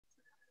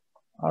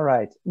All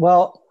right.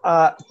 Well,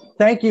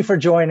 thank you for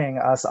joining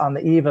us on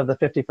the eve of the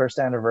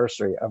 51st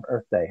anniversary of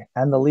Earth Day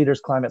and the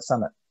Leaders Climate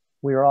Summit.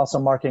 We are also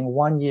marking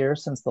 1 year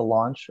since the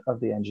launch of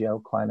the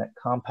NGO Climate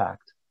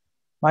Compact.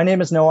 My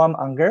name is Noam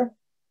Unger,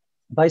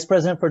 Vice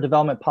President for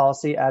Development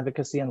Policy,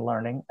 Advocacy, and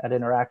Learning at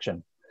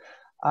Interaction.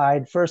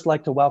 I'd first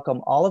like to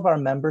welcome all of our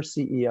member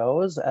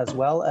CEOs as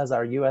well as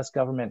our U.S.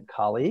 government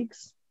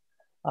colleagues.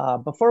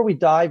 Before we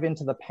dive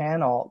into the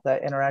panel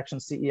that Interaction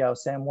CEO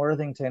Sam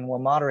Worthington will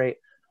moderate,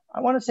 I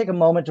want to take a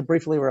moment to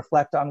briefly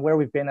reflect on where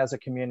we've been as a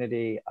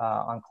community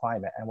on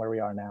climate and where we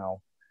are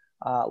now.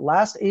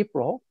 Last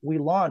April, we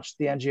launched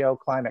the NGO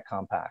Climate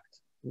Compact.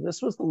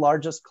 This was the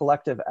largest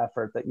collective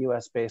effort that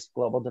US-based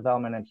global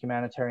development and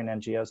humanitarian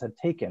NGOs had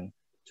taken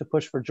to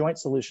push for joint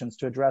solutions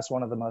to address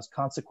one of the most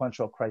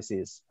consequential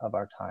crises of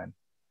our time.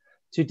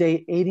 To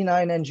date,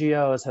 89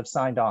 NGOs have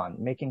signed on,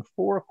 making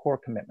 4 core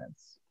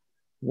commitments.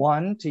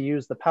 1, to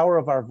use the power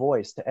of our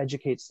voice to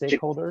educate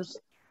stakeholders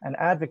and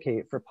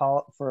advocate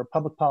for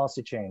public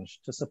policy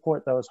change to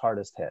support those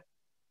hardest hit.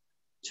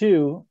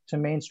 2, to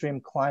mainstream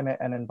climate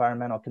and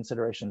environmental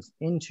considerations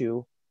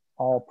into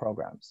all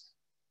programs.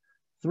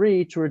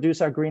 3, to reduce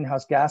our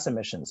greenhouse gas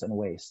emissions and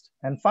waste.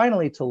 And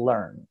finally, to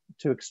learn,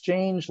 to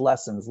exchange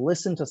lessons,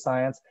 listen to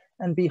science,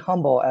 and be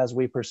humble as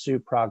we pursue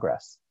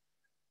progress.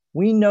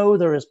 We know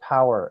there is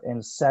power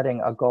in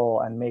setting a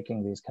goal and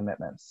making these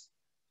commitments.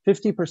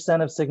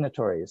 50% of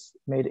signatories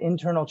made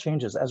internal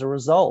changes as a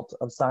result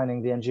of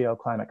signing the NGO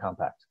Climate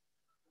Compact.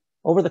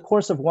 Over the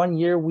course of 1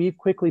 year, we've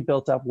quickly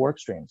built up work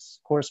streams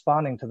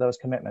corresponding to those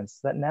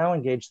commitments that now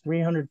engage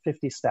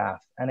 350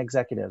 staff and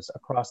executives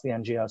across the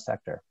NGO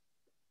sector.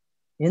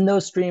 In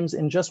those streams,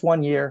 in just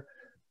 1 year,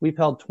 we've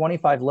held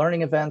 25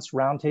 learning events,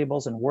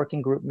 roundtables, and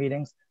working group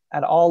meetings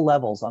at all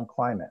levels on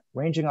climate,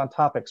 ranging on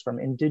topics from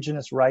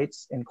indigenous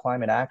rights in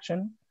climate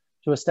action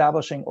to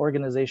establishing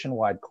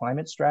organization-wide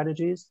climate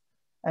strategies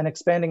and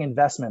expanding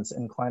investments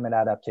in climate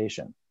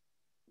adaptation.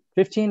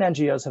 15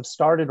 NGOs have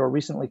started or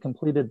recently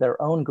completed their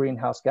own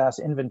greenhouse gas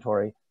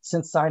inventory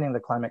since signing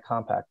the Climate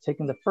Compact,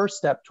 taking the first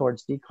step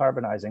towards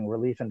decarbonizing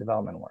relief and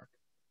development work.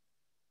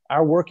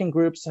 Our working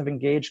groups have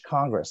engaged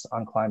Congress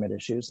on climate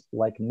issues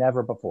like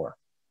never before,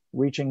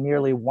 reaching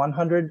nearly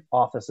 100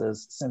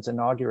 offices since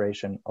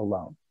inauguration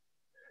alone.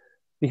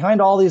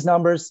 Behind all these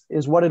numbers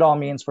is what it all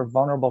means for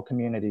vulnerable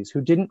communities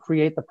who didn't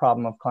create the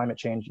problem of climate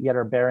change, yet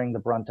are bearing the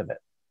brunt of it.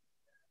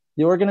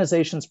 The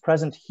organizations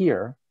present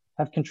here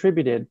have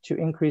contributed to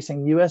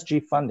increasing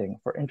USG funding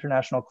for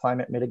international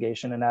climate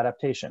mitigation and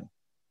adaptation,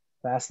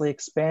 vastly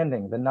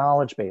expanding the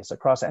knowledge base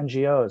across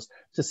NGOs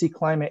to see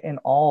climate in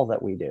all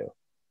that we do,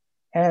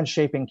 and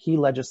shaping key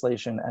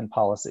legislation and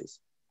policies.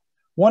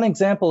 One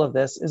example of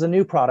this is a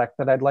new product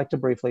that I'd like to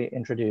briefly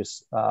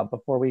introduce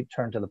before we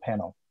turn to the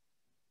panel.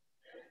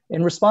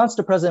 In response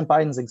to President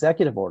Biden's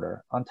executive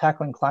order on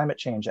tackling climate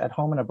change at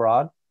home and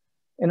abroad,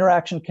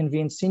 Interaction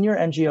convened senior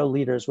NGO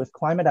leaders with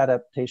climate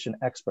adaptation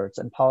experts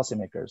and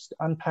policymakers to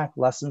unpack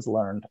lessons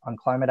learned on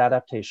climate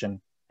adaptation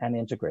and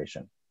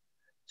integration.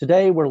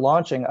 Today, we're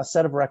launching a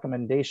set of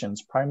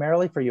recommendations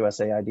primarily for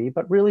USAID,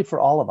 but really for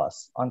all of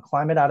us on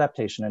climate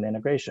adaptation and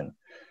integration.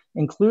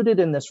 Included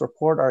in this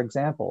report are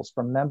examples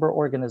from member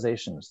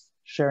organizations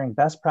sharing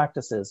best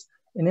practices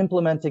in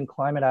implementing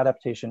climate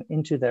adaptation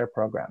into their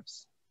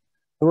programs.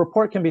 The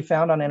report can be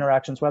found on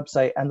Interaction's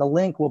website, and the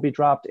link will be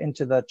dropped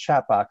into the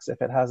chat box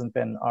if it hasn't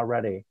been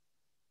already.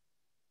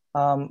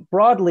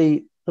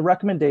 Broadly, the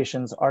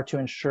recommendations are to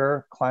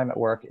ensure climate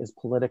work is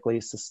politically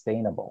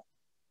sustainable,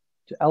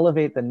 to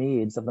elevate the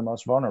needs of the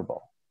most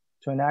vulnerable,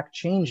 to enact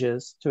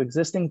changes to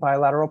existing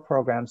bilateral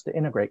programs to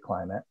integrate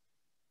climate,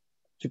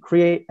 to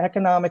create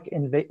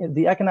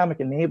the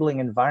economic enabling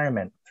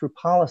environment through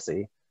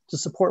policy to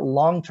support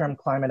long-term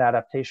climate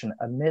adaptation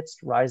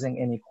amidst rising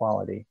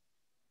inequality,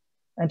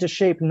 and to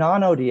shape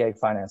non-ODA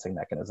financing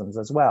mechanisms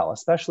as well,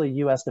 especially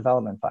US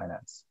development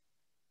finance.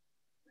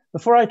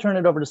 Before I turn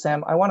it over to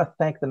Sam, I want to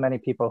thank the many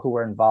people who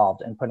were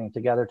involved in putting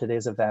together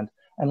today's event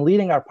and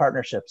leading our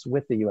partnerships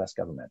with the US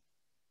government.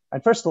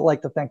 I'd first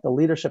like to thank the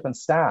leadership and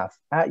staff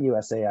at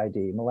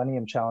USAID,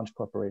 Millennium Challenge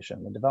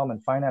Corporation, the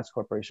Development Finance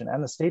Corporation,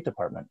 and the State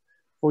Department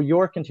for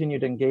your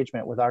continued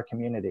engagement with our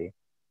community.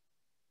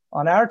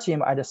 On our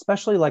team, I'd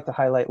especially like to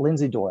highlight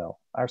Lindsay Doyle,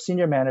 our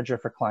Senior Manager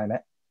for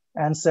Climate,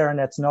 and Sarah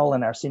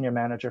Netz-Nolan, our Senior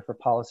Manager for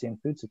Policy and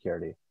Food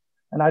Security.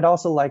 And I'd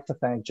also like to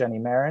thank Jenny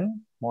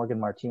Marin, Morgan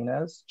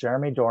Martinez,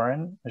 Jeremy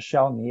Doran,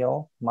 Michelle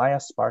Neal,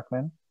 Maya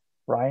Sparkman,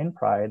 Brian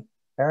Pride,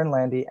 Aaron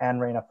Landy, and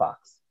Raina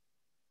Fox.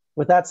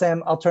 With that,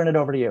 Sam, I'll turn it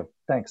over to you.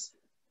 Thanks.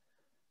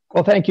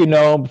 Well, thank you,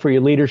 Noam, for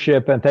your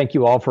leadership, and thank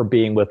you all for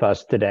being with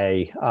us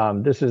today.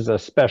 This is a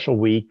special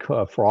week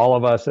for all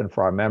of us and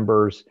for our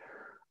members.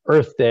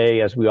 Earth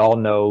Day, as we all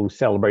know,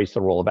 celebrates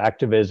the role of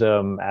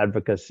activism,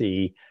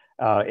 advocacy,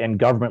 and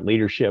government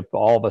leadership,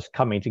 all of us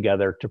coming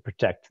together to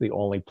protect the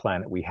only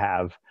planet we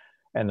have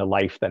and the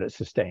life that it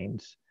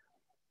sustains.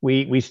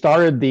 We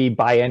started the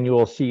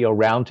biannual CEO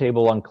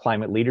Roundtable on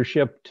climate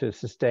leadership to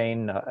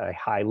sustain a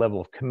high level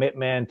of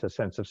commitment, a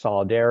sense of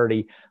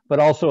solidarity,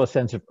 but also a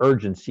sense of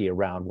urgency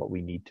around what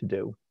we need to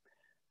do.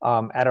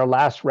 At our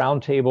last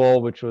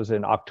roundtable, which was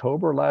in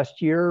October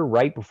last year,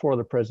 right before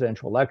the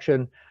presidential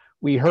election,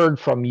 we heard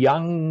from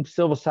young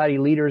civil society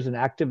leaders and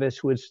activists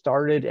who had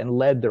started and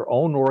led their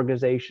own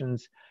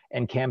organizations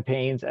and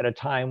campaigns at a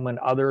time when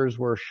others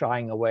were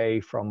shying away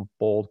from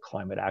bold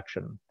climate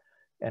action.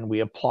 And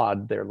we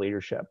applaud their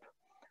leadership.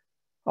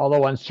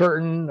 Although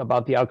uncertain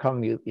about the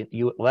outcome of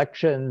the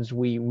elections,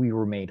 we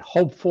remained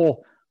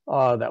hopeful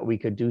that we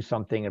could do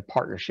something in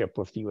partnership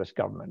with the U.S.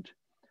 government.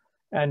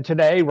 And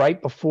today,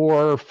 right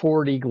before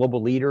 40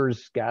 global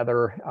leaders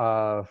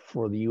gather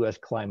for the U.S.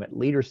 Climate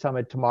Leaders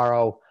Summit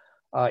tomorrow,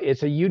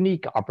 it's a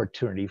unique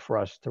opportunity for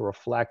us to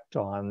reflect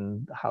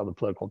on how the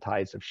political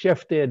tides have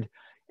shifted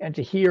and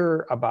to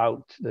hear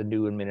about the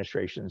new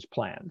administration's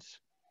plans.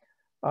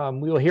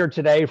 We will hear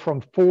today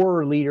from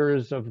 4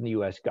 leaders of the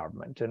U.S.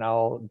 government, and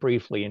I'll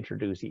briefly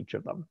introduce each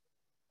of them.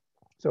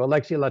 So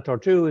Alexia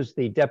Latortue is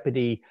the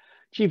Deputy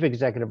Chief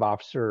Executive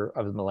Officer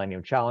of the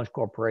Millennium Challenge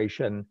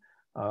Corporation.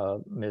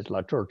 Ms.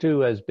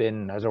 Latortue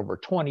has over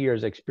 20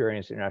 years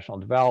experience in international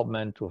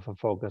development with a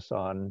focus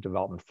on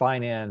development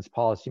finance,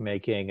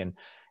 policymaking,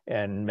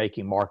 and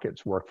making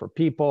markets work for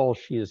people.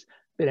 She has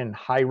been in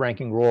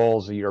high-ranking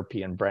roles, the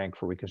European Bank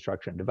for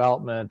Reconstruction and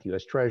Development, the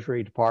U.S.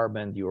 Treasury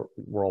Department, the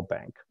World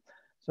Bank.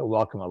 So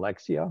welcome,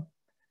 Alexia.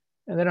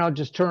 And then I'll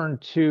just turn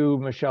to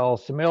Michelle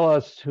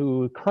Similas,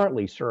 who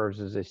currently serves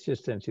as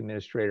Assistant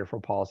Administrator for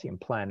Policy and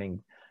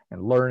Planning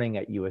and Learning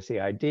at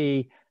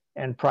USAID.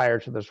 And prior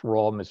to this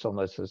role, Ms.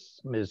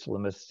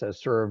 Similas has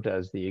served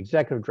as the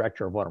Executive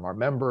Director of one of our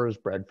members,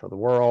 Bread for the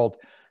World.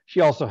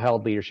 She also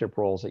held leadership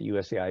roles at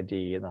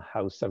USAID in the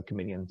House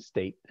Subcommittee on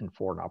State and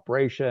Foreign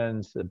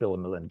Operations, the Bill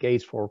and Melinda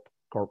Gates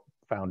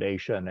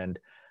Foundation, and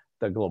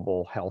the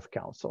Global Health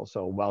Council.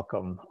 So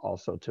welcome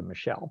also to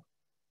Michelle.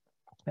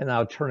 And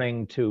now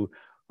turning to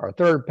our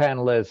third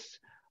panelist,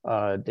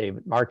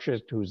 David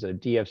Marchik, who's the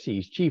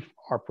DFC's Chief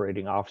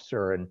Operating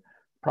Officer. And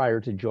prior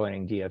to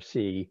joining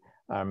DFC,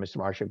 Mr.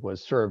 Marchik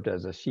served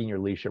as a senior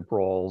leadership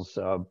roles,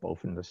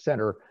 both in the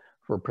Center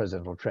for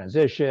Presidential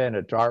Transition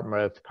at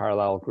Dartmouth,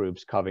 Carlyle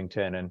Groups,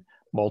 Covington, and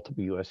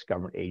multiple U.S.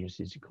 government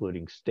agencies,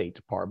 including State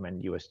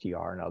Department,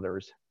 USTR, and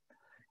others.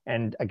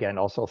 And again,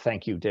 also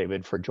thank you,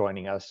 David, for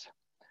joining us.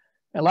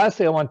 And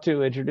lastly, I want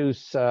to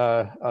introduce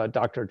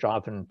Dr.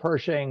 Jonathan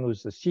Pershing,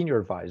 who's the senior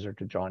advisor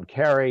to John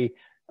Kerry,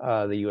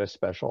 the U.S.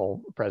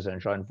 Special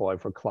Presidential Envoy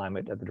for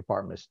Climate at the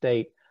Department of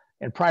State.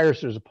 And prior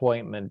to his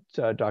appointment,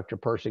 Dr.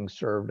 Pershing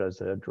served as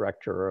the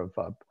Director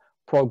of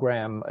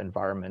Program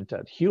Environment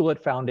at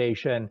Hewlett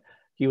Foundation.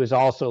 He was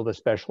also the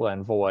Special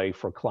Envoy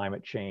for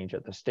Climate Change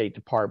at the State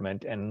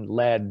Department and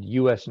led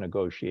U.S.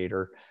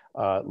 negotiator,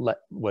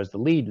 was the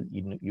lead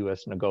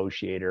U.S.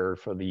 negotiator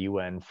for the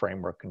UN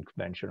Framework and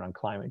Convention on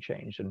Climate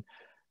Change. And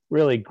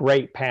really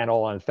great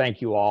panel, and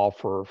thank you all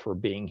for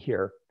being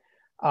here.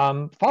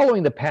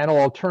 Following the panel,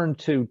 I'll turn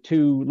to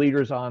 2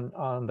 leaders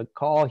on the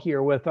call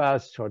here with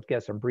us to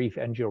get some brief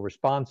NGO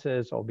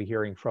responses. I'll be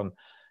hearing from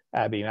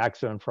Abby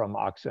Maxim from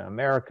Oxfam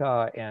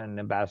America and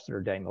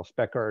Ambassador Daniel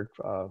Speckert,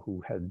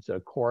 who heads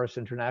Chorus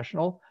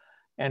International.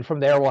 And from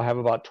there, we'll have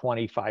about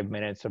 25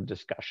 minutes of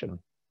discussion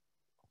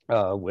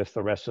with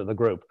the rest of the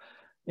group.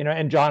 You know,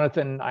 and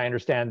Jonathan, I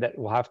understand that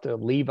will have to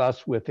leave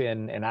us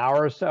within an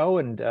hour or so,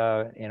 and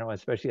you know,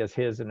 especially as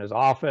his and his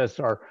office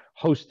are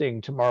hosting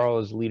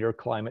tomorrow's Leader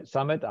Climate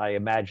Summit. I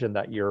imagine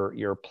that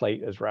your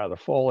plate is rather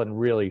full, and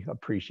really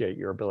appreciate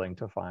your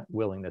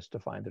willingness to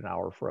find an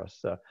hour for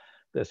us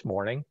this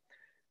morning.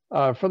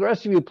 For the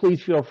rest of you,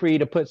 please feel free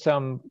to put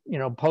some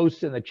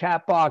posts in the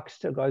chat box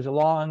that goes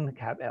along.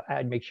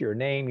 Make sure your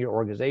name, your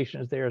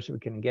organization is there so we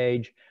can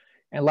engage.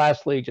 And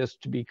lastly,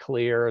 just to be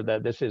clear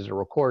that this is a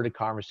recorded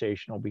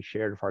conversation, will be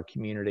shared with our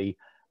community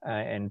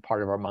and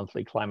part of our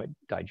monthly Climate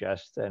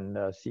Digest and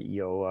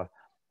CEO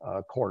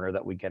corner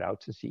that we get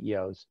out to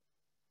CEOs.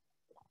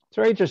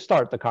 So I just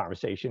start the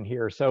conversation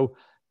here. So,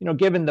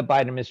 given the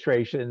Biden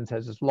administration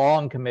has this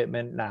long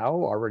commitment now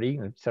already,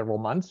 several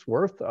months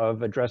worth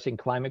of addressing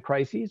climate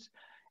crises,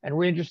 and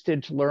we're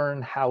interested to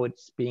learn how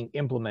it's being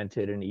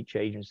implemented in each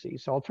agency.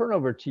 So I'll turn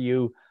over to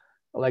you,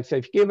 Alexia,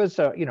 if you give us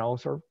a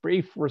sort of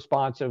brief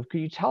response of, could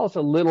you tell us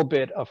a little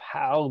bit of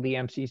how the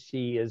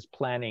MCC is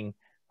planning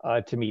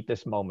to meet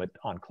this moment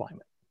on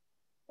climate?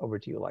 Over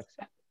to you,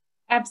 Alexia.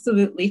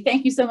 Absolutely.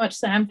 Thank you so much,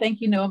 Sam.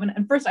 Thank you, Noam.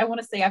 And first, I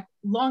want to say I've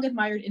long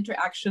admired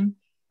Interaction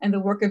and the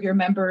work of your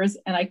members,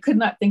 and I could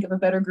not think of a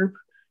better group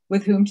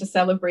with whom to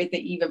celebrate the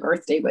eve of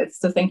Earth Day with.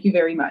 So thank you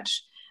very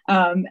much.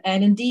 And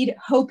indeed,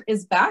 hope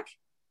is back,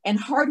 and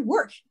hard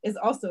work is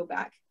also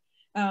back.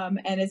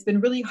 And it's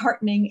been really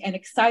heartening and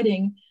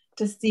exciting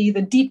to see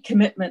the deep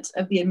commitment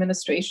of the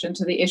administration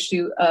to the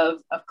issue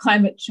of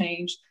climate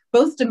change,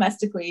 both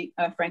domestically,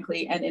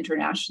 frankly, and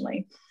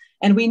internationally.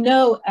 And we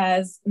know,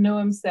 as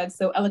Noam said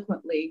so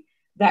eloquently,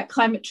 that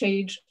climate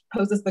change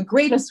poses the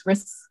greatest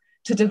risks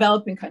to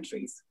developing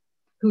countries,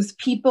 whose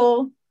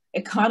people,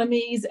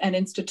 economies, and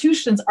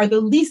institutions are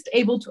the least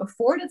able to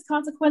afford its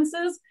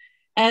consequences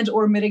and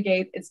or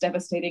mitigate its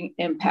devastating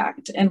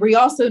impact. And we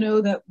also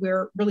know that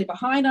we're really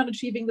behind on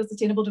achieving the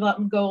Sustainable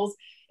Development Goals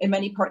in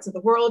many parts of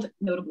the world,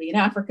 notably in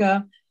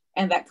Africa,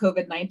 and that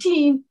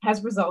COVID-19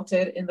 has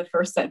resulted in the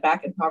first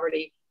setback in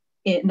poverty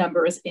in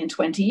numbers in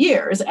 20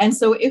 years. And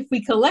so if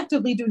we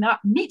collectively do not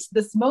meet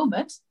this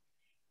moment,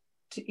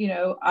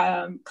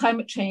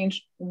 climate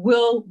change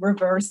will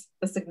reverse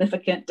the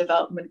significant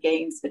development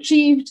gains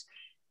achieved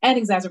and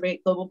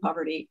exacerbate global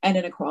poverty and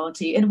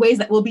inequality in ways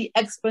that will be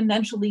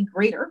exponentially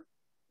greater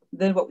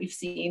than what we've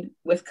seen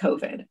with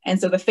COVID. And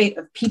so the fate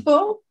of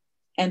people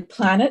and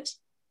planet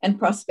and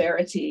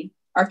prosperity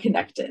are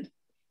connected.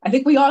 I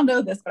think we all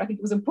know this, but I think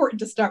it was important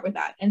to start with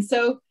that. And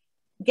so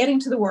getting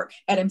to the work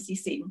at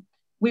MCC,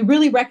 we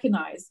really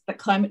recognize that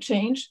climate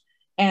change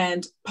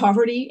and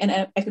poverty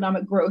and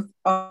economic growth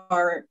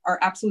are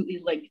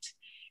absolutely linked,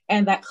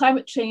 and that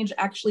climate change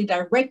actually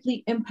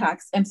directly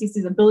impacts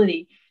MCC's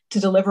ability to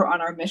deliver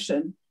on our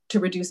mission to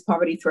reduce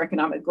poverty through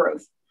economic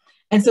growth.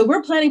 And so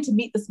we're planning to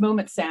meet this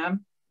moment,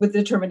 Sam, with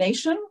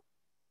determination,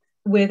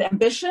 with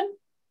ambition,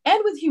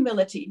 and with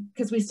humility,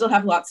 because we still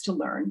have lots to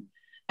learn.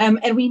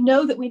 And we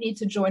know that we need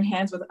to join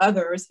hands with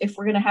others if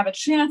we're going to have a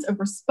chance of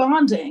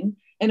responding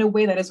in a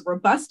way that is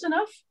robust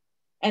enough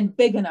and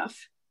big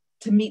enough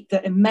to meet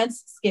the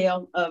immense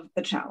scale of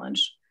the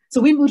challenge.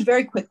 So we moved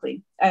very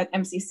quickly at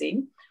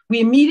MCC. We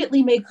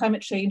immediately made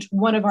climate change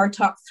one of our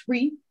top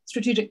 3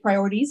 strategic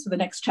priorities for the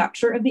next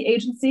chapter of the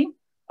agency,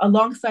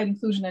 alongside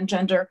inclusion and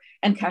gender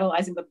and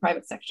catalyzing the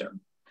private sector.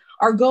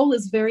 Our goal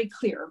is very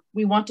clear.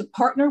 We want to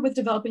partner with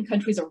developing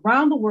countries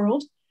around the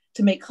world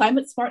to make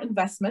climate smart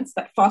investments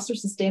that foster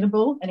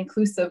sustainable and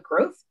inclusive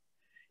growth,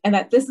 and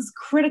that this is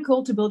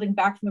critical to building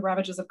back from the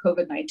ravages of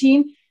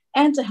COVID-19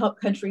 and to help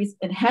countries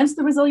enhance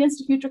the resilience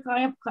to future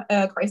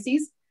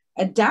crises,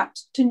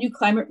 adapt to new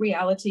climate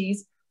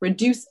realities,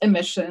 reduce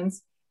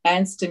emissions,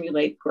 and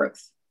stimulate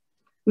growth.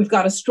 We've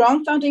got a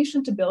strong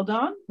foundation to build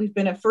on. We've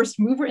been a first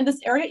mover in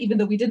this area, even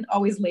though we didn't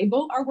always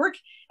label our work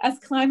as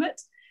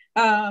climate.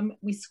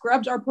 We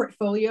scrubbed our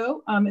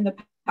portfolio in the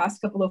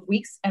past couple of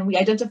weeks, and we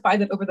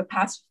identified that over the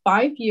past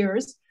 5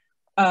 years,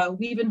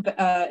 we've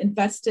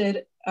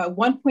invested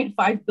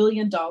 $1.5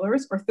 billion, or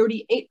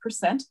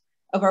 38%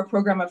 of our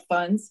program of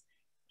funds,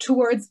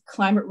 towards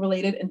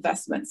climate-related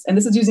investments. And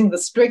this is using the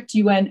strict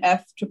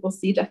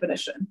UNFCCC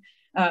definition,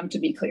 to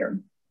be clear.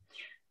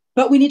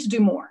 But we need to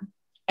do more.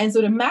 And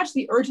so to match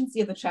the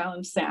urgency of the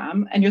challenge,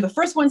 Sam, and you're the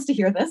first ones to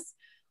hear this,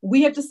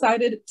 we have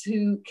decided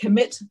to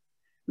commit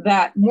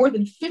that more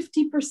than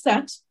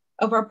 50%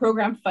 of our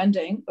program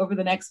funding over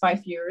the next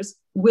 5 years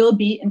will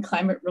be in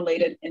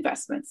climate-related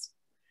investments.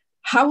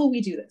 How will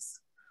we do this?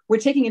 We're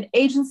taking an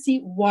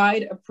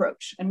agency-wide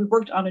approach, and we've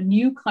worked on a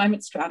new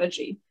climate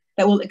strategy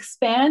that will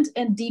expand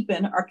and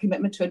deepen our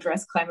commitment to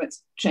address climate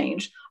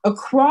change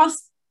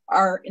across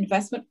our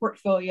investment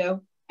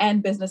portfolio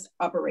and business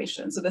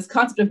operations. So this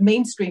concept of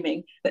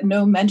mainstreaming that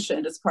Noam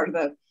mentioned as part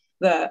of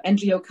the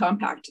NGO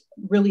Compact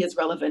really is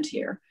relevant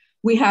here.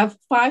 We have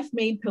 5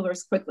 main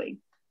pillars quickly.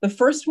 The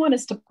first one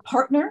is to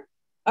partner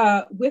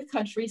with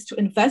countries to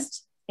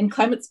invest in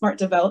climate smart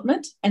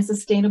development and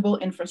sustainable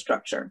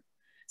infrastructure.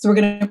 So we're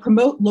going to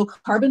promote low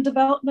carbon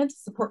development,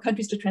 support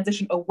countries to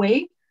transition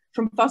away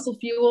from fossil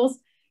fuels,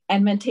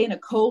 and maintain a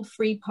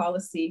coal-free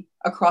policy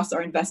across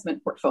our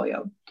investment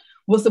portfolio.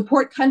 We'll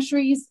support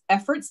countries'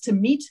 efforts to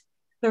meet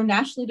their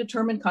nationally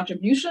determined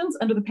contributions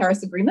under the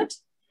Paris Agreement,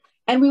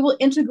 and we will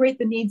integrate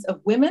the needs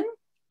of women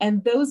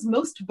and those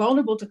most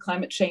vulnerable to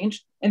climate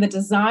change in the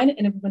design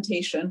and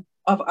implementation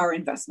of our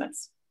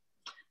investments.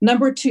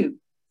 Number 2,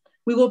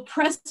 we will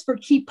press for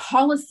key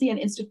policy and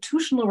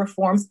institutional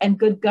reforms and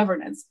good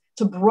governance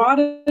to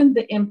broaden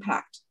the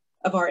impact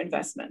of our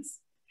investments.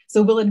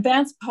 So we'll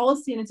advance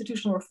policy and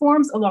institutional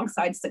reforms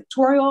alongside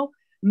sectorial,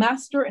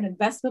 master and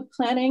investment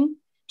planning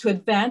to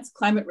advance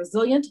climate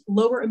resilient,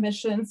 lower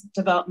emissions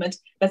development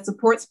that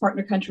supports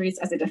partner countries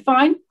as they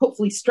define,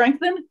 hopefully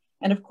strengthen,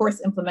 and of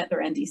course, implement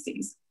their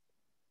NDCs.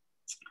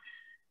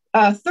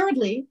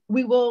 Thirdly,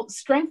 we will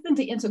strengthen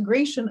the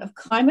integration of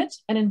climate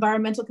and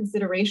environmental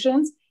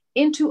considerations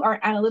into our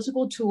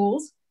analytical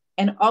tools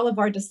and all of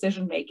our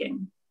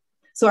decision-making.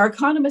 So our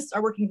economists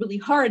are working really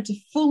hard to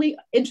fully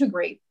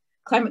integrate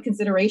climate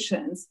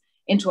considerations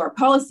into our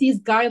policies,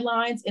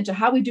 guidelines, into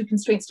how we do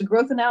constraints to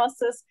growth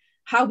analysis,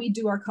 how we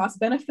do our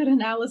cost-benefit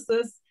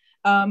analysis,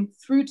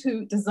 through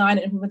to design,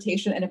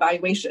 implementation, and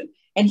evaluation.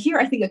 And here,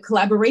 I think a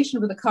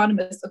collaboration with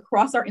economists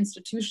across our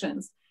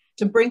institutions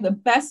to bring the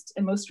best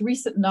and most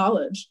recent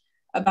knowledge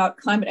about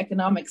climate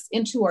economics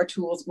into our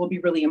tools will be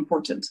really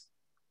important.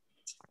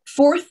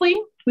 Fourthly,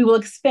 we will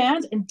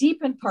expand and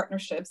deepen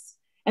partnerships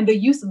and the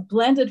use of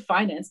blended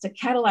finance to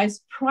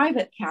catalyze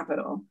private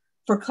capital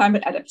for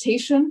climate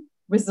adaptation,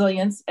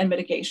 resilience, and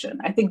mitigation.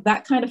 I think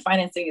that kind of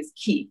financing is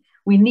key.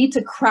 We need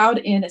to crowd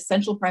in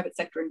essential private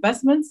sector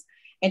investments.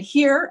 And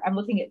here, I'm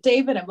looking at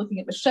David, I'm looking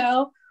at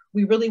Michelle.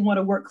 We really want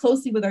to work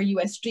closely with our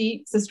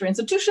USG sister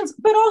institutions,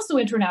 but also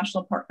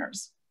international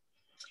partners.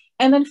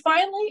 And then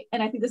finally,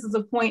 and I think this is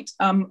a point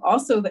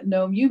also that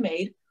Noam, you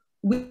made,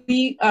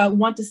 we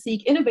want to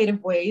seek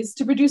innovative ways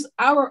to reduce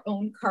our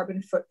own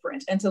carbon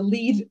footprint and to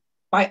lead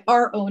by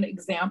our own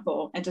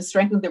example and to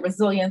strengthen the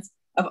resilience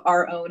of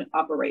our own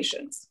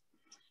operations.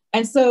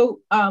 And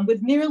so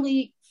with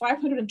nearly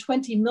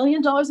 $520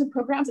 million in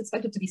programs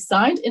expected to be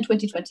signed in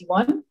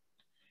 2021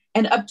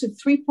 and up to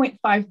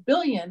 $3.5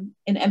 billion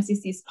in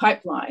MCC's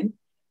pipeline,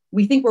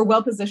 we think we're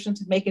well positioned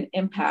to make an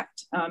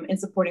impact in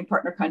supporting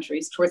partner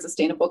countries towards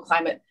sustainable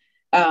climate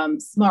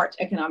smart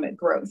economic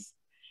growth.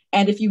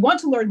 And if you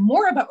want to learn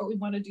more about what we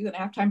want to do, and I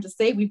have time to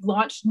say, we've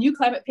launched new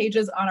climate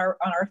pages on our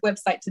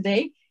website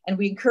today, and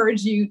we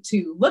encourage you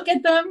to look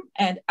at them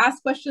and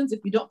ask questions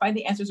if you don't find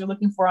the answers you're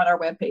looking for on our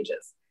web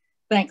pages.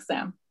 Thanks,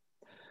 Sam.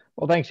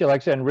 Well, thanks,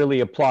 Alexa, and really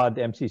applaud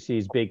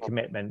MCC's big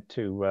commitment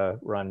to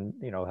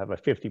have a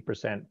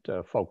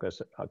 50%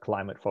 focus,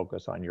 climate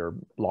focus on your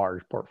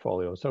large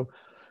portfolio. So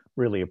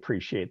really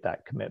appreciate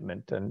that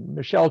commitment. And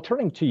Michelle,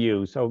 turning to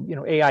you, so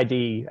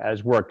AID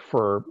has worked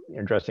for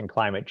addressing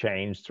climate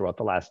change throughout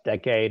the last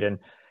decade, and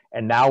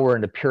now we're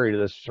in a period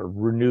of this sort of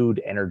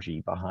renewed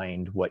energy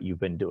behind what you've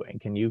been doing.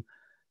 Can you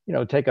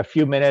take a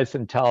few minutes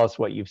and tell us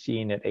what you've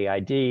seen at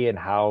AID and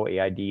how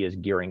AID is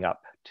gearing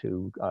up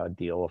to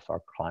deal with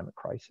our climate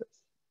crisis?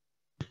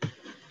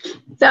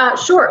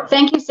 Sure.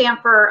 Thank you, Sam,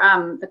 for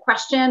the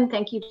question.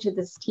 Thank you to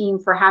this team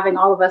for having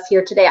all of us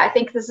here today. I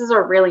think this is a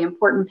really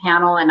important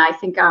panel, and I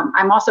think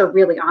I'm also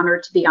really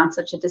honored to be on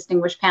such a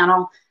distinguished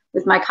panel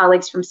with my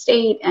colleagues from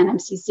state and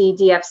MCC,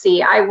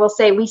 DFC. I will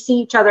say we see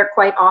each other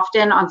quite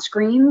often on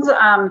screens,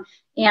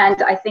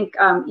 and I think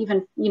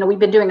even, we've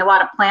been doing a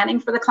lot of planning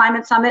for the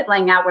Climate Summit,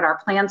 laying out what our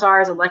plans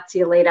are as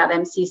Alexia laid out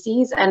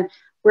MCC's, and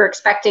we're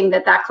expecting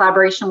that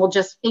collaboration will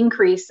just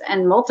increase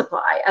and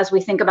multiply as we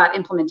think about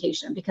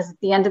implementation, because at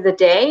the end of the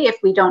day, if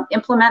we don't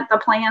implement the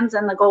plans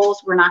and the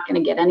goals, we're not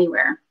going to get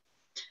anywhere.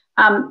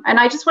 And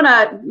I just want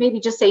to maybe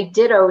just say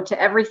ditto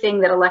to everything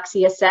that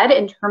Alexia said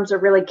in terms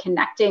of really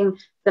connecting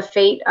the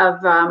fate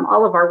of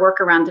all of our work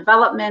around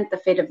development, the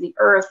fate of the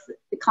earth,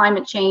 the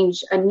climate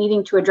change, and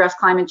needing to address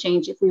climate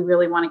change if we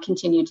really want to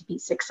continue to be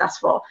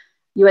successful.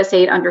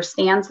 USAID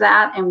understands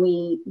that, and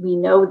we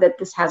know that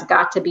this has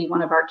got to be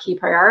one of our key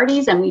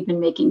priorities, and we've been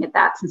making it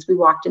that since we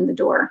walked in the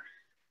door.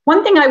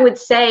 One thing I would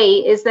say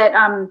is that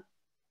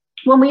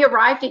when we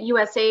arrived at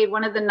USAID,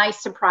 one of the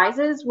nice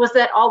surprises was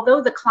that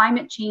although the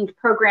climate change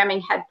programming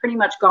had pretty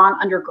much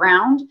gone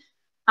underground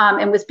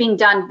and was being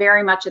done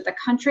very much at the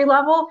country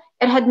level,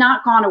 it had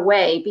not gone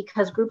away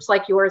because groups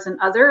like yours and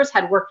others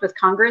had worked with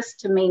Congress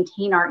to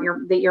maintain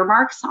the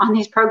earmarks on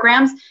these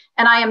programs.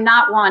 And I am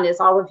not one,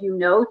 as all of you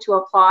know, to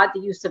applaud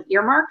the use of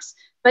earmarks,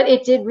 but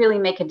it did really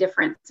make a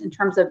difference in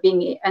terms of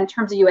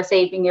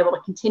USAID being able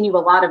to continue a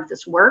lot of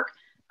this work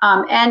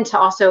and to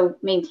also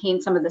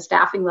maintain some of the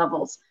staffing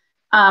levels.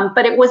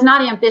 But it was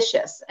not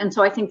ambitious. And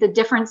so I think the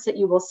difference that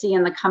you will see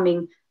in the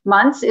coming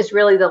months is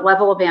really the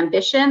level of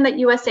ambition that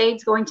USAID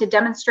is going to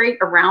demonstrate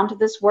around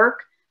this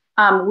work.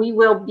 We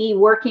will be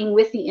working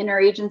with the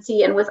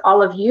interagency and with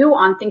all of you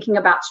on thinking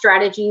about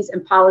strategies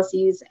and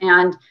policies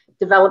and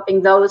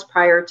developing those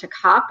prior to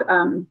COP.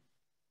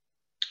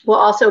 We'll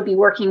also be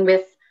working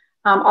with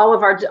all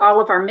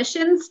of our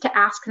missions to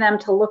ask them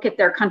to look at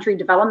their country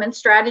development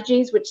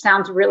strategies, which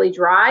sounds really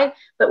dry,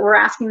 but we're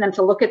asking them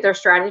to look at their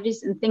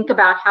strategies and think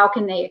about how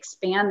can they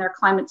expand their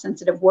climate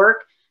sensitive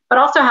work, but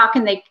also how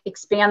can they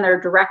expand their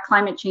direct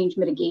climate change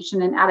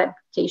mitigation and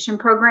adaptation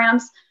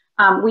programs.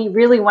 We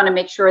really want to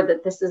make sure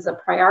that this is a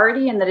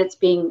priority and that it's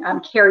being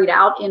carried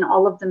out in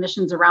all of the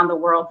missions around the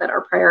world that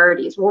are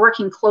priorities. We're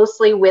working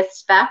closely with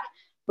SPEC.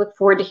 Look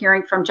forward to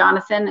hearing from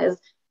Jonathan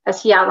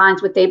as he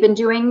outlines what they've been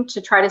doing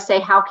to try to say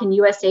how can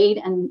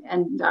USAID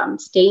and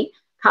state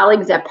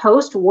colleagues at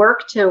Post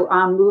work to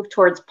move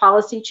towards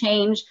policy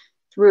change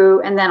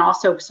through, and then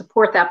also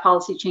support that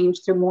policy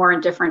change through more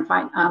and different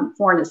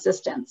foreign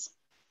assistance.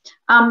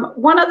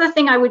 One other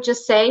thing I would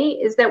just say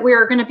is that we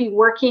are going to be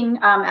working,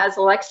 as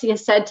Alexia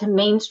said, to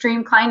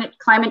mainstream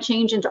climate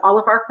change into all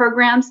of our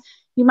programs.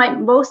 You might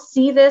most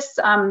see this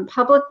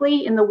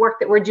publicly in the work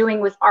that we're doing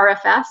with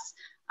RFS.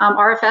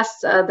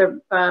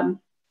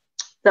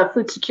 The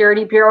Food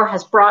Security Bureau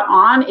has brought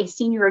on a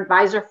senior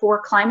advisor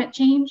for climate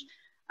change.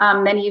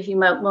 Many of you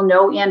will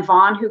know Ann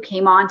Vaughn, who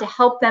came on to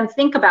help them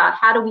think about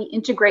how do we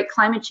integrate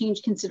climate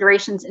change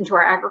considerations into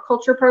our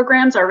agriculture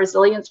programs, our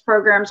resilience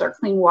programs, our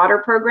clean water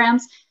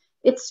programs.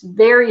 It's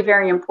very,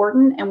 very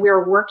important, and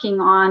we're working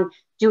on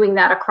doing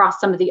that across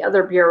some of the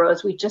other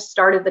bureaus. We just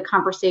started the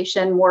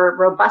conversation more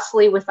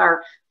robustly with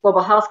our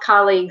global health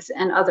colleagues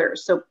and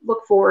others. So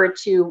look forward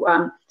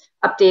to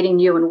updating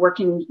you and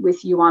working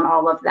with you on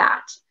all of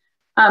that.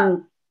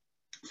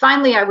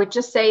 Finally, I would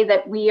just say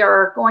that we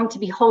are going to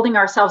be holding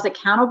ourselves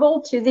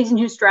accountable to these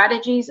new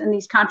strategies and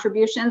these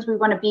contributions. We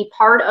want to be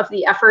part of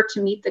the effort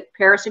to meet the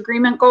Paris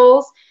Agreement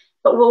goals,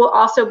 but we'll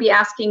also be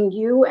asking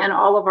you and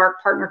all of our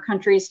partner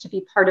countries to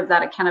be part of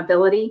that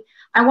accountability.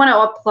 I want to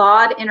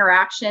applaud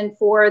Interaction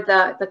for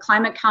the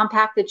Climate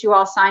Compact that you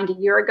all signed a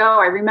year ago.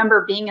 I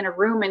remember being in a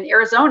room in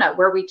Arizona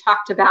where we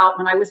talked about,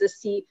 when I was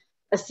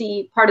a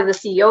part of the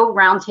CEO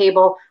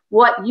roundtable,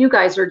 what you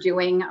guys are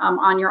doing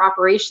on your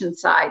operations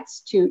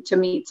sides to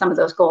meet some of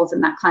those goals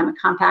in that climate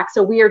compact.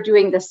 So we are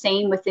doing the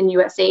same within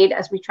USAID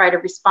as we try to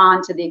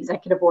respond to the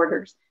executive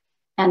orders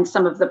and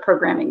some of the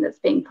programming that's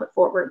being put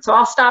forward. So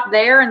I'll stop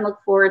there and look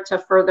forward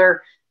to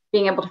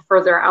being able to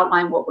further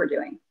outline what we're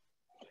doing.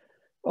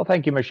 Well,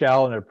 thank you,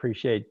 Michelle, and I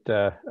appreciate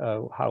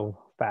how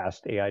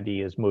fast AID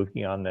is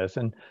moving on this.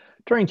 And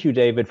turning to you,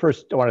 David,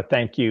 first I want to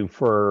thank you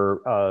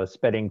for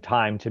spending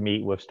time to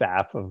meet with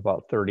staff of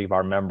about 30 of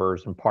our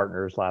members and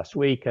partners last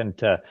week and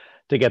to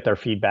get their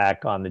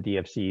feedback on the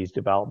DFC's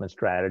development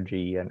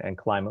strategy and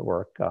climate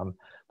work.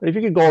 But if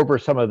you could go over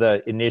some of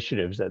the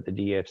initiatives that the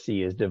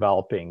DFC is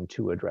developing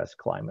to address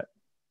climate.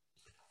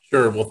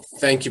 Sure. Well,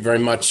 thank you very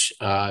much.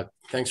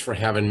 Thanks for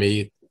having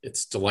me.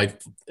 It's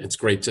delightful. It's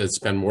great to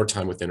spend more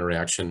time with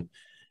Interaction.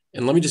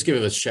 And let me just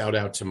give a shout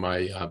out to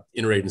my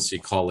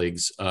interagency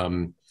colleagues.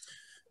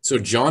 So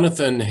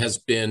Jonathan has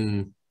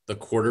been the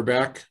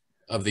quarterback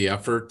of the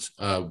effort.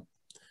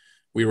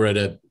 We were at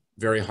a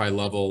very high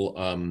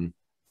level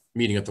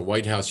meeting at the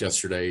White House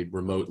yesterday,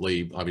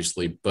 remotely,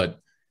 obviously, but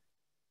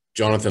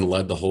Jonathan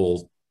led the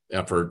whole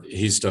effort.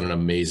 He's done an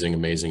amazing,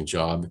 amazing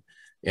job.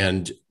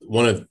 And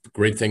one of the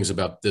great things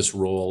about this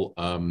role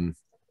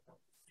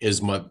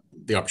is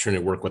the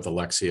opportunity to work with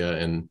Alexia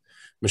and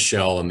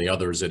Michelle and the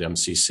others at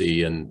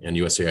MCC and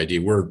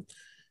USAID.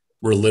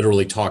 We're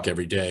literally talk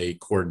every day,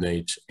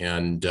 coordinate,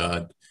 and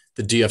the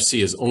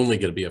DFC is only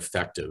going to be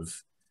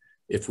effective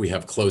if we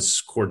have close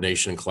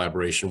coordination and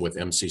collaboration with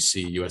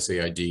MCC,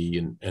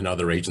 USAID, and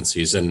other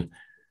agencies. And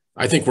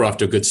I think we're off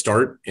to a good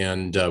start,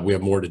 and we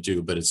have more to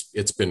do, but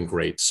it's been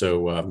great.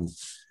 So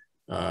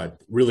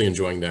really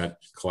enjoying that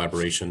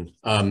collaboration.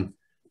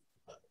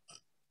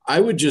 I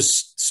would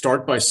just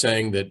start by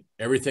saying that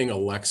everything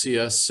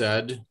Alexia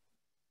said,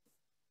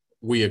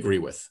 we agree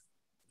with.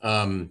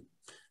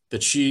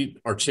 That she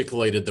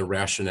articulated the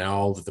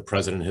rationale that the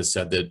president has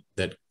said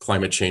that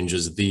climate change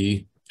is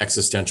the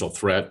existential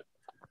threat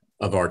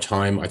of our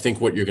time. I think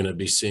what you're going to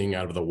be seeing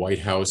out of the White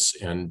House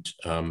and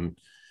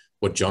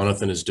what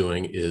Jonathan is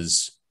doing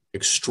is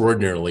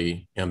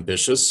extraordinarily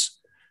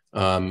ambitious.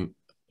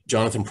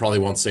 Jonathan probably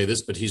won't say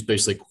this, but he's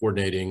basically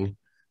coordinating,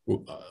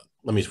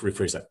 let me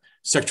rephrase that.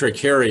 Secretary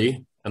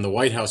Kerry and the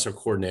White House are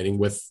coordinating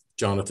with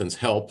Jonathan's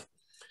help.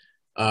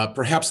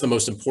 Perhaps the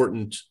most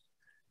important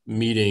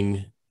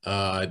meeting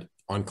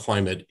on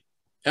climate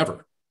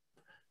ever.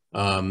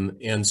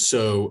 And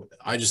so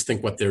I just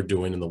think what they're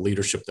doing and the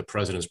leadership the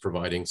president is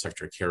providing,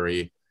 Secretary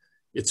Kerry,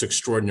 it's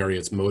extraordinary,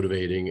 it's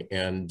motivating.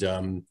 And,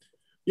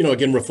 you know,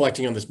 again,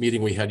 reflecting on this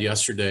meeting we had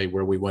yesterday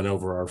where we went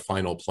over our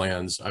final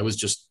plans,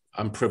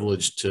 I'm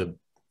privileged to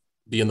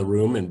be in the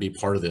room and be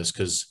part of this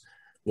because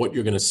what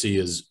you're going to see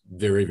is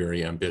very,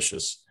 very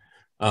ambitious.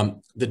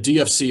 The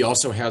DFC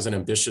also has an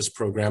ambitious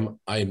program.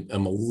 I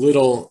am a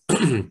little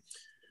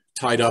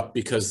tied up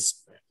because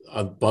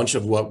a bunch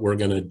of what we're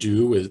going to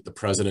do is the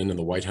president and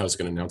the White House are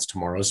going to announce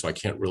tomorrow. So I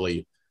can't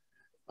really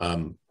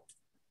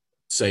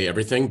say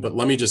everything, but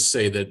let me just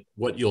say that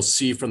what you'll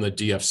see from the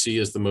DFC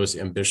is the most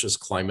ambitious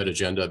climate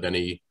agenda of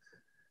any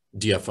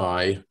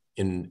DFI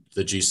in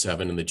the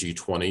G7 and the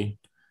G20,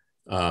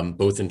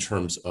 both in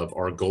terms of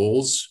our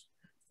goals,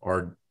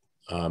 our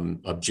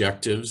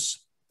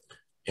objectives,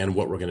 and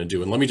what we're going to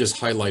do. And let me just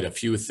highlight a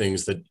few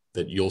things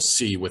that you'll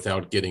see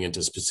without getting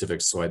into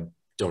specifics so I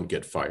don't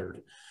get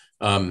fired.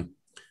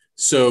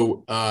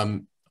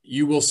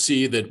 You will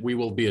see that we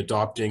will be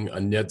adopting a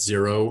net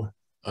zero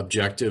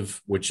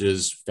objective, which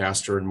is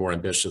faster and more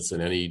ambitious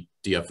than any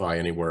DFI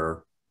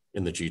anywhere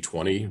in the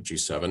G20,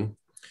 G7.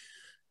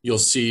 You'll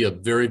see a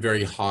very,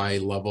 very high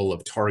level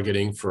of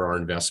targeting for our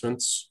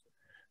investments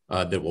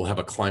that will have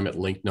a climate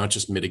link, not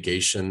just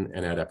mitigation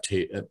and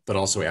adaptation, but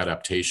also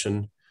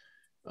adaptation.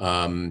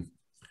 The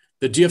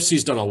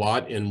DFC's done a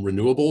lot in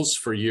renewables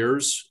for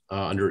years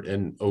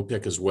and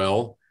OPIC as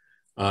well.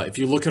 If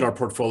you look at our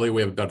portfolio,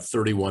 we have about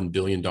 $31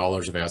 billion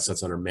of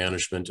assets under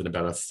management, and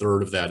about a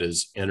third of that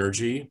is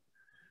energy.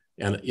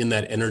 And in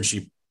that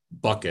energy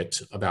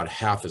bucket, about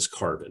half is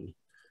carbon.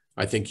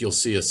 I think you'll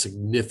see a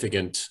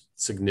significant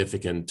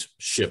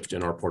shift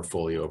in our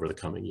portfolio over the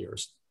coming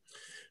years.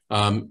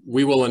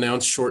 We will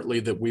announce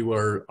shortly that we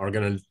are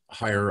going to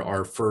hire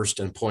our first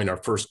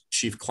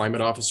chief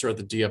climate officer at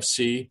the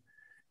DFC.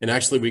 And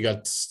actually, we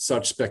got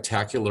such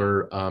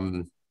spectacular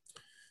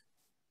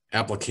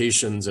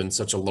applications and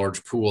such a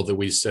large pool that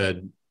we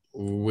said,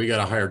 we got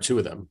to hire two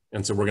of them.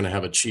 And so we're going to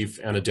have a chief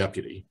and a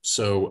deputy.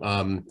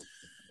 So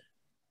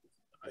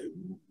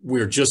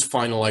we're just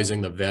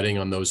finalizing the vetting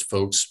on those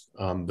folks,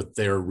 but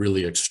they're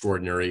really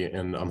extraordinary.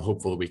 And I'm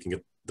hopeful that we can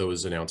get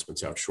those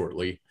announcements out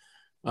shortly.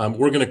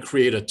 We're going to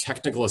create a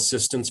technical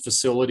assistance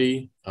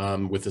facility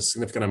with a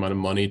significant amount of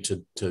money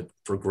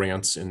for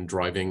grants in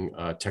driving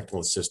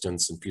technical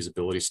assistance and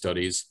feasibility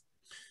studies.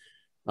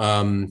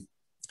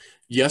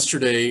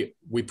 Yesterday,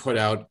 we put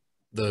out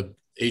the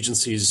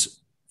agency's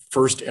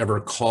first ever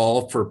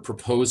call for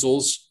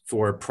proposals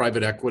for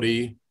private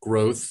equity,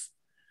 growth,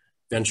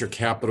 venture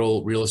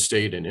capital, real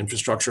estate, and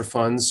infrastructure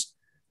funds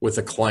with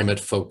a climate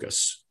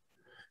focus.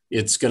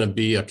 It's going to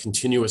be a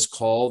continuous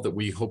call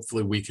that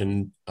hopefully we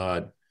can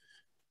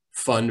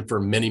fund for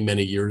many,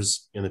 many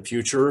years in the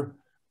future,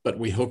 but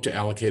we hope to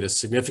allocate a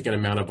significant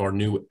amount of our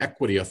new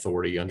equity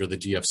authority under the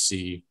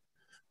DFC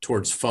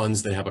towards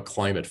funds that have a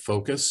climate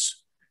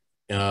focus.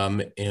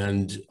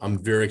 And I'm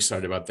very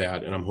excited about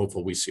that, and I'm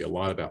hopeful we see a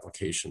lot of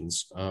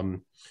applications.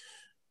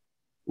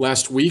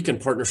 Last week, in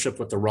partnership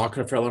with the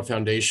Rockefeller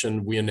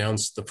Foundation, we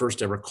announced the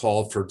first ever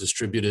call for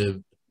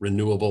distributed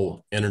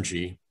renewable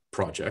energy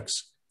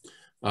projects.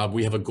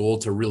 We have a goal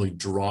to really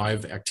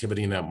drive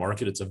activity in that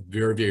market. It's a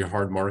very, very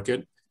hard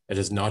market. It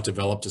has not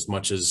developed as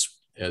much as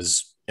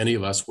any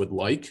of us would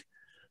like,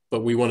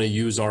 but we want to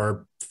use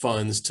our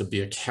funds to be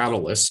a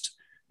catalyst,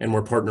 and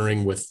we're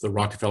partnering with the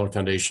Rockefeller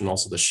Foundation,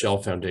 also the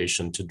Shell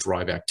Foundation, to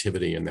drive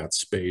activity in that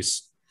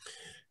space.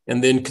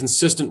 And then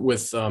consistent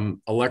with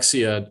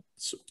Alexia,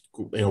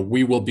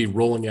 we will be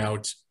rolling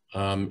out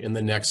in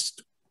the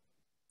next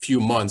few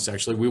months.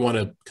 Actually, we want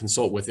to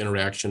consult with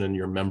Interaction and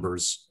your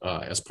members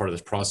as part of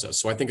this process.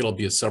 So I think it'll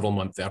be a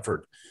several-month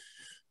effort.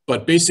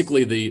 But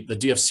basically, the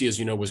DFC, as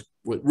you know, was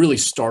what really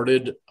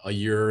started a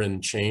year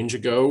and change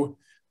ago.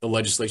 The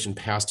legislation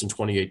passed in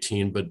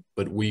 2018,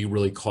 but we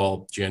really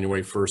call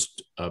January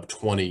 1st of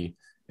 20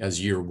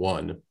 as year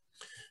one.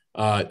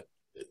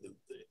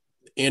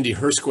 Andy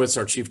Herskowitz,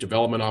 our Chief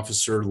Development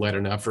Officer, led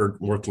an effort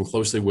working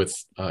closely with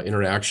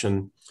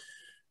Interaction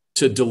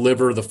to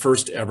deliver the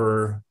first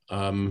ever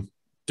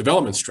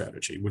development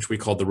strategy, which we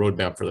called the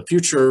Roadmap for the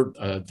Future.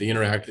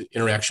 The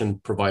Interaction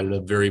provided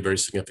a very, very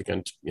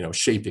significant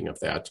shaping of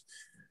that.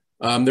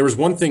 There was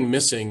one thing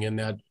missing in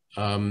that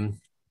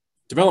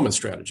development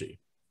strategy,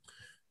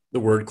 the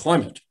word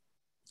climate.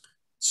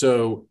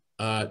 So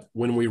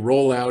when we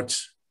roll out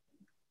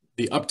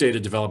the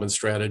updated development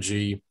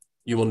strategy,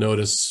 you will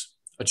notice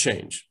a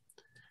change.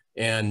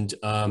 And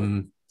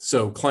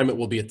so climate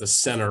will be at the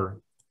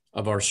center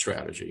of our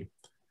strategy.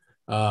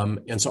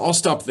 And so I'll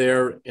stop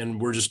there,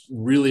 and we're just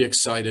really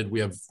excited. We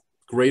have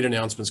great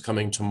announcements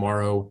coming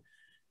tomorrow,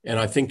 and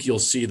I think you'll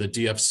see the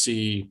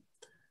DFC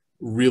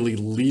really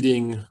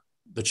leading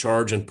the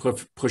charge and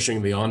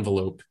pushing the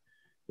envelope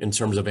in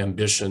terms of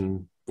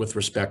ambition with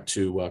respect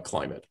to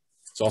climate.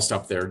 So I'll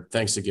stop there.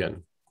 Thanks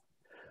again.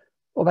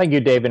 Well, thank you,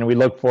 David. And we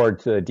look forward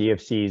to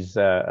DFC's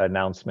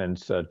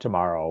announcements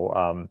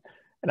tomorrow.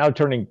 And now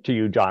turning to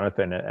you,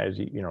 Jonathan, as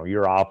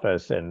your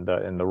office and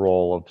the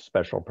role of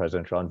Special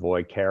Presidential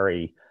Envoy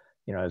Kerry,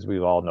 as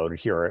we've all noted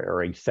here,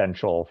 are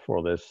essential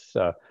for this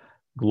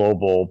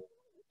global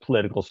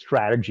political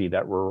strategy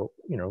that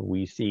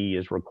we see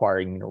is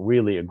requiring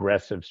really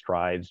aggressive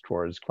strides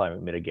towards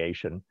climate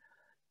mitigation.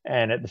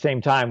 And at the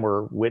same time,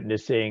 we're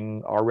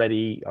witnessing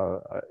already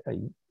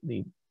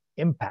the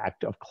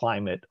impact of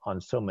climate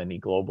on so many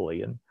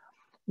globally. And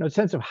a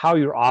sense of how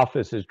your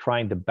office is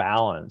trying to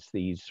balance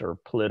these sort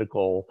of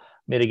political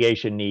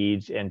mitigation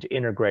needs and to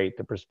integrate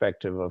the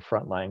perspective of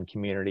frontline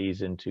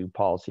communities into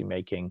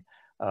policymaking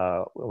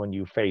when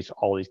you face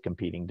all these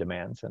competing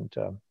demands. And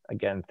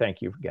again,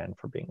 thank you again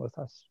for being with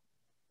us.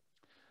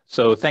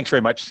 So thanks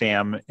very much,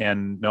 Sam.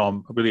 And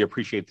Noam, I really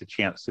appreciate the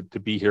chance to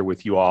be here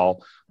with you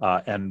all.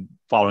 And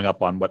following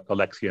up on what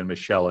Alexia and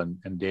Michelle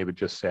and David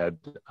just said,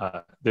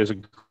 there's a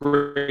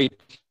great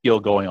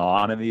deal going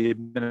on in the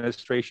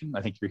administration.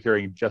 I think you're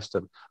hearing just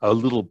a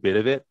little bit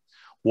of it.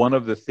 One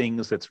of the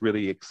things that's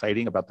really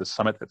exciting about the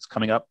summit that's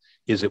coming up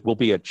is it will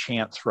be a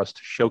chance for us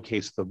to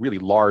showcase the really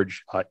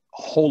large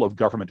whole of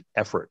government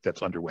effort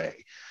that's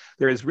underway.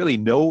 There is really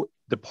no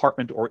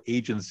department or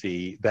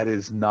agency that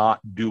is not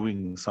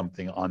doing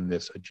something on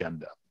this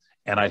agenda.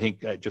 And I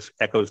think it just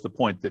echoes the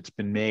point that's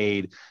been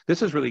made.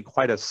 This is really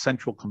quite a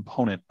central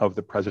component of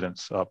the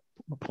president's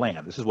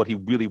plan. This is what he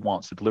really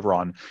wants to deliver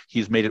on.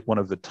 He's made it one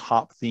of the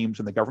top themes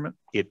in the government.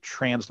 It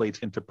translates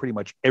into pretty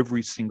much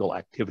every single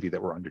activity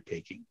that we're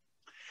undertaking.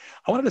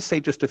 I wanted to say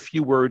just a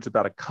few words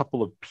about a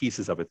couple of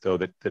pieces of it, though,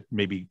 that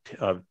maybe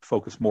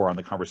focus more on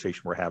the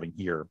conversation we're having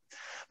here.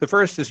 The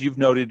first, as you've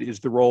noted, is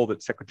the role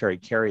that Secretary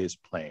Kerry is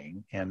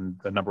playing, and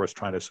a number of us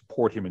trying to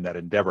support him in that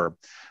endeavor.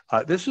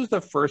 This is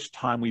the first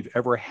time we've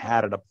ever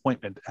had an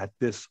appointment at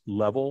this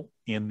level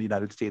in the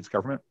United States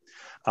government.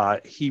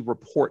 He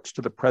reports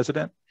to the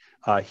president.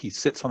 He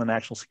sits on the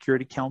National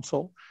Security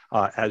Council.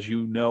 As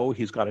you know,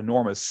 he's got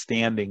enormous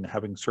standing,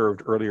 having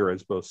served earlier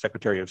as both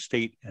Secretary of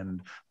State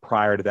and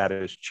prior to that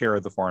as chair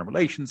of the Foreign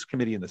Relations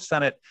Committee in the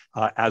Senate,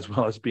 as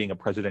well as being a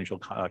presidential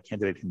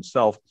candidate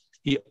himself.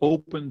 He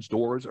opens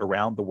doors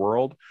around the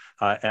world.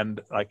 And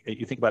like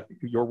you think about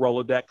your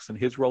Rolodex and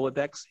his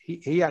Rolodex,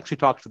 he actually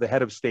talks to the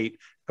head of state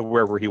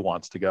wherever he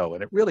wants to go.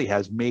 And it really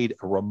has made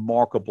a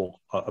remarkable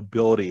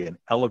ability and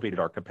elevated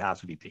our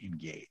capacity to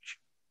engage.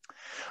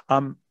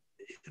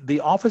 The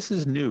office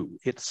is new.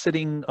 It's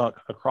sitting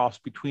across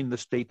between the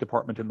State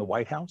Department and the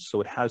White House, so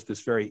it has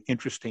this very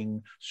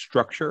interesting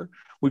structure.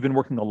 We've been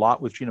working a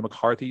lot with Gina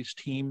McCarthy's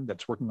team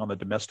that's working on the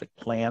domestic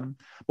plan,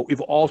 but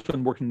we've also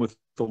been working with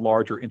the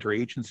larger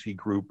interagency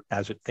group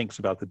as it thinks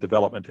about the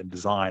development and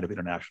design of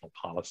international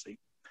policy.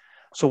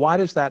 So why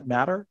does that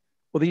matter?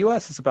 Well, the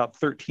US is about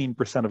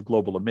 13% of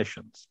global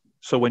emissions.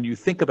 So when you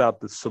think about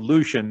the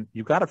solution,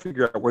 you've got to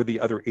figure out where the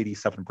other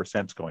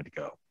 87% is going to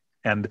go.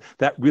 And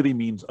that really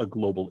means a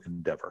global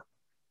endeavor.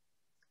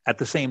 At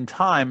the same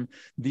time,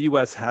 the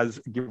US has,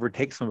 give or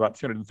take, some about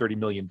 330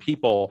 million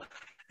people,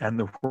 and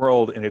the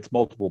world in its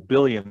multiple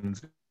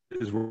billions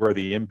is where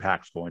the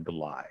impact's going to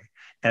lie.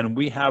 And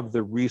we have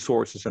the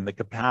resources and the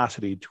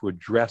capacity to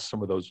address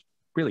some of those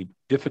really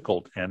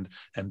difficult and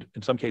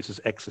in some cases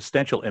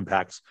existential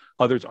impacts.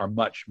 Others are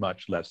much,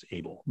 much less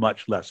able,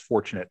 much less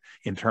fortunate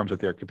in terms of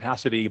their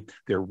capacity,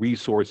 their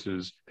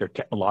resources, their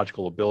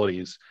technological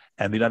abilities,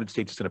 and the United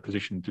States is in a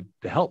position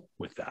to help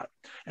with that.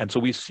 And so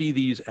we see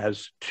these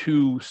as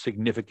two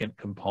significant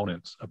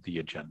components of the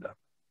agenda.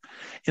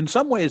 In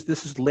some ways,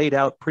 this is laid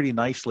out pretty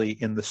nicely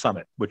in the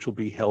summit, which will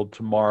be held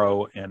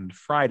tomorrow and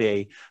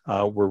Friday.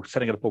 We're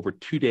setting it up over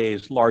 2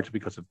 days, largely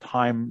because of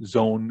time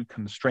zone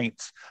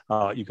constraints.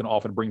 You can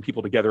often bring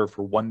people together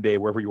for one day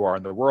wherever you are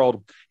in the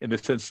world. In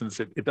this instance,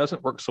 it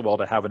doesn't work so well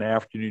to have an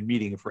afternoon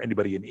meeting for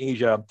anybody in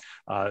Asia.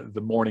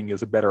 The morning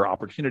is a better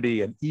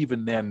opportunity. And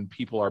even then,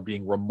 people are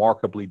being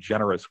remarkably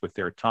generous with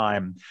their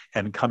time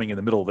and coming in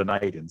the middle of the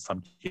night in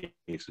some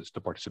cases to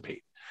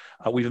participate.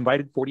 We've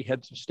invited 40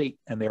 heads of state,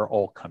 and they are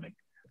all coming.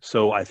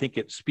 So I think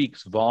it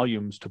speaks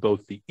volumes to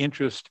both the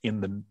interest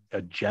in the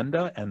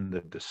agenda and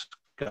the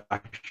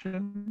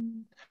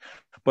discussion,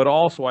 but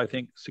also I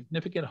think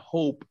significant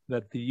hope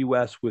that the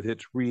US, with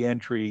its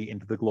re-entry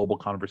into the global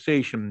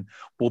conversation,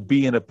 will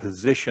be in a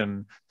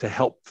position to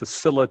help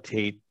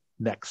facilitate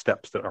next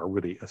steps that are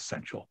really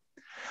essential.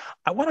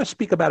 I want to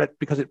speak about it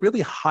because it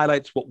really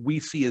highlights what we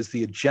see as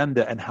the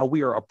agenda and how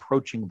we are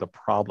approaching the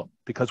problem,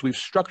 because we've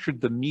structured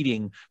the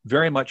meeting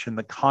very much in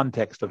the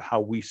context of how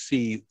we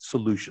see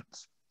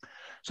solutions.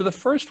 So the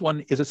first one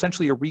is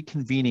essentially a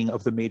reconvening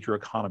of the major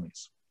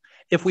economies.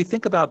 If we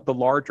think about the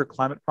larger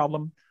climate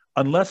problem,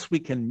 unless we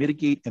can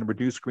mitigate and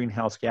reduce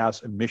greenhouse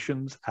gas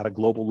emissions at a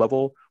global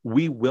level,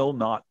 we will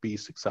not be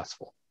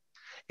successful.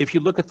 If you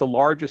look at the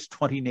largest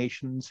 20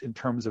 nations in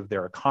terms of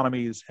their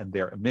economies and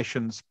their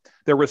emissions,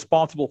 they're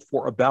responsible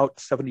for about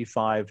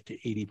 75 to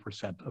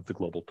 80% of the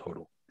global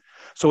total.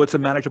 So it's a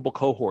manageable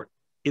cohort.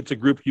 It's a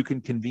group you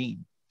can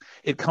convene.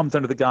 It comes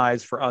under the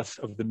guise for us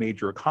of the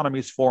Major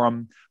Economies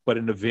Forum, but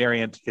in a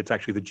variant, it's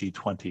actually the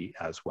G20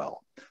 as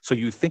well. So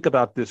you think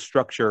about this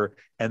structure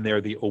and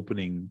they're the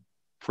opening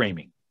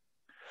framing.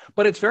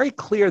 But it's very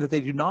clear that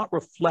they do not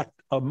reflect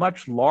a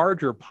much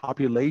larger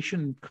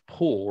population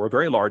pool, or a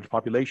very large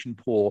population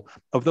pool,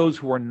 of those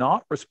who are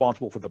not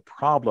responsible for the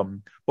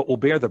problem, but will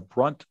bear the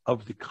brunt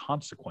of the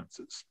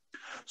consequences.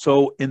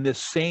 So in this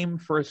same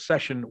first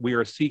session, we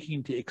are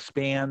seeking to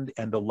expand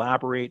and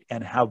elaborate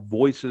and have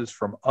voices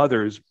from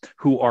others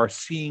who are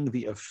seeing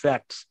the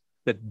effects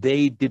that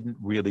they didn't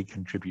really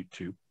contribute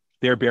to.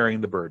 They're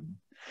bearing the burden.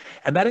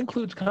 And that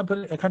includes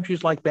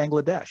countries like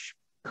Bangladesh,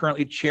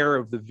 currently chair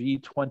of the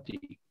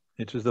V20,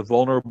 which is the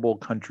vulnerable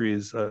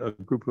countries, a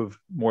group of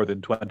more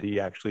than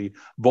 20 actually,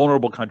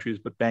 vulnerable countries,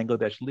 but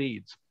Bangladesh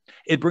leads.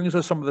 It brings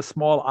us some of the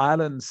small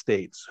island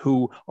states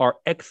who are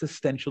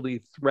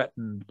existentially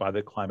threatened by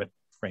the climate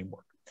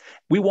framework.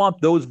 We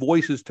want those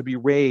voices to be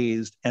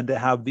raised and to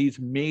have these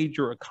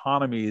major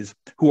economies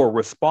who are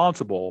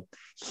responsible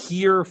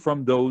hear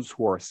from those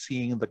who are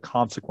seeing the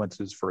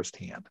consequences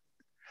firsthand.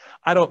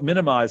 I don't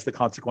minimize the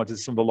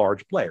consequences from the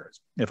large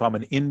players. If I'm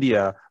in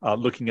India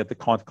looking at the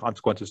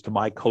consequences to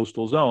my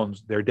coastal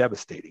zones, they're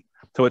devastating.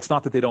 So it's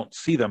not that they don't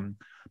see them,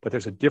 but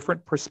there's a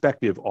different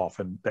perspective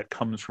often that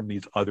comes from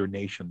these other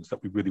nations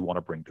that we really want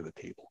to bring to the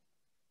table.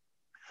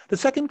 The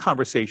second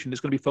conversation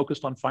is going to be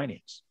focused on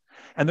finance.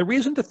 And the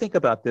reason to think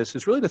about this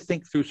is really to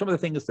think through some of the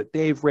things that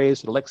Dave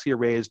raised, that Alexia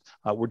raised,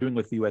 we're doing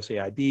with the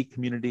USAID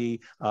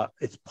community.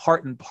 It's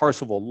part and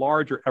parcel of a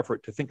larger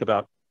effort to think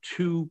about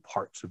two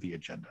parts of the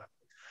agenda.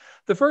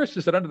 The first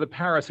is that under the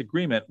Paris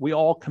Agreement, we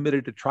all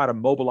committed to try to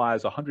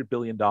mobilize $100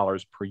 billion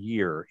per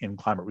year in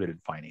climate-related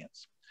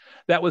finance.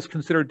 That was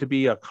considered to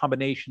be a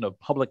combination of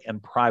public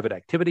and private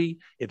activity.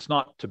 It's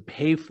not to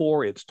pay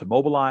for, it's to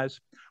mobilize.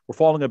 We're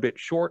falling a bit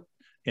short.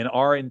 In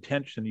our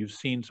intention, you've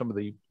seen some of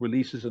the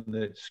releases in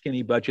the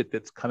skinny budget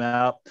that's come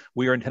out.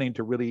 We are intending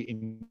to really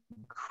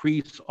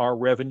increase our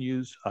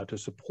revenues to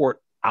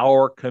support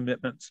our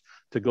commitments,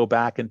 to go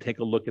back and take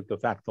a look at the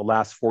fact the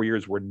last 4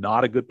 years were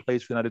not a good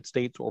place for the United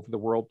States or for the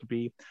world to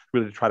be,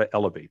 really to try to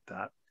elevate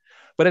that.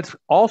 But it's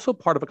also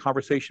part of a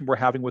conversation we're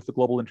having with the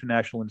global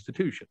international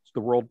institutions,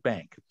 the World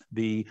Bank,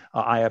 the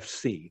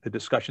IFC, the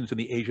discussions in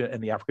the Asia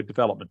and the Africa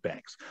Development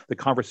Banks, the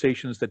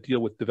conversations that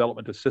deal with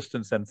development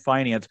assistance and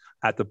finance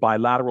at the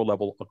bilateral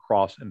level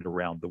across and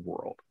around the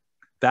world.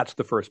 That's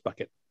the first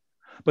bucket.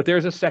 But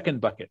there's a second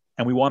bucket,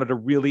 and we wanted to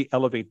really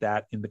elevate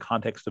that in the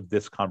context of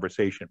this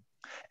conversation.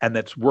 And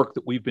that's work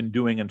that we've been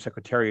doing and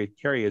Secretary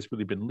Kerry has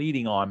really been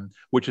leading on,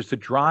 which is to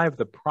drive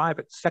the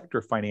private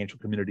sector financial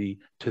community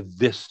to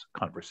this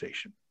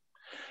conversation.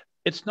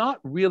 It's not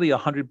really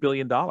 $100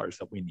 billion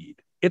that we need.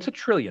 It's $1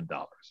 trillion.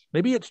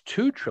 Maybe it's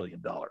 $2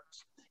 trillion.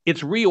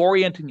 It's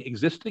reorienting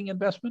existing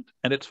investment,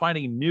 and it's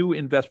finding new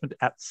investment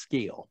at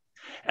scale.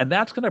 And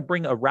that's going to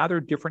bring a rather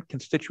different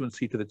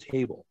constituency to the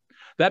table.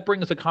 That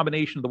brings a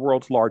combination of the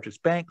world's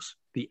largest banks,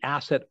 the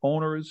asset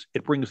owners,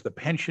 it brings the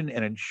pension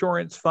and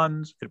insurance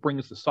funds, it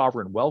brings the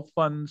sovereign wealth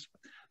funds.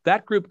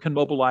 That group can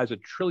mobilize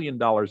 $1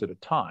 trillion at a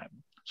time.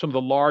 Some of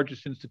the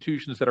largest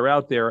institutions that are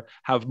out there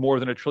have more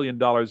than $1 trillion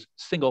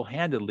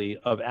single-handedly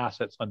of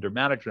assets under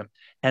management,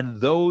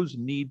 and those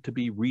need to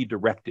be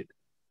redirected.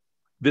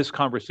 This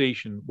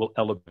conversation will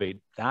elevate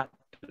that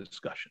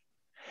discussion.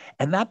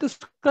 And that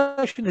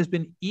discussion has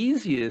been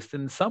easiest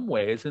in some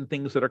ways in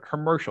things that are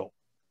commercial.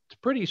 It's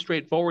pretty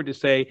straightforward to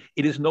say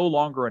it is no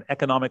longer an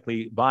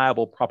economically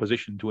viable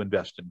proposition to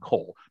invest in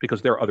coal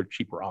because there are other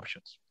cheaper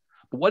options.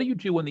 But what do you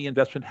do when the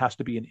investment has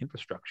to be in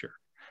infrastructure?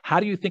 How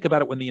do you think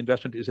about it when the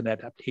investment is in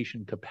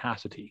adaptation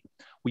capacity?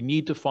 We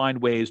need to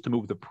find ways to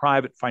move the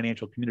private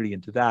financial community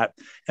into that.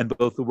 And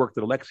both the work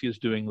that Alexia is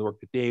doing, the work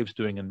that Dave's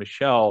doing, and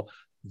Michelle,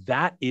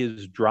 that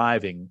is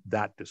driving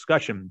that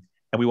discussion.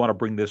 And we want to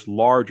bring this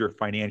larger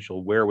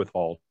financial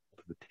wherewithal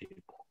to the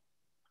table.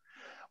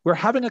 We're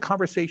having a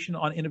conversation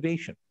on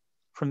innovation.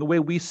 From the way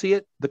we see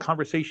it, the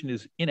conversation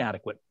is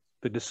inadequate.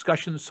 The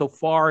discussions so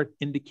far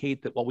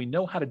indicate that while we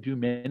know how to do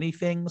many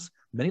things,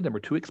 many of them are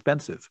too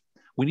expensive.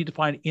 We need to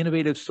find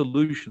innovative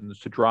solutions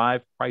to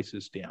drive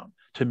prices down,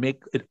 to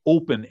make it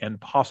open and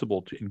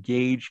possible to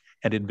engage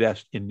and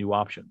invest in new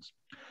options.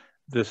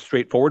 The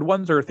straightforward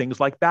ones are things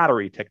like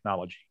battery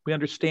technology. We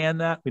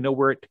understand that, we know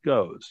where it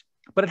goes,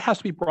 but it has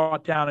to be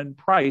brought down in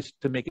price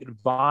to make it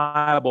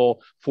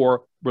viable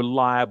for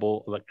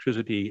reliable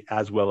electricity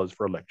as well as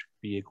for electric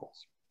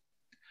vehicles.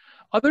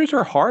 Others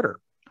are harder.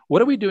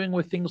 What are we doing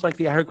with things like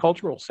the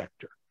agricultural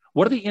sector?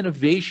 What are the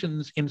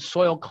innovations in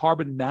soil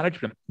carbon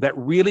management that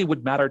really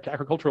would matter to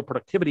agricultural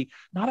productivity,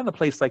 not in a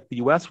place like the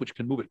US, which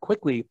can move it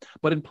quickly,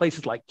 but in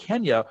places like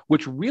Kenya,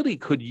 which really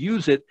could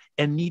use it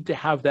and need to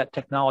have that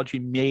technology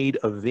made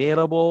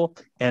available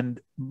and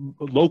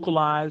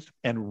localized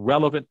and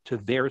relevant to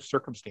their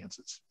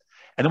circumstances.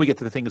 And then we get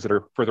to the things that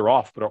are further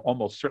off, but are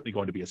almost certainly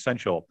going to be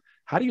essential.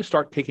 How do you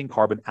start taking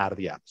carbon out of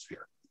the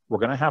atmosphere? We're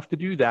going to have to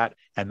do that,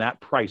 and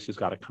that price has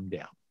got to come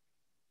down.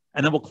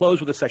 And then we'll close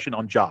with a session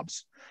on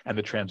jobs and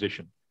the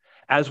transition.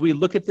 As we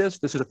look at this,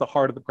 this is at the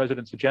heart of the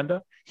president's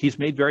agenda. He's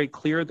made very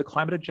clear the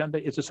climate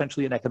agenda is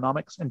essentially an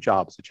economics and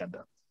jobs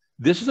agenda.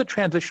 This is a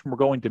transition we're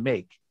going to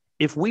make.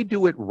 If we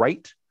do it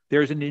right,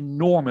 there's an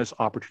enormous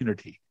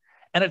opportunity.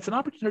 And it's an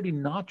opportunity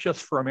not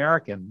just for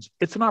Americans,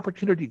 it's an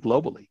opportunity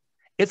globally.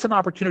 It's an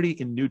opportunity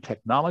in new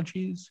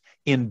technologies,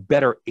 in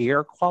better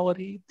air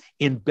quality,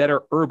 in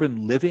better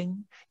urban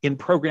living, in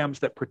programs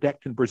that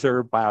protect and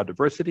preserve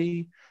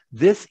biodiversity.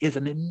 This is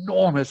an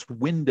enormous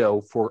window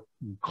for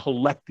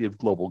collective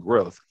global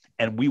growth,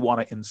 and we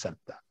want to incent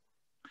that.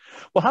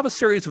 We'll have a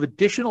series of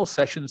additional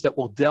sessions that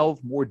will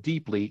delve more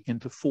deeply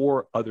into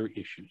 4 other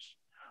issues.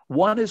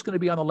 One is going to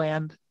be on the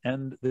land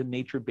and the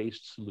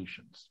nature-based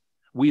solutions.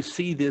 We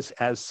see this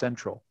as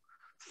central.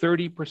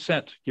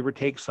 30%, give or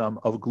take some,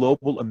 of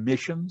global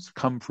emissions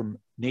come from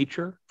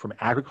nature, from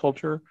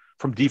agriculture,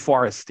 from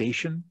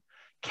deforestation.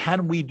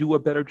 Can we do a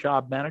better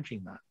job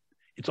managing that?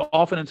 It's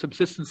often in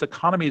subsistence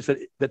economies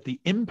that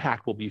the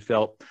impact will be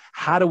felt.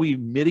 How do we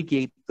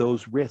mitigate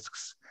those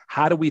risks?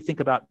 How do we think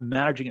about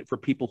managing it for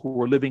people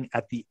who are living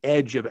at the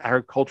edge of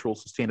agricultural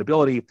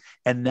sustainability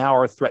and now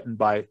are threatened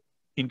by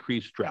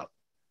increased drought,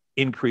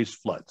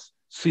 increased floods,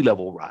 sea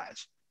level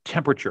rise,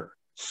 temperature,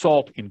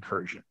 salt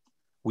incursion?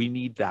 We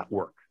need that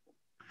work.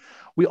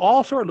 We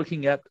also are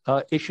looking at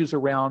issues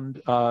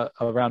around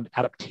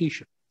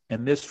adaptation.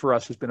 And this for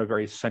us has been a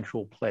very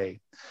central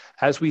play.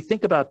 As we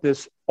think about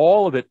this,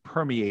 all of it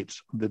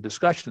permeates the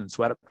discussion.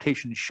 So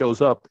adaptation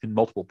shows up in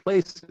multiple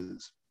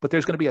places, but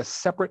there's going to be a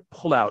separate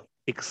pullout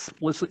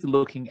explicitly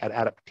looking at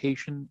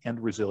adaptation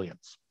and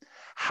resilience.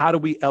 How do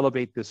we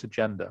elevate this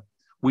agenda?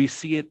 We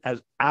see it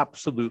as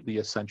absolutely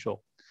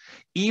essential.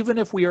 Even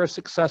if we are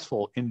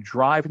successful in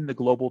driving the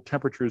global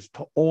temperatures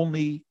to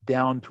only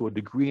down to 1.5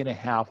 degrees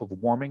of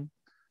warming,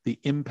 the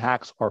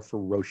impacts are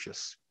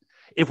ferocious.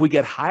 If we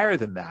get higher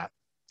than that,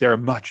 they're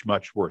much,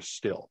 much worse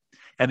still.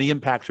 And the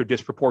impacts are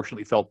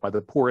disproportionately felt by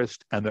the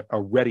poorest and the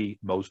already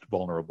most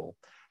vulnerable.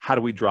 How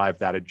do we drive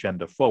that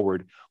agenda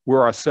forward?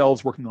 We're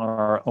ourselves working on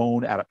our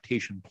own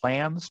adaptation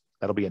plans.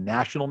 That'll be a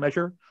national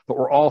measure, but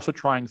we're also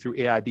trying through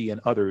AID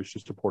and others to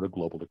support a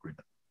global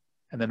agreement.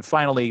 And then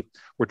finally,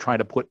 we're trying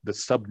to put the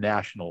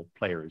subnational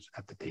players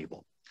at the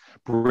table,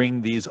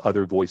 bring these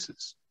other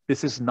voices.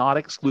 This is not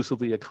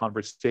exclusively a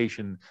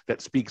conversation that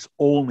speaks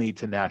only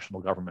to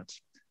national governments.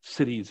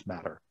 Cities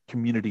matter,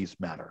 communities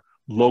matter,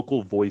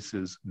 local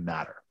voices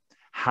matter.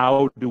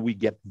 How do we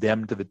get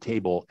them to the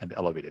table and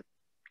elevate it?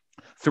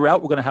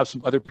 Throughout, we're going to have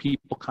some other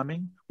people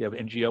coming. We have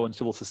NGO and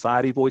civil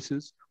society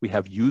voices. We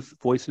have youth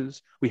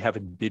voices. We have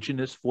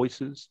indigenous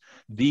voices.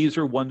 These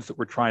are ones that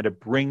we're trying to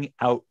bring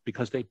out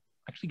because they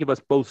actually give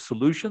us both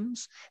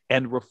solutions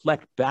and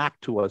reflect back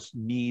to us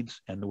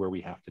needs and where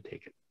we have to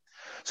take it.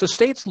 So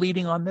states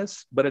leading on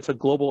this, but it's a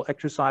global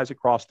exercise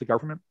across the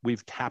government.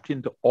 We've tapped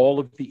into all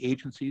of the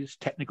agencies,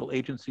 technical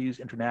agencies,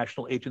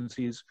 international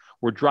agencies.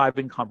 We're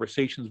driving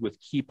conversations with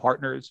key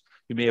partners.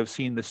 You may have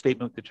seen the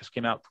statement that just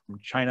came out from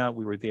China.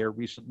 We were there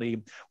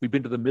recently. We've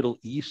been to the Middle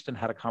East and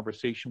had a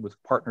conversation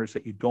with partners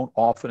that you don't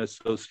often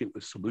associate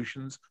with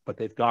solutions, but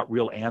they've got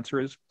real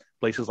answers.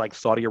 Places like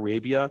Saudi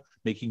Arabia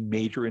making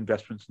major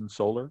investments in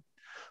solar.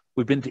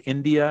 We've been to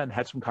India and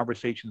had some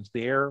conversations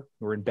there.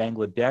 We're in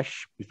Bangladesh.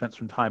 We spent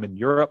some time in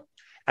Europe.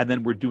 And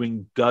then we're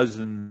doing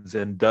dozens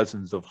and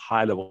dozens of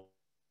high-level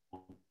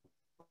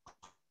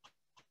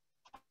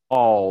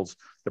calls,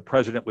 the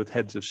president with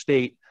heads of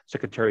state,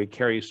 Secretary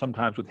Kerry,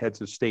 sometimes with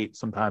heads of state,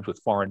 sometimes with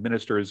foreign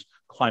ministers,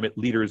 climate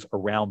leaders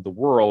around the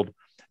world.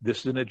 This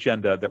is an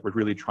agenda that we're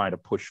really trying to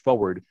push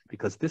forward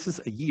because this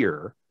is a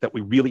year that we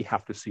really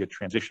have to see a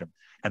transition.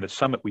 And the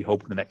summit, we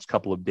hope in the next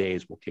couple of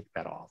days, will kick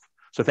that off.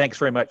 So thanks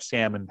very much,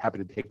 Sam, and happy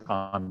to take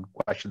on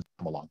questions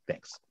come along.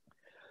 Thanks.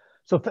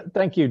 So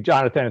thank you,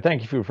 Jonathan, and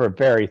thank you for a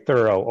very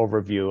thorough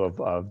overview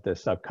of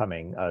this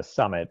upcoming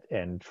summit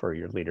and for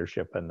your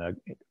leadership and the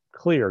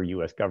clear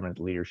U.S. government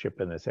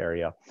leadership in this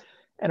area.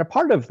 And a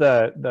part of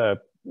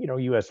the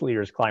U.S.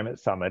 Leaders Climate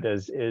Summit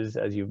is,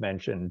 as you've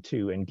mentioned,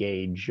 to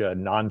engage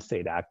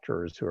non-state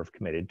actors who are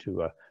committed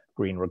to a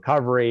green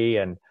recovery,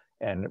 and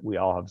we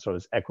all have sort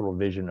of this equitable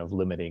vision of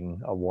limiting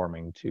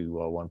warming to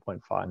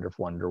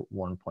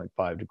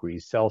 1.5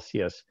 degrees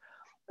Celsius.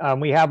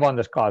 We have on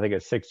this call, I think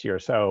it's 60 or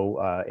so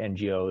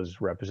NGOs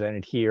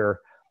represented here.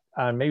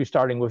 Maybe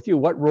starting with you,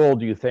 what role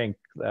do you think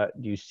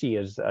you see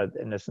as,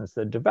 in essence,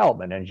 the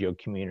development NGO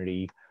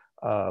community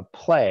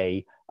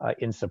play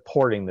in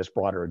supporting this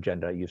broader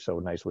agenda you've so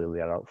nicely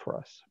laid out for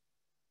us?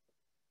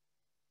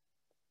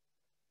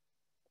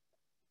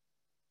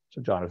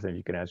 So Jonathan,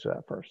 you can answer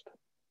that first.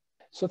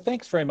 So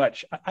thanks very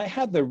much. I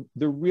had the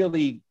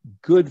really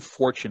good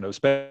fortune of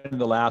spending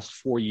the last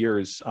 4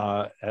 years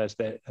as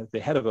the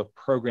head of a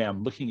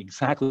program looking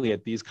exactly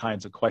at these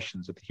kinds of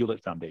questions at the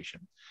Hewlett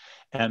Foundation.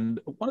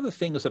 And one of the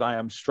things that I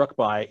am struck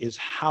by is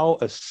how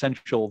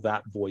essential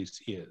that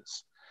voice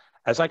is.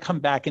 As I come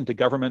back into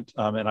government,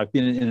 and I've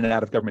been in and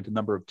out of government a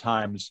number of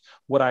times,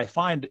 what I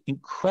find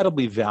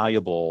incredibly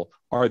valuable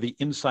are the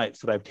insights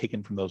that I've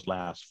taken from those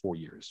last 4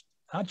 years.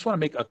 I just want to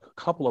make a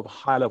couple of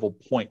high-level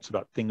points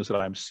about things that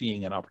I'm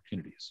seeing and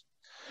opportunities.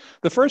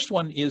 The first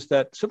one is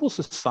that civil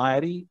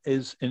society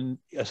is an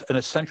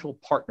essential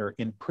partner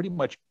in pretty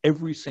much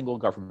every single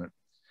government.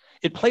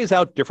 It plays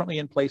out differently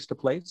in place to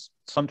place.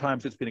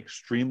 Sometimes it's been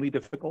extremely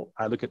difficult.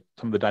 I look at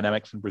some of the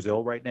dynamics in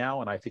Brazil right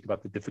now, and I think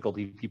about the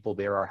difficulty people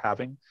there are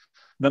having.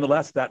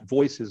 Nonetheless, that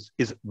voice is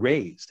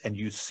raised, and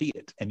you see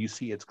it, and you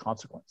see its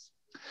consequence.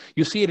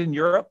 You see it in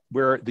Europe,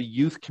 where the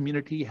youth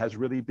community has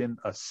really been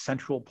a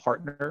central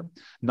partner,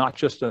 not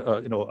just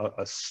a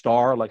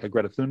star like a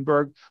Greta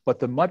Thunberg, but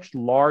the much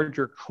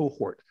larger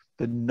cohort,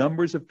 the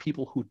numbers of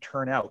people who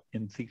turn out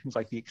in things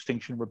like the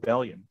Extinction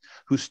Rebellion,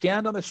 who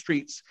stand on the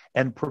streets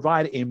and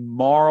provide a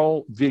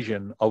moral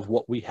vision of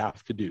what we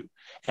have to do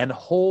and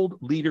hold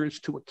leaders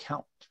to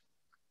account.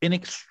 An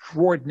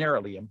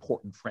extraordinarily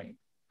important frame.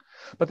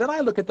 But then I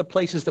look at the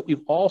places that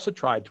we've also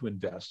tried to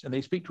invest, and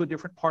they speak to a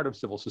different part of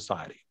civil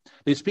society.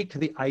 They speak to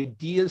the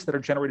ideas that are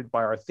generated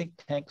by our think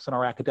tanks and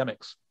our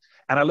academics.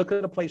 And I look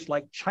at a place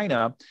like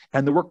China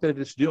and the work that it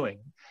is doing.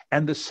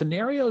 And the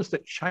scenarios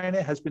that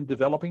China has been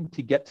developing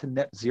to get to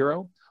net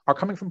zero are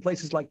coming from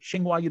places like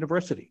Tsinghua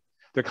University.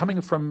 They're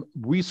coming from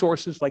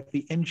resources like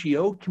the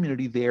NGO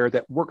community there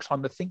that works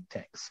on the think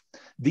tanks.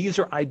 These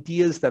are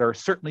ideas that are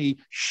certainly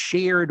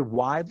shared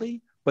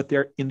widely, but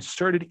they're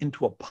inserted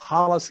into a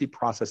policy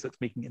process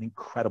that's making an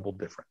incredible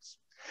difference.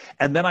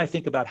 And then I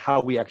think about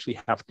how we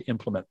actually have to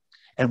implement,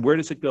 and where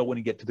does it go when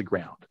you get to the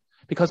ground?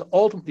 Because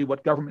ultimately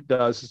what government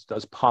does is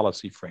does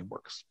policy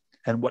frameworks.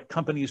 And what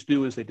companies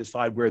do is they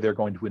decide where they're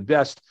going to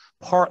invest,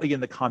 partly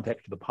in the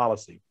context of the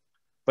policy.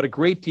 But a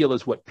great deal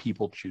is what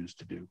people choose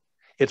to do.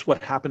 It's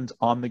what happens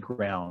on the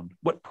ground.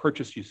 What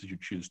purchases you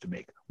choose to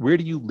make? Where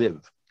do you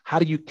live? How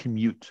do you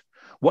commute?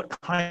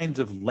 What kinds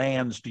of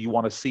lands do you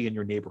want to see in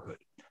your neighborhood?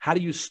 How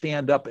do you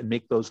stand up and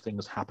make those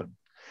things happen?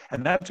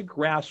 And that's a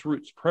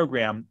grassroots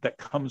program that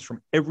comes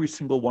from every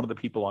single one of the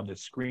people on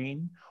this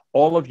screen,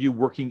 all of you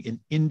working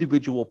in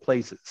individual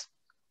places.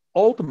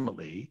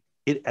 Ultimately,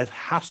 it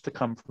has to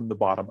come from the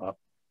bottom up.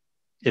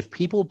 If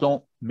people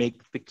don't make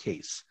the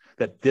case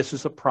that this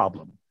is a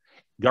problem,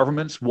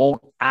 governments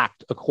won't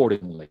act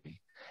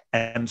accordingly,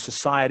 and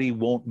society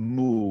won't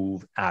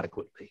move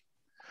adequately.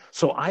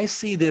 So I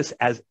see this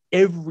as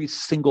every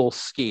single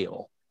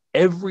scale,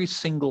 every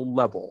single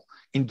level,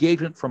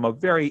 engagement from a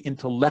very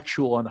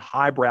intellectual and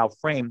highbrow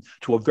frame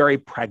to a very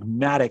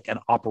pragmatic and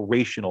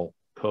operational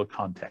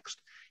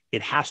context.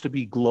 It has to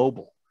be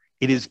global.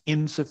 It is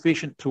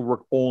insufficient to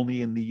work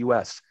only in the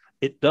US.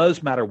 It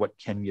does matter what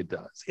Kenya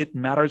does. It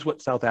matters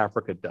what South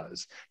Africa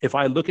does. If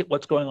I look at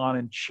what's going on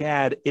in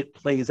Chad, it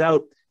plays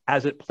out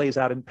as it plays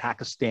out in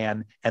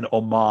Pakistan and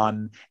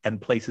Oman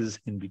and places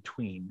in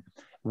between.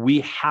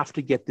 We have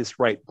to get this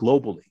right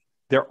globally.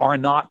 There are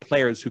not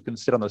players who can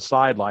sit on the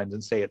sidelines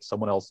and say it's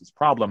someone else's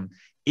problem.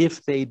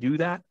 If they do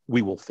that,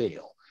 we will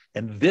fail.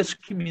 And this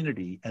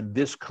community and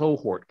this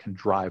cohort can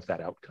drive that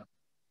outcome.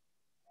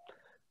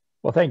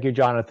 Well, thank you,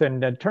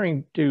 Jonathan.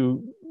 Turning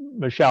to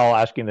Michelle,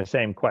 asking the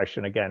same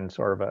question again,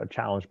 sort of a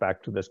challenge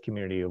back to this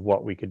community of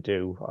what we could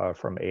do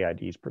from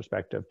AID's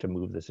perspective to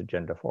move this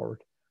agenda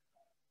forward.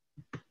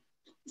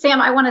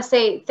 Sam, I want to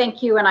say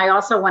thank you, and I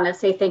also want to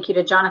say thank you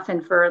to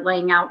Jonathan for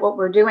laying out what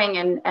we're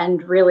doing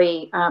and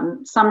really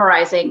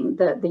summarizing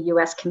the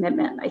U.S.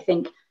 commitment. I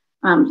think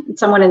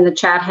someone in the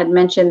chat had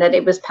mentioned that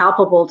it was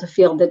palpable to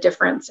feel the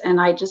difference, and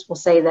I just will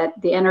say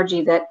that the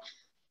energy that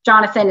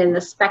Jonathan and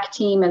the SPEC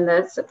team and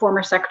the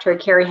former Secretary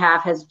Kerry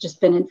has just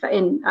been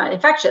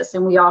infectious,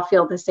 and we all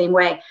feel the same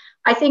way.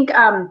 I think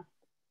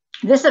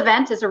this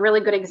event is a really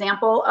good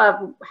example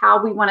of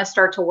how we want to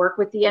start to work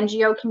with the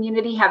NGO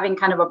community, having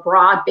kind of a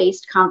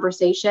broad-based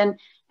conversation,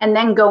 and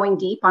then going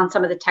deep on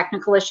some of the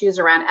technical issues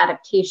around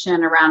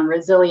adaptation, around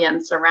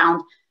resilience,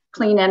 around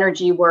clean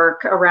energy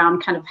work,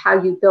 around kind of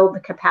how you build the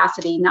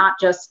capacity, not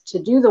just to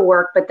do the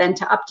work, but then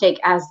to uptake,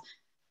 as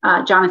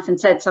Jonathan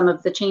said, some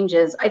of the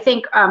changes. I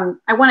think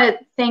I want to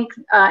thank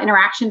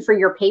Interaction for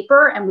your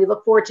paper, and we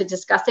look forward to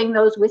discussing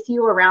those with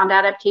you around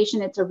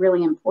adaptation. It's a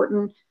really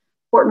important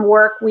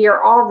work. We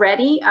are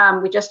already,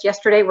 we just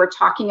yesterday were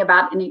talking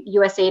about a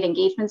USAID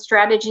engagement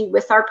strategy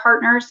with our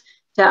partners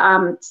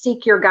to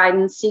seek your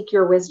guidance, seek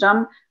your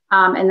wisdom,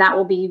 and that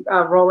will be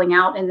rolling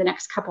out in the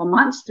next couple of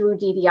months through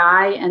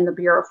DDI and the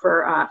Bureau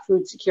for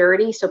Food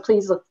Security. So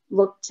please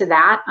look to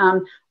that.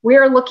 We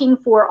are looking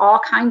for all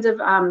kinds of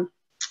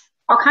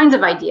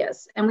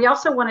ideas. And we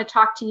also want to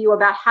talk to you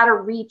about how to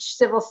reach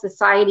civil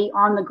society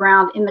on the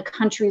ground in the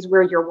countries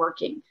where you're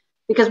working,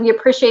 because we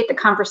appreciate the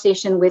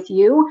conversation with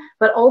you,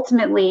 but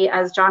ultimately,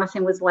 as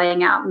Jonathan was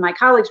laying out and my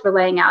colleagues were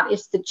laying out,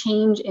 it's the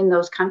change in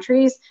those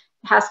countries.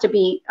 It has to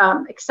be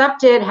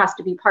accepted, has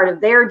to be part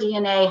of their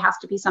DNA, has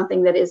to be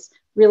something that is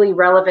really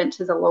relevant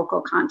to the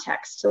local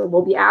context. So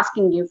we'll be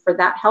asking you for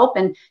that help.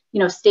 And,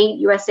 state,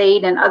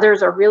 USAID and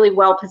others are really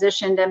well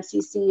positioned,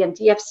 MCC and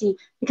DFC,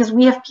 because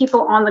we have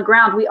people on the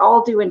ground. We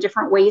all do in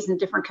different ways and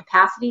different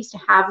capacities to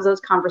have those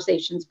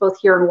conversations, both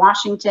here in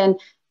Washington,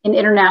 in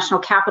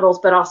international capitals,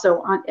 but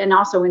also on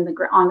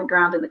the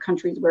ground in the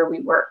countries where we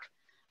work.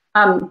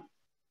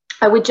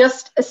 I would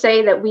just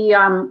say that we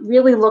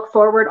really look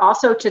forward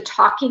also to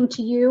talking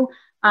to you,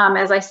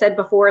 as I said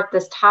before at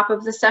this top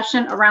of the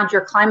session, around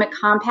your climate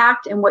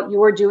compact and what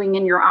you are doing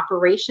in your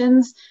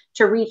operations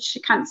to reach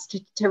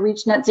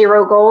net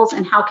zero goals,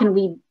 and how can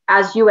we,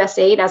 as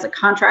USAID, as a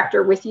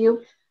contractor with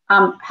you,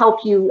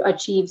 help you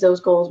achieve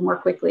those goals more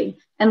quickly,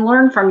 and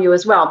learn from you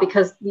as well,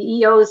 because the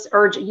EOs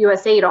urge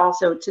USAID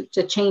also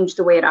to change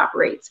the way it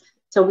operates.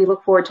 So we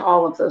look forward to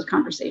all of those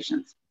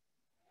conversations.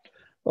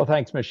 Well,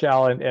 thanks,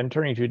 Michelle. And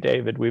turning to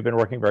David, we've been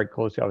working very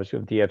closely, obviously,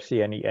 with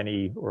DFC.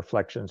 Any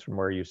reflections from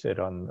where you sit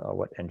on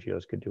what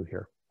NGOs could do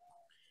here?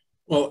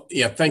 Well,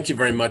 yeah, thank you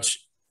very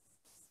much.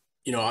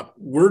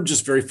 We're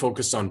just very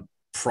focused on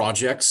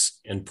projects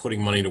and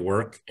putting money to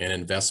work and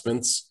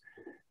investments.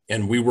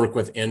 And we work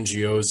with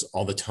NGOs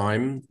all the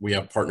time. We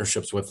have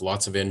partnerships with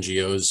lots of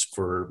NGOs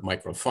for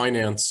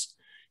microfinance.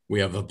 We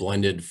have a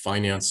blended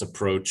finance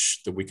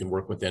approach that we can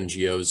work with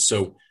NGOs.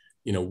 So,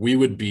 we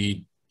would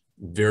be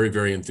very,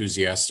 very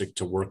enthusiastic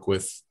to work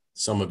with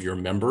some of your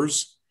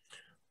members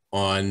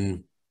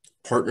on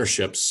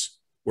partnerships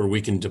where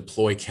we can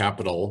deploy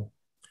capital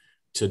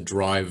to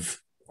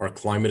drive our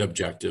climate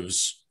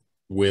objectives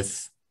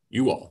with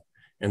you all.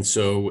 And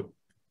so,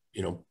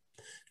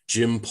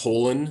 Jim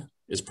Poland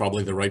is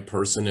probably the right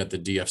person at the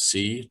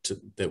DFC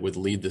that would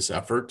lead this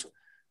effort.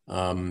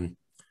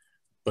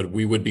 But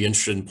we would be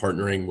interested in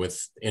partnering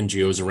with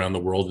NGOs around the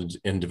world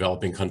in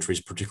developing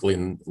countries, particularly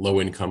in low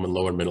income and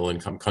lower middle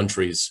income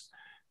countries,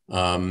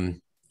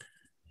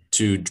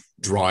 to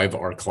drive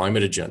our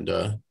climate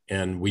agenda.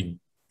 And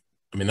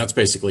that's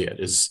basically it,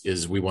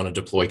 is we want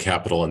to deploy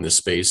capital in this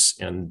space.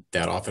 And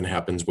that often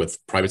happens with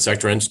private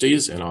sector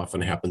entities and often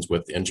happens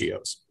with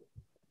NGOs.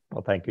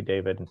 Well, thank you,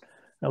 David. And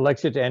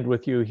Alexia, to end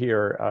with you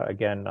here,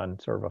 again, on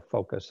sort of a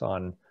focus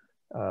on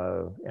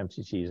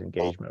MCC's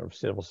engagement with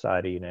civil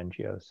society and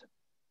NGOs.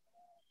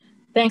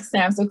 Thanks,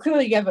 Sam. So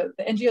clearly the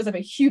NGOs have a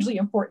hugely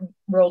important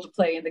role to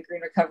play in the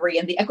green recovery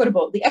and the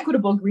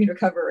equitable green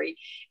recovery.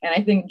 And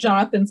I think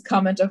Jonathan's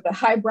comment of the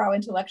highbrow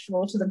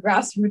intellectual to the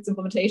grassroots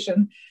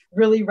implementation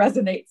really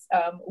resonates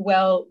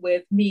well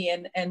with me.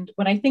 And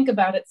when I think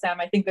about it, Sam,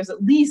 I think there's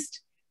at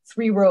least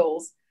 3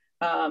 roles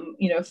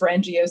for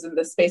NGOs in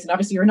this space. And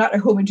obviously you're not a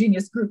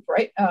homogeneous group,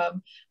 right?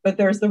 But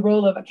there's the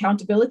role of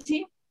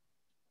accountability,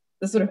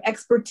 the sort of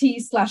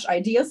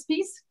expertise/ideas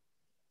piece,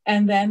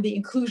 and then the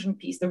inclusion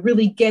piece, the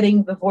really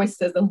getting the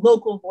voices, the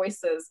local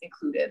voices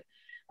included,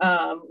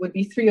 would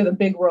be 3 of the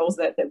big roles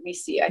that we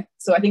see.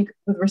 So I think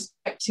with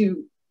respect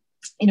to,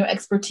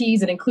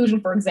 expertise and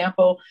inclusion, for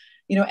example,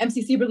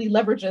 MCC really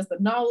leverages the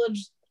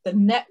knowledge, the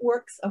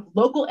networks of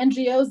local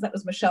NGOs, that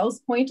was Michelle's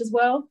point as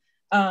well,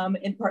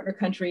 in partner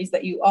countries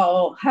that you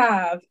all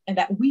have and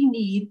that we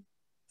need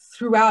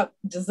throughout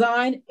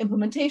design,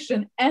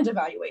 implementation, and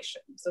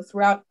evaluation. So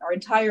throughout our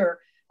entire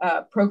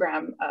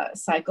program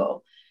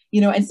cycle.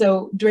 And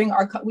so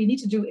we need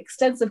to do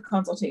extensive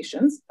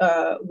consultations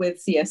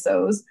with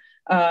CSOs.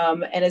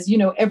 And as you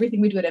know,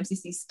 everything we do at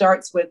MCC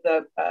starts with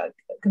the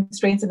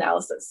constraints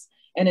analysis,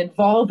 and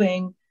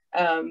involving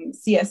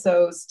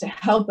CSOs to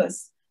help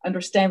us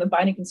understand the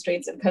binding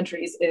constraints in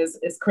countries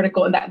is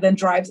critical, and that then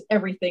drives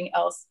everything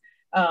else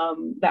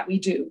that we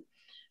do.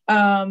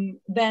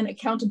 Then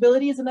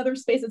accountability is another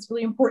space that's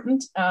really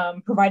important,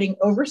 providing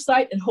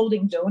oversight and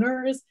holding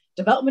donors,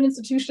 development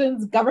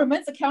institutions,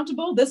 governments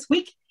accountable. This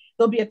week,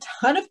 there'll be a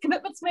ton of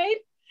commitments made,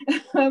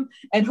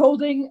 and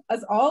holding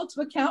us all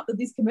to account that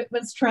these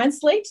commitments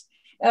translate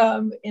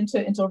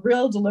into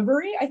real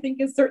delivery, I think,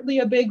 is certainly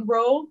a big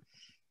role.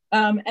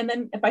 And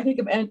then if I think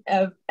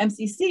of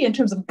MCC in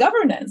terms of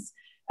governance,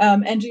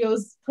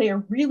 NGOs play a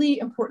really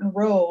important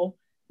role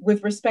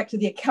with respect to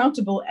the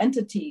accountable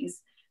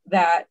entities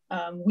that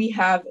we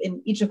have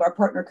in each of our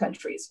partner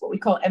countries, what we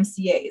call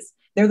MCAs.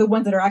 They're the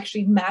ones that are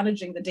actually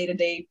managing the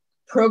day-to-day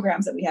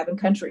programs that we have in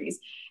countries.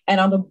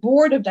 And on the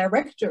board of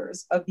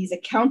directors of these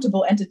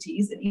accountable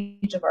entities in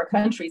each of our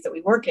countries that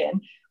we work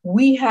in,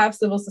 we have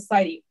civil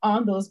society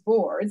on those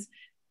boards,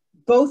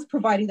 both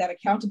providing that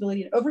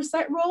accountability and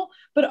oversight role,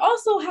 but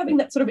also having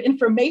that sort of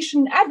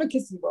information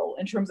advocacy role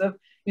in terms of,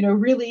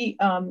 really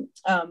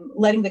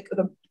letting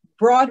the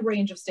broad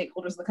range of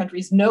stakeholders in the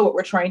countries know what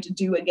we're trying to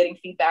do and getting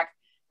feedback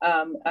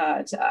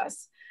to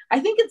us. I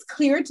think it's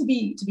clear, to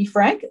be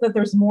frank, that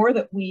there's more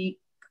that we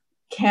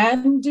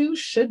can do,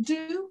 should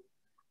do,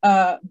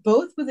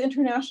 both with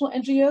international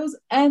NGOs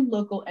and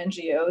local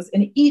NGOs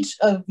in each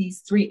of these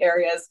three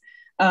areas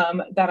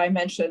that I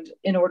mentioned,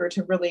 in order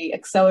to really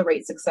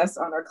accelerate success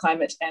on our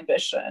climate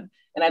ambition.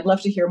 And I'd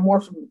love to hear more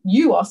from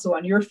you also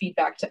on your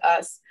feedback to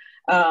us.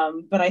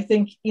 But I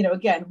think,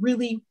 again,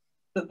 really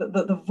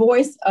the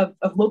voice of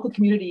local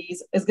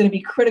communities is going to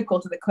be critical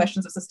to the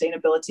questions of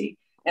sustainability.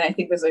 And I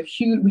think there's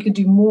we could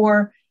do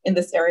more in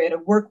this area to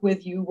work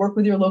with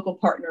your local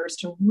partners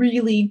to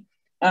really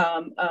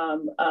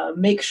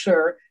make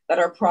sure that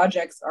our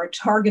projects are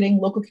targeting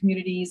local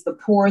communities, the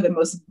poor, the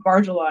most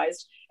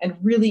marginalized, and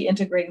really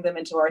integrating them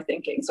into our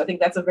thinking. So I think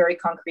that's a very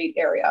concrete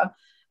area.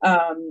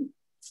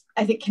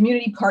 I think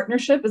community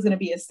partnership is going to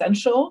be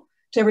essential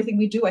to everything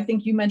we do. I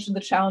think you mentioned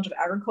the challenge of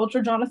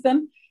agriculture,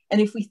 Jonathan. And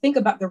if we think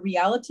about the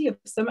reality of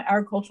some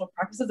agricultural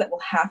practices that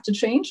will have to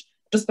change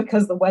just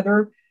because the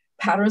weather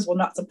patterns will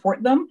not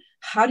support them,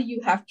 how do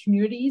you have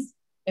communities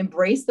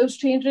embrace those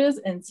changes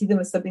and see them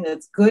as something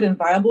that's good and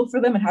viable for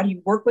them? And how do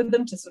you work with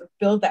them to sort of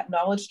build that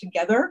knowledge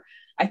together?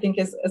 I think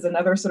is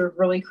another sort of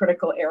really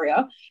critical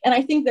area. And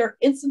I think there are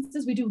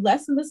instances we do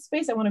less in this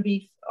space. I want to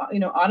be,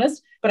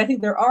 honest, but I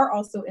think there are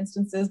also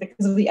instances,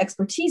 because of the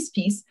expertise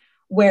piece,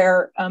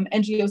 where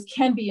NGOs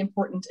can be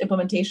important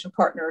implementation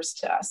partners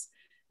to us.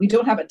 We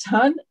don't have a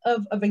ton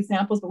of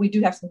examples, but we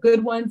do have some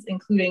good ones,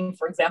 including,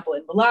 for example,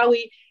 in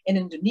Malawi, in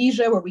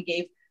Indonesia, where we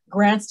gave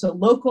grants to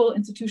local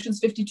institutions,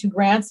 52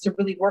 grants, to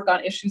really work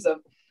on issues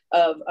of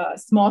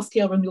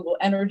small-scale renewable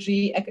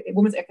energy,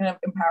 women's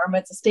economic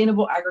empowerment,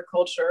 sustainable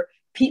agriculture,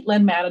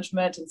 peatland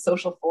management, and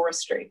social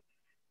forestry.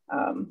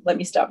 Let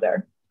me stop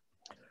there.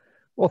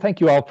 Well,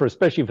 thank you all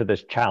especially for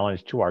this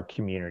challenge to our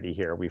community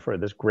here. We've heard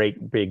this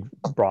great, big,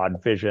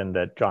 broad vision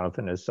that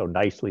Jonathan has so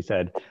nicely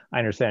said. I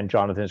understand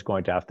Jonathan is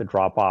going to have to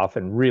drop off,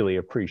 and really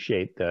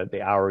appreciate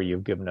the hour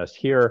you've given us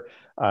here,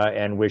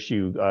 and wish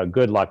you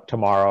good luck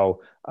tomorrow.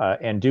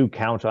 And do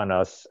count on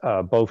us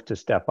both to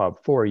step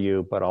up for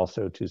you, but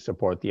also to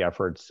support the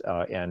efforts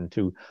and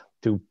to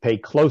pay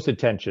close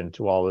attention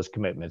to all those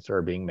commitments that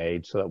are being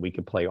made, so that we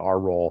can play our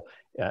role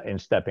in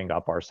stepping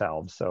up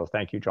ourselves. So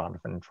thank you,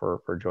 Jonathan,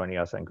 for joining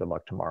us, and good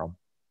luck tomorrow.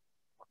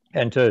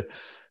 And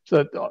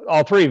so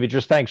all three of you,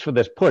 just thanks for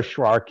this push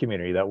for our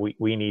community, that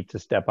we need to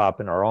step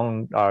up in our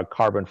own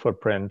carbon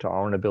footprint,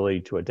 our own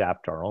ability to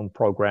adapt our own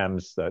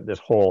programs, this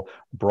whole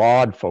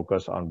broad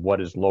focus on what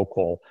is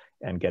local,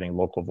 and getting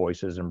local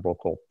voices and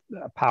local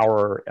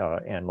power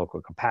and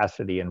local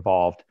capacity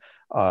involved,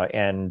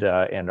 and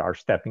our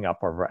stepping up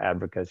of our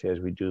advocacy as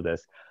we do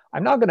this.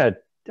 I'm now going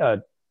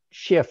to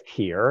shift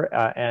here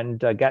and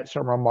get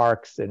some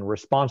remarks in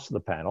response to the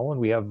panel. And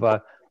we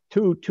have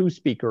two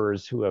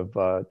speakers who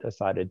have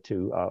decided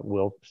to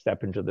will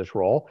step into this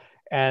role.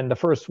 And the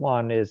first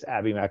one is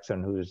Abby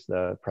Maxson, who is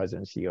the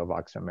President and CEO of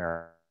Oxfam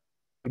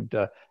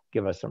America.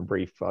 Give us some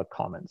brief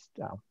comments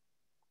now.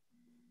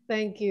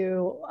 Thank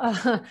you,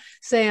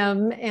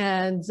 Sam,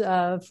 and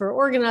for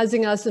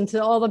organizing us, and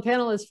to all the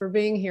panelists for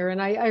being here.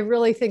 And I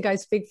really think I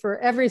speak for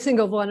every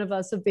single one of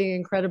us of being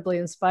incredibly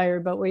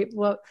inspired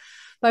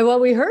by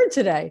what we heard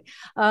today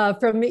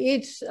from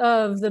each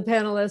of the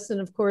panelists,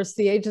 and of course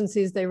the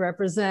agencies they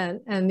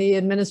represent, and the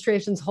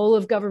administration's whole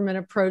of government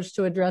approach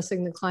to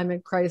addressing the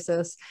climate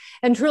crisis,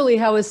 and truly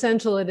how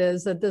essential it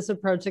is that this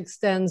approach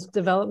extends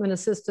development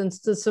assistance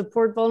to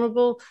support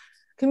vulnerable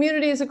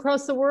communities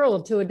across the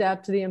world to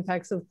adapt to the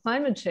impacts of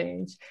climate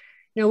change.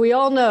 You know, we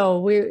all know,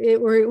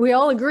 we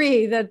all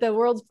agree that the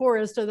world's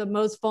poorest are the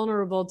most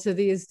vulnerable to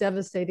these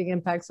devastating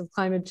impacts of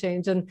climate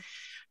change. And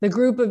the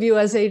group of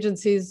U.S.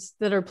 agencies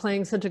that are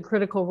playing such a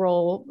critical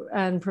role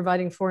and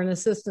providing foreign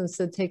assistance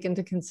that take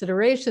into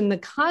consideration the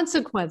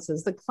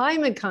consequences, the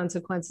climate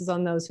consequences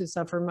on those who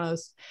suffer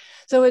most.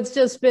 So it's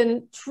just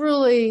been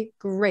truly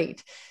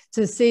great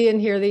to see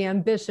and hear the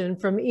ambition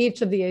from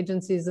each of the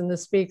agencies and the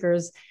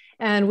speakers.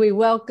 And we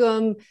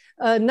welcome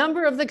a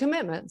number of the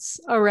commitments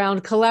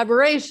around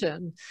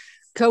collaboration,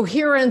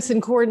 coherence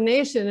and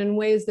coordination in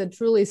ways that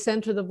truly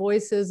center the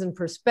voices and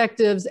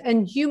perspectives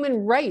and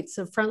human rights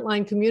of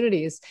frontline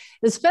communities,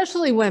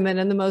 especially women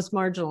and the most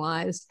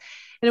marginalized.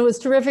 And it was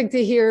terrific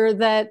to hear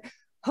that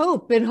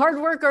hope and hard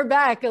work are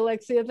back,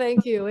 Alexia,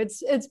 thank you.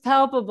 It's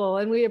palpable,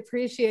 and we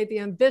appreciate the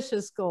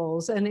ambitious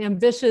goals, and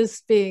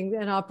ambitious being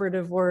an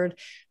operative word,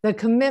 the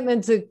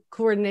commitment to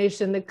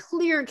coordination, the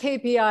clear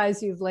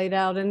KPIs you've laid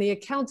out, and the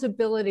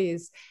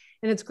accountabilities.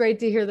 And it's great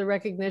to hear the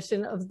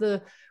recognition of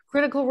the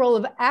critical role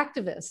of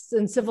activists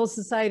and civil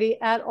society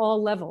at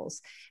all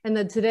levels. And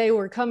that today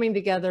we're coming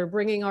together,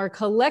 bringing our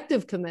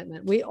collective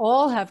commitment. We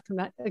all have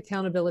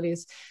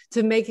accountabilities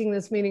to making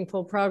this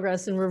meaningful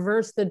progress and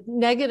reverse the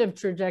negative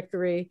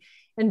trajectory,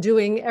 and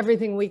doing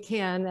everything we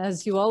can,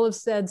 as you all have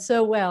said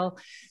so well,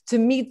 to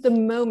meet the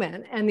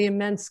moment and the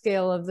immense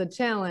scale of the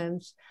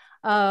challenge.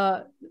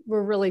 We're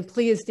really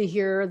pleased to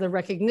hear the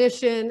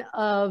recognition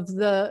of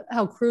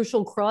how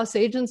crucial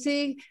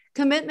cross-agency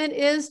commitment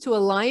is to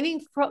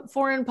aligning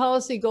foreign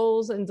policy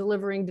goals and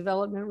delivering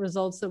development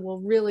results that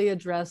will really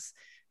address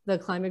the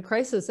climate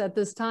crisis at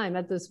this time,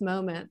 at this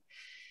moment.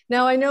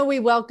 Now, I know we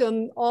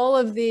welcome all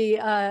of the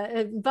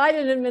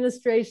Biden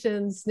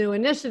administration's new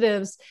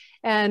initiatives,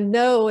 and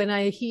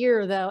I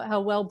hear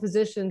how well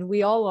positioned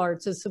we all are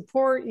to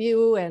support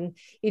you and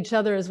each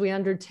other as we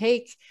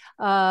undertake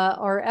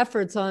our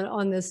efforts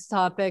on this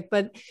topic.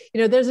 But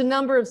there's a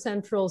number of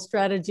central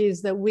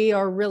strategies that we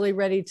are really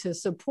ready to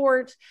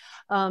support.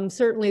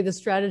 Certainly the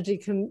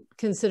strategy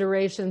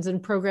considerations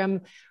and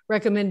program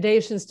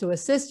recommendations to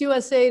assist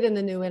USAID in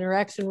the new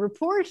interaction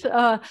report.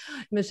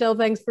 Michelle,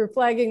 thanks for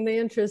flagging the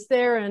interest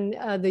there, and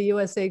the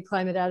USAID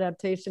climate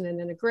adaptation and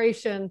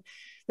integration,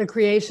 the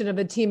creation of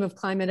a team of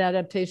climate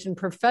adaptation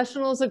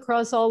professionals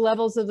across all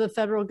levels of the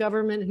federal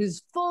government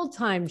whose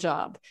full-time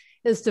job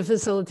is to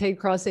facilitate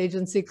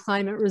cross-agency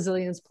climate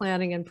resilience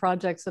planning and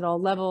projects at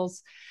all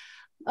levels.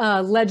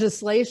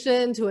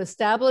 Legislation to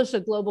establish a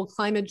global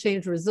climate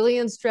change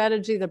resilience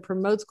strategy that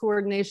promotes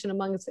coordination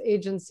amongst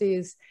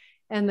agencies,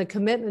 and the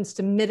commitments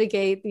to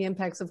mitigate the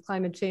impacts of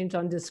climate change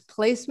on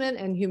displacement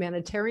and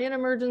humanitarian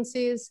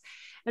emergencies,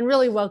 and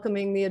really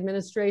welcoming the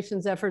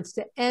administration's efforts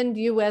to end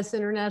U.S.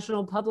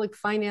 international public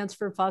finance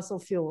for fossil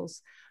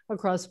fuels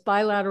across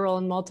bilateral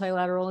and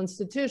multilateral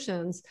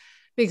institutions,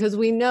 because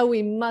we know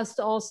we must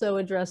also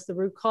address the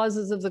root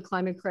causes of the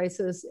climate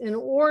crisis in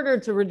order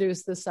to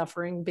reduce the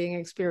suffering being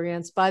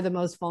experienced by the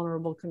most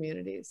vulnerable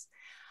communities.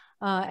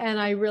 And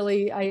I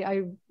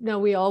know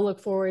we all look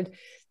forward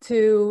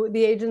to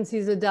the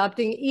agencies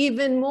adopting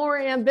even more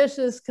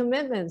ambitious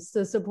commitments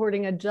to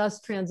supporting a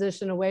just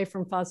transition away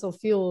from fossil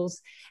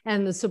fuels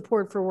and the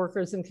support for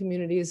workers and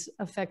communities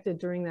affected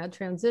during that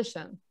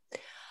transition.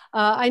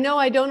 I know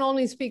I don't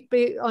only speak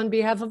on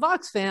behalf of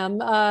Oxfam,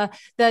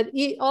 that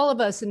all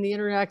of us in the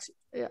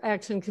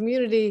interaction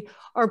community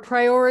are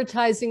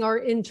prioritizing our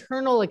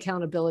internal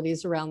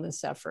accountabilities around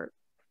this effort.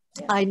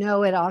 Yeah. I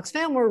know at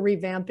Oxfam, we're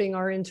revamping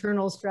our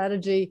internal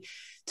strategy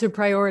to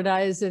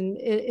prioritize and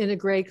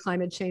integrate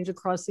climate change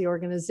across the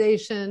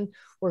organization.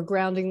 We're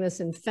grounding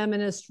this in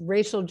feminist,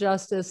 racial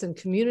justice, and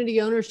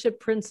community ownership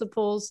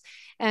principles,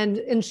 and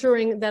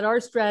ensuring that our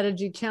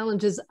strategy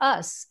challenges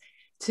us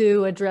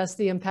to address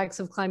the impacts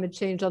of climate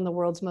change on the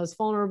world's most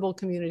vulnerable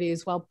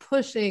communities, while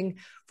pushing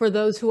for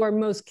those who are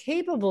most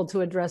capable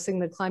to addressing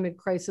the climate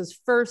crisis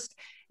first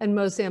and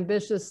most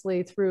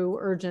ambitiously through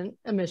urgent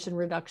emission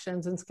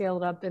reductions and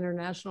scaled up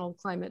international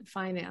climate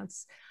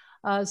finance.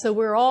 So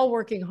we're all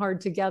working hard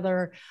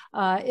together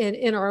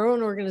in our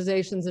own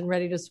organizations and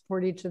ready to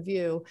support each of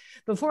you.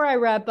 Before I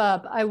wrap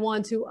up, I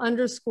want to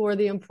underscore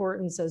the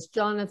importance, as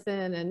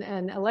Jonathan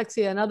and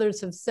Alexia and others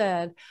have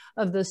said,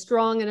 of the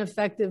strong and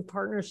effective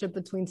partnership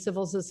between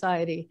civil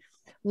society,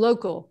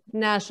 local,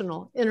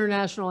 national,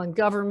 international, and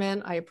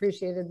government. I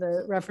appreciated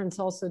the reference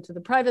also to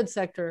the private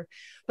sector,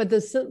 but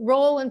the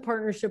role and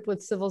partnership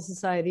with civil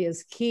society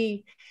is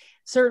key.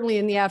 Certainly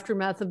in the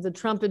aftermath of the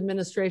Trump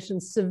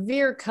administration's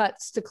severe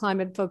cuts to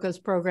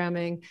climate-focused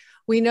programming,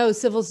 we know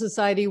civil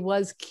society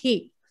was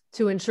key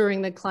to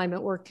ensuring that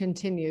climate work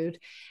continued.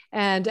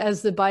 And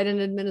as the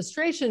Biden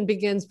administration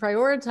begins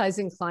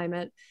prioritizing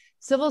climate,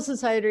 civil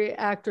society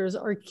actors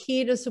are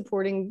key to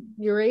supporting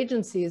your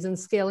agencies and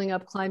scaling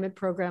up climate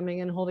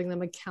programming and holding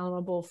them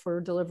accountable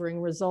for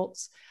delivering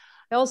results.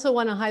 I also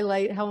want to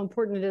highlight how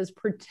important it is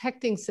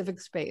protecting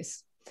civic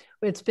space.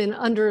 It's been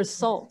under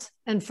assault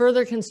and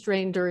further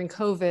constrained during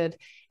COVID,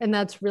 and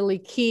that's really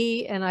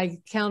key. And I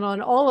count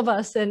on all of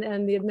us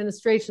and the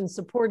administration's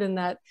support in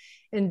that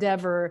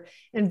endeavor.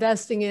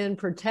 Investing in,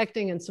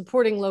 protecting, and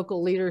supporting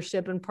local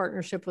leadership in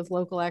partnership with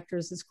local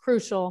actors is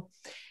crucial.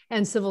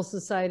 And civil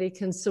society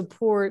can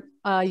support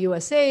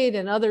U.S. aid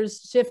and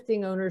others,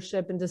 shifting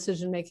ownership and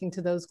decision-making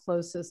to those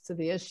closest to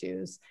the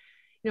issues.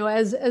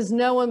 As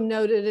Noam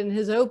noted in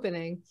his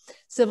opening,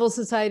 civil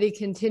society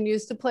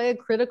continues to play a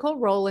critical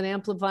role in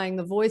amplifying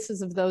the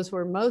voices of those who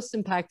are most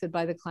impacted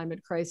by the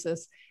climate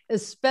crisis,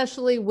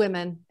 especially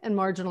women and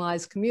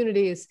marginalized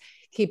communities,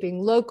 keeping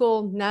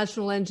local,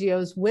 national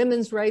NGOs,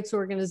 women's rights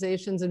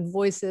organizations, and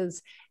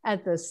voices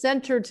at the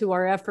center to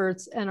our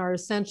efforts and are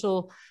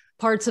essential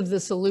parts of the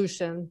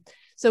solution.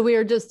 So we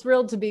are just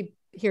thrilled to be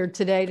here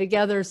today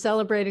together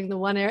celebrating the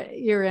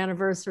 1-year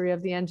anniversary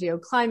of the NGO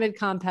Climate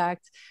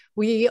Compact.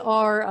 We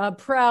are a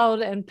proud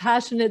and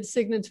passionate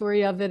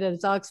signatory of it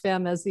as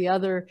Oxfam, as the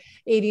other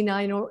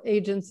 89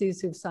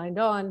 agencies who've signed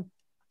on,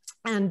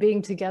 and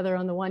being together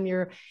on the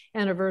 1-year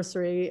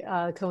anniversary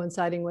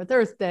coinciding with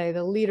Earth Day,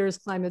 the Leaders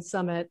Climate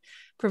Summit,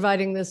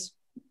 providing this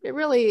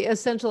really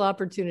essential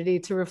opportunity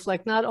to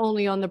reflect not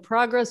only on the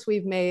progress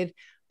we've made,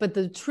 but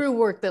the true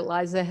work that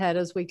lies ahead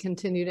as we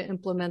continue to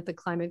implement the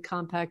Climate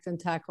Compact and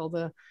tackle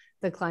the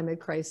climate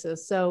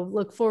crisis. So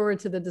look forward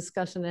to the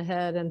discussion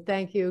ahead, and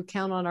thank you.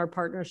 Count on our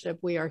partnership.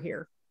 We are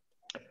here.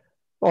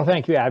 Well,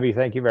 thank you, Abby.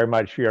 Thank you very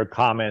much for your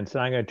comments.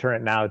 And I'm going to turn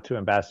it now to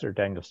Ambassador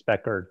Daniel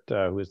Speckert,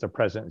 who is the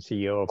President and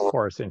CEO of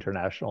Chorus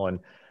International. And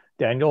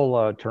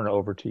Daniel, turn it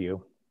over to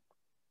you.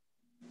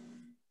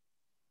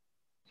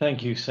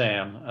 Thank you,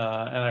 Sam. And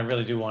I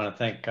really do want to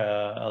thank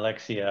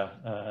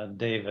Alexia,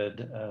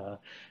 David,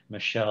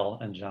 Michelle,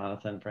 and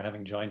Jonathan for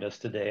having joined us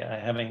today.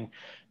 Having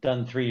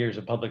done 3 years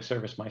of public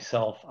service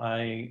myself,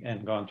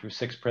 and gone through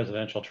 6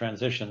 presidential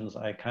transitions,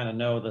 I kind of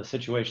know the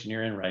situation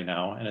you're in right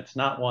now. And it's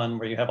not one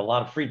where you have a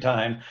lot of free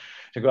time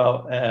to go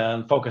out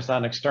and focus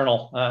on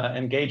external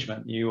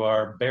engagement. You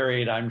are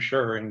buried, I'm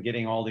sure, in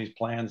getting all these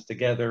plans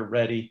together,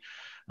 ready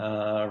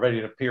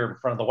to appear in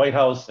front of the White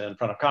House, in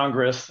front of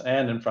Congress,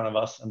 and in front of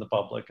us and the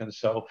public. And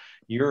so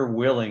your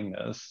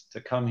willingness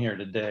to come here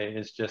today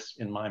is just,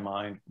 in my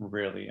mind,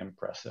 really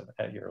impressive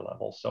at your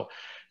level. So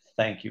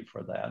thank you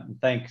for that.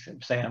 And thanks,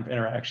 Sam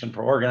Interaction,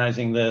 for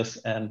organizing this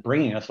and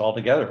bringing us all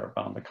together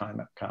around the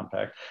Climate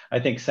Compact. I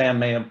think Sam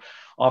may have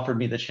offered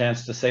me the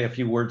chance to say a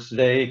few words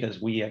today,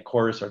 because we at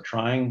Chorus are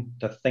trying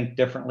to think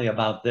differently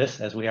about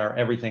this as we are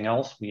everything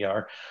else. We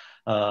are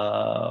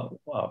a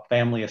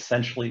family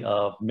essentially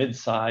of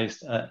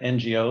mid-sized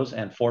NGOs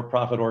and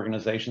for-profit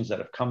organizations that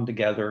have come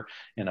together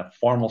in a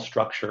formal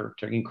structure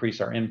to increase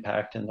our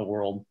impact in the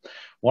world.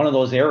 One of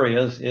those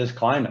areas is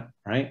climate,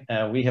 right?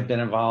 We have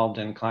been involved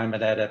in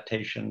climate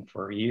adaptation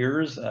for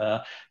years,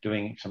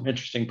 doing some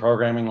interesting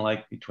programming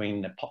like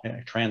between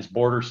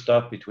trans-border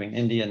stuff between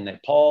India and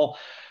Nepal.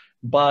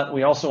 But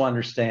we also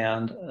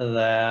understand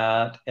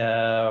that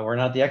we're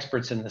not the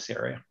experts in this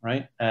area,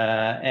 right?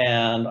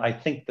 And I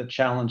think the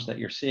challenge that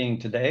you're seeing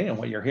today and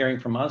what you're hearing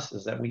from us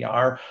is that we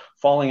are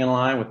falling in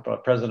line with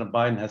what President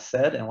Biden has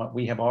said and what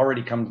we have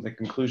already come to the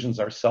conclusions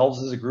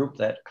ourselves as a group,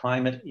 that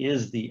climate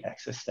is the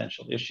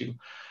existential issue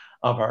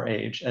of our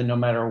age. And no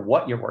matter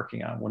what you're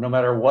working on, no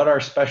matter what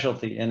our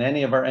specialty in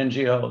any of our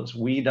NGOs,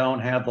 we don't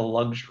have the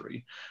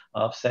luxury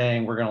of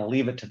saying we're going to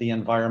leave it to the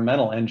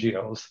environmental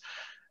NGOs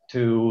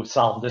to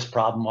solve this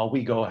problem while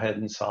we go ahead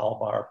and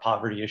solve our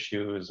poverty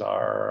issues,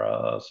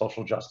 our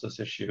social justice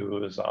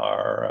issues,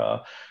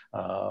 our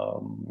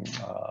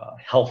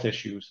health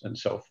issues, and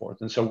so forth.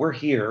 And so we're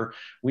here.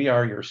 We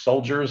are your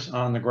soldiers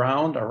on the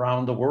ground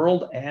around the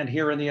world and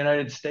here in the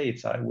United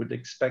States. I would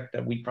expect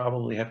that we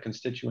probably have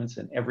constituents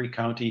in every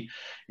county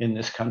in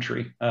this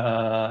country.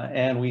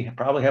 And we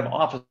probably have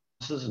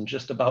offices in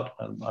just about,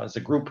 as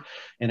a group,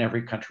 in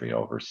every country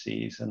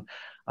overseas. And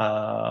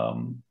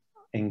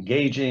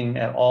engaging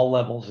at all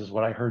levels is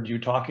what I heard you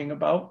talking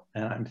about,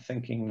 and I'm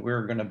thinking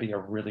we're going to be a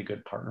really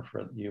good partner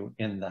for you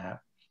in that.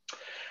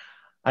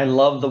 I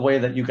love the way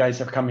that you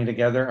guys are coming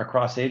together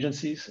across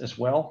agencies as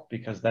well,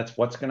 because that's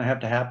what's going to have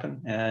to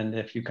happen. And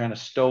if you kind of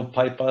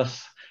stovepipe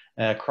us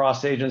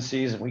across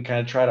agencies and we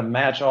kind of try to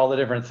match all the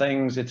different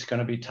things, it's going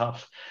to be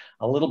tough.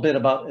 A little bit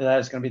about that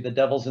is going to be the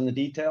devil's in the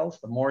details.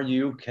 The more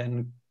you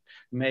can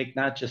make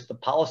not just the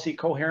policy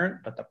coherent,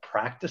 but the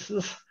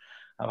practices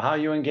of how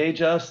you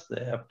engage us,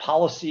 the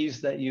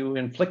policies that you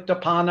inflict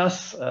upon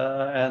us,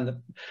 and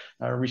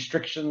the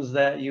restrictions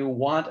that you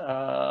want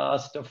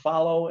us to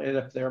follow.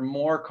 If they're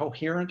more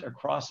coherent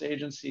across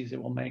agencies,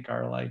 it will make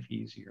our life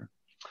easier.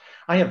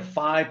 I have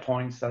 5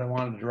 points that I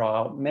wanted to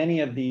draw out.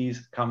 Many of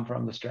these come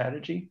from the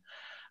strategy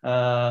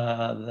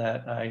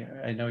that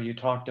I know you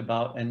talked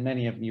about, and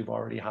many of you've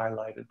already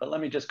highlighted, but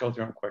let me just go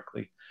through them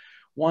quickly.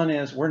 One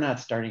is, we're not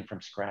starting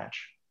from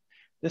scratch.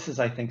 This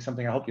is, I think,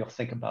 something I hope you'll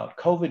think about.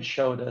 COVID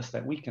showed us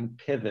that we can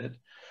pivot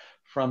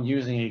from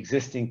using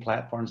existing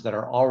platforms that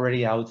are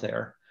already out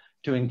there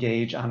to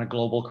engage on a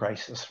global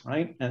crisis,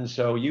 right? And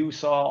so you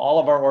saw all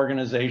of our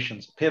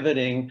organizations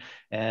pivoting,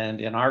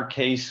 and in our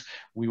case,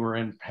 we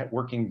were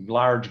working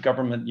large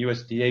government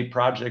USDA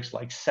projects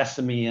like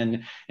Sesame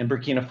in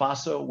Burkina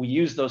Faso. We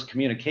used those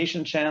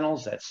communication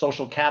channels, that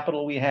social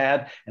capital we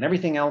had, and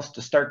everything else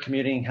to start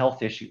communicating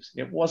health issues.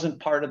 It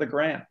wasn't part of the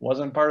grant,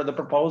 wasn't part of the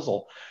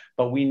proposal,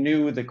 but we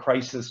knew the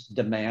crisis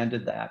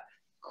demanded that.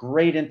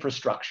 Great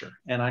infrastructure.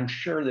 And I'm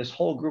sure this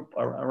whole group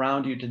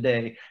around you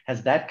today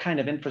has that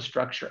kind of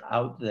infrastructure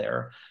out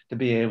there to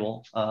be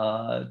able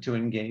to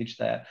engage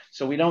that.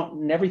 So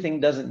everything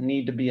doesn't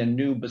need to be a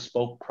new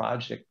bespoke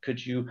project.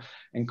 Could you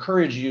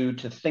encourage you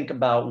to think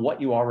about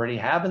what you already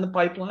have in the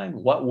pipeline,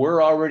 what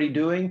we're already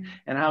doing,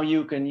 and how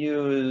you can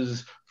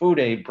use food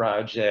aid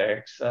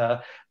projects,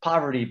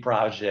 poverty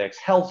projects,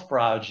 health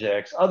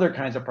projects, other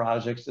kinds of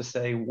projects to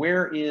say,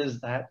 where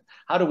is that?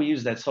 How do we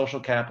use that social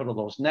capital,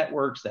 those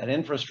networks, that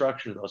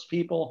infrastructure, those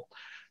people,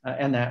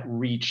 and that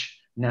reach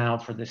now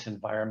for this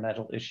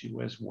environmental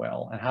issue as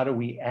well? And how do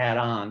we add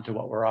on to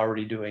what we're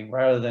already doing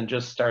rather than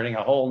just starting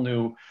a whole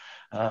new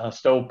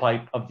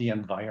stovepipe of the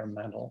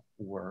environmental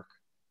work?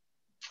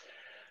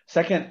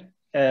 Second,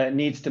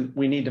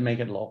 we need to make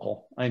it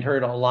local. I'd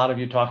heard a lot of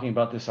you talking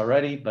about this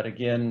already, but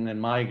again, in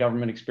my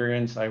government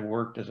experience, I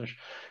worked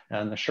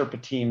on the Sherpa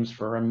teams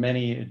for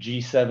many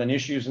G7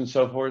 issues and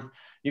so forth.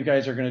 You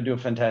guys are going to do a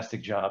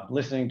fantastic job.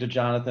 Listening to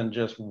Jonathan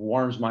just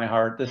warms my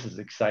heart. This is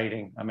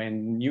exciting. I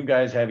mean, you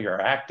guys have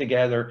your act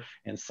together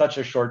in such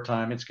a short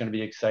time. It's going to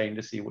be exciting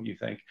to see what you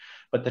think.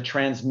 But the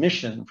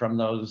transmission from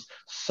those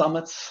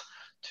summits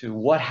to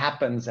what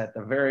happens at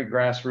the very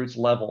grassroots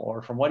level,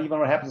 or from what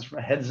happens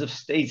from heads of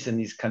states in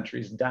these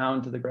countries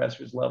down to the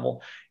grassroots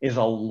level, is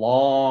a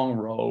long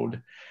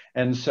road.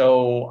 And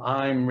so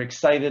I'm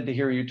excited to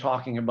hear you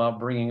talking about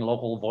bringing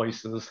local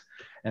voices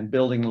and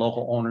building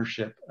local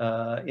ownership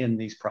in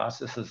these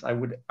processes. I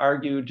would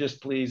argue,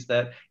 just please,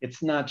 that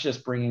it's not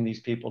just bringing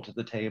these people to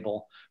the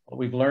table. What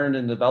we've learned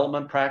in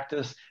development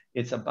practice,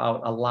 it's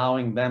about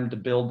allowing them to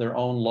build their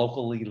own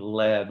locally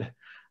led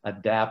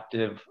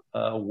adaptive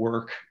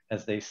work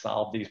as they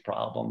solve these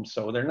problems.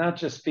 So they're not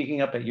just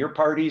speaking up at your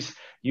parties.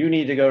 You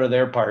need to go to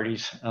their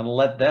parties and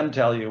let them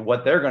tell you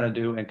what they're going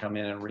to do and come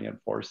in and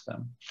reinforce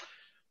them.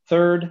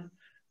 Third,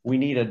 we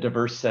need a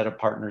diverse set of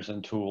partners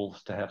and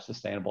tools to have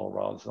sustainable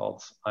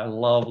results. I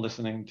love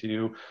listening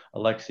to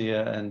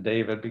Alexia and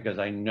David because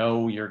I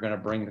know you're going to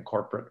bring the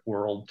corporate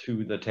world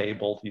to the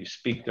table. You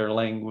speak their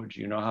language,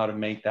 you know how to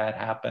make that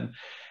happen.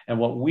 And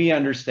what we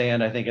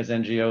understand, I think, as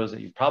NGOs that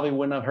you probably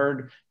wouldn't have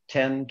heard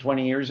 10,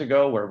 20 years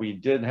ago, where we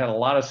did have a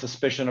lot of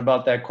suspicion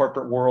about that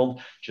corporate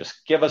world,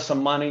 just give us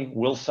some money,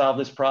 we'll solve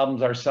these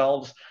problems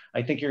ourselves.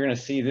 I think you're going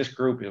to see this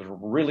group is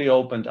really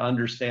open to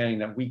understanding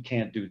that we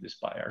can't do this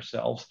by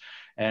ourselves,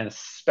 and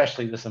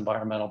especially this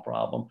environmental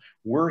problem.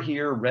 We're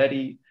here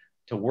ready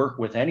to work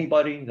with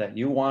anybody that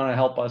you want to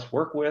help us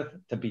work with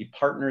to be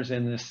partners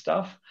in this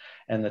stuff.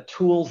 And the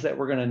tools that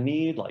we're going to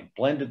need, like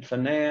blended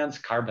finance,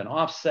 carbon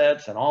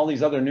offsets, and all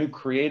these other new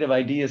creative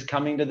ideas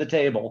coming to the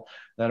table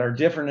that are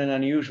different and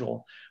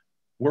unusual,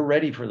 we're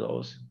ready for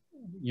those.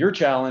 Your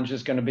challenge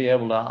is going to be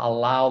able to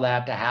allow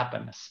that to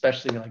happen,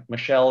 especially like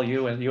Michelle,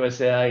 you and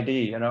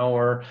USAID, you know,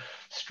 or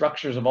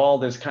structures of all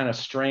this kind of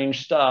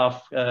strange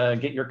stuff.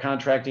 Get your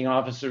contracting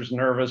officers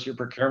nervous, your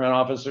procurement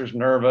officers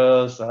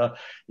nervous,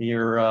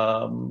 your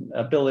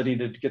ability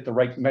to get the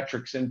right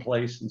metrics in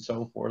place and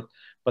so forth.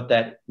 But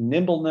that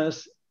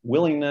nimbleness,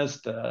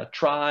 willingness to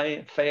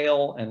try,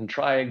 fail, and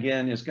try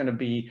again is going to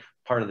be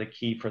part of the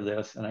key for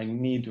this. And I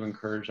need to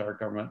encourage our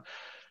government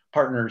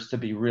partners to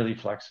be really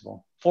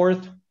flexible.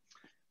 Fourth,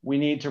 we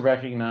need to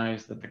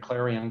recognize that the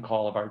clarion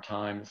call of our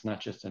time is not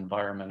just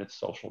environment, it's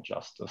social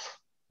justice.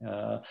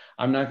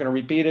 I'm not going to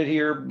repeat it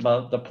here,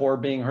 but the poor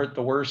being hurt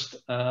the worst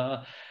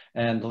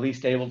and the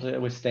least able to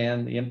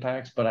withstand the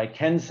impacts. But I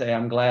can say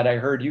I'm glad I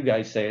heard you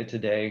guys say it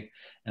today.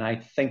 And I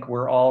think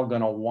we're all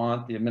going to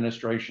want the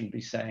administration to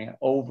be saying it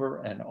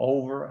over and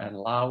over and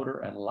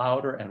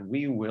louder, and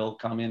we will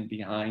come in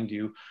behind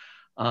you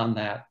on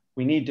that.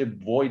 We need to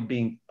avoid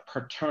being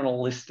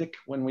paternalistic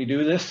when we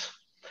do this.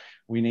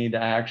 We need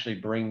to actually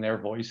bring their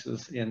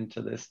voices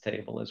into this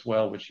table as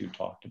well, which you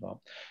talked about.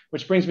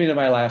 Which brings me to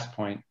my last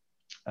point.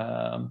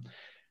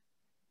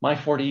 My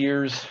 40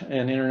 years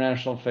in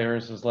international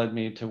affairs has led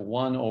me to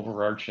one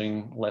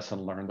overarching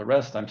lesson learned. The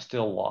rest, I'm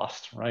still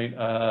lost, right?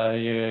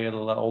 The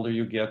older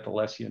you get, the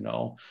less you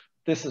know.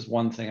 This is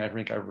one thing I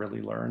think I've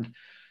really learned.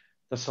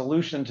 The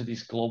solution to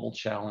these global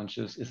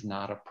challenges is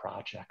not a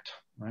project,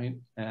 right?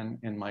 And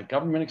in my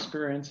government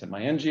experience, in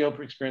my NGO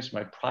experience,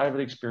 my private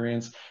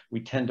experience,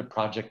 we tend to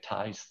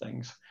projectize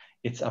things.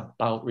 It's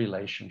about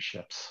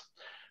relationships.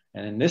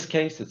 And in this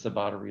case, it's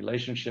about a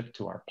relationship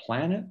to our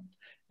planet,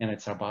 and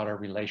it's about our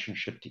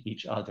relationship to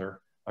each other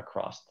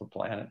across the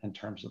planet in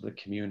terms of the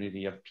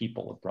community of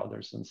people, of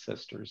brothers and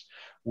sisters.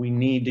 We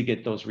need to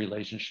get those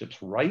relationships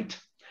right.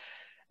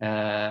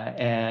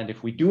 And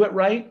if we do it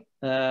right,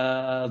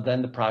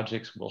 then the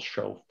projects will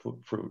show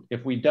fruit.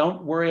 If we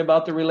don't worry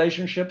about the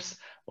relationships,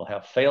 we'll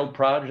have failed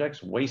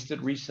projects,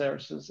 wasted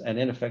resources, and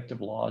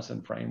ineffective laws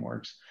and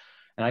frameworks.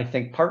 And I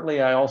think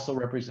partly I also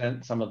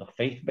represent some of the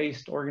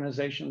faith-based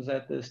organizations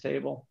at this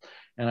table.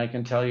 And I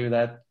can tell you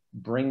that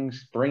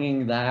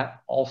bringing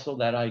that, also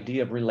that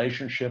idea of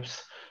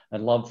relationships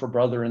and love for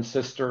brother and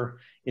sister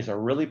is a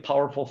really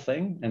powerful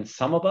thing. And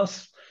some of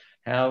us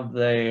have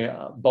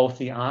both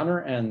the honor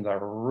and the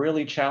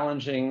really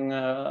challenging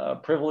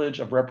privilege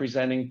of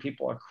representing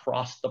people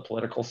across the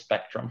political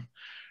spectrum.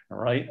 All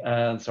right,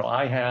 and so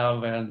I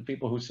have, and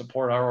people who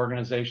support our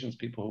organizations,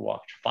 people who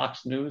watch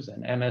Fox News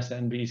and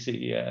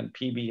MSNBC and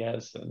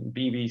PBS and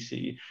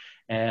BBC,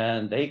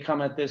 and they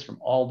come at this from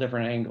all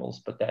different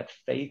angles, but that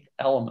faith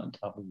element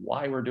of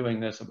why we're doing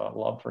this, about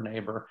love for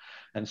neighbor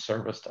and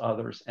service to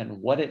others, and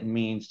what it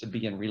means to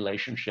be in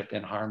relationship,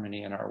 in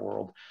harmony in our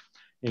world,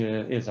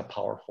 is a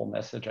powerful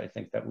message, I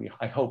think, that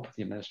I hope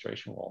the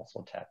administration will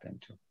also tap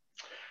into.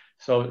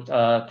 So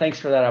thanks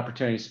for that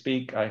opportunity to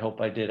speak. I hope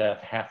I did a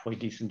halfway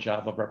decent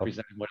job of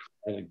representing what is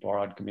a really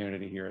broad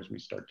community here as we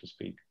start to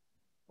speak.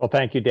 Well,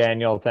 thank you,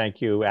 Daniel. Thank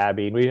you,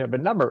 Abby. We have a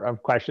number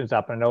of questions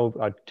up. I know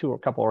a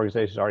couple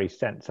organizations already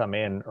sent some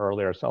in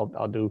earlier, so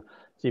I'll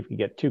see if we can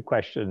get 2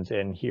 questions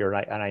in here.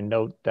 And I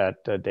note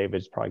that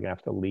David's probably gonna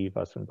have to leave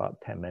us in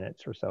about 10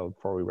 minutes or so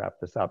before we wrap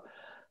this up.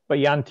 But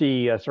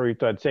Yanti,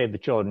 Sarita, I'd say the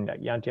children.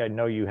 Yanti, I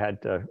know you had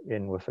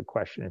in with a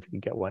question, if you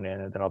could get one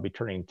in, and then I'll be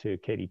turning to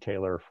Katie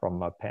Taylor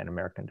from Pan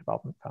American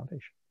Development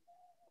Foundation.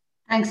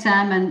 Thanks,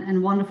 Sam,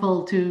 and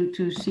wonderful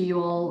to see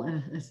you all,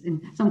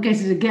 in some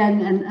cases again,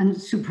 and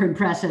super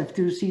impressive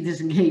to see this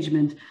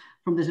engagement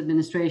from this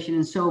administration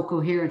and so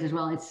coherent as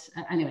well.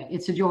 Anyway,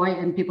 it's a joy,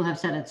 and people have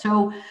said it.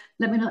 So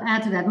let me not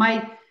add to that.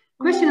 My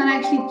question, and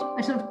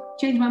I sort of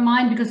changed my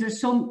mind because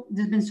there's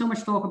been so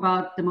much talk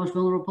about the most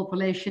vulnerable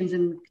populations,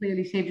 and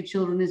clearly Save the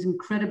Children is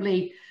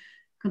incredibly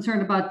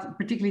concerned about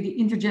particularly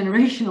the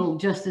intergenerational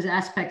justice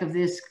aspect of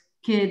this.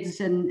 Kids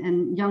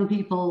and young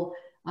people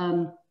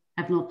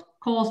have not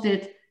caused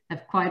it,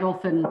 have quite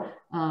often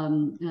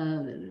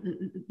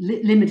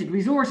limited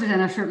resources,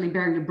 and are certainly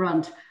bearing the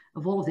brunt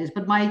of all of this.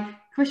 But my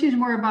question is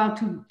more about,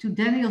 to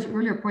Daniel's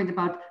earlier point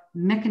about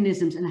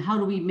mechanisms, and how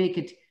do we make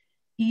it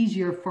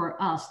easier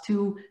for us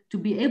to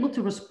be able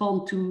to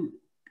respond to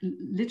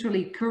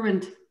literally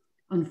current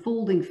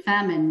unfolding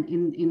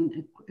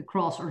famine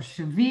across, or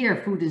severe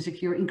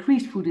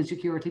increased food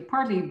insecurity,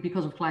 partly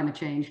because of climate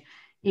change,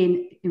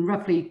 in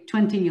roughly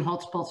 20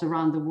 hotspots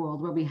around the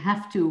world, where we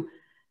have to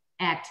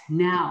act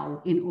now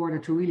in order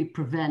to really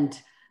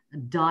prevent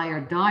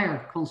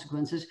dire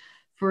consequences,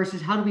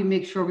 versus how do we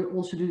make sure we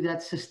also do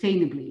that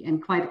sustainably?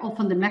 And quite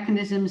often the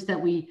mechanisms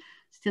that we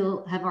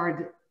still have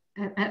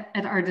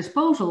at our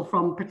disposal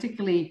from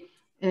particularly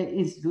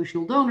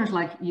institutional donors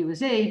like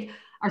USAID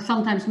are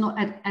sometimes not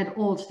at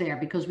odds there,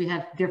 because we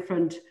have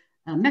different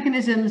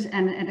mechanisms,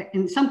 and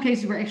in some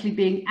cases we're actually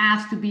being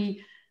asked to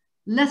be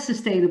less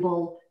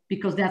sustainable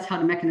because that's how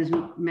the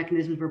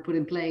mechanisms were put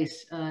in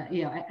place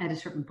at a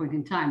certain point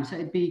in time. So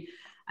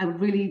I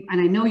would really, and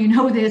I know you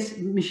know this,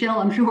 Michelle,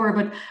 I'm sure,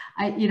 but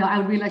I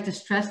would really like to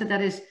stress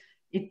that is,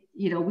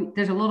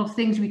 there's a lot of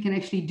things we can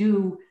actually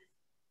do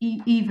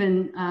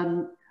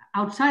even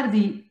outside of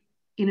the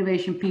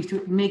innovation piece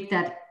to make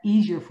that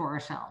easier for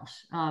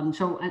ourselves.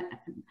 So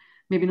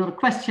maybe not a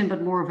question,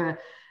 but more of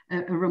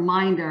a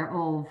reminder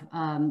of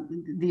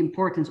the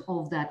importance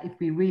of that if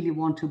we really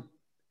want to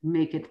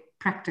make it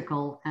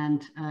practical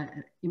and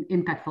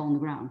impactful on the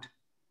ground.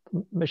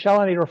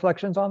 Michelle, any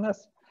reflections on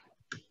this?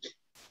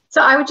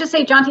 So I would just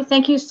say, Jonty,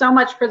 thank you so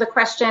much for the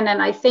question. And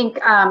I think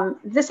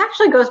this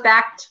actually goes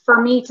back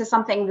for me to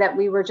something that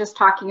we were just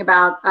talking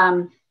about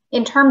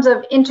in terms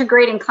of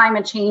integrating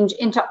climate change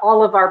into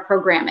all of our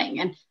programming.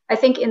 And I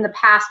think in the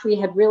past, we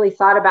had really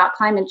thought about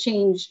climate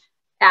change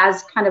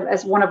as kind of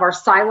as one of our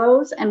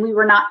silos, and we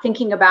were not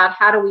thinking about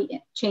how do we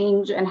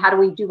change and how do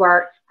we do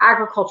our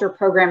agriculture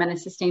program in a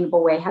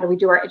sustainable way? How do we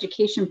do our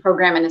education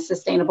program in a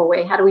sustainable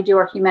way? How do we do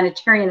our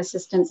humanitarian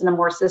assistance in a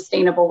more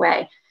sustainable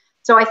way?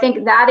 So I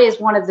think that is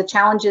one of the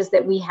challenges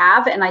that we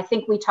have. And I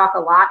think we talk a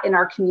lot in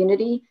our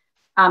community,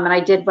 and I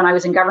did when I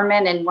was in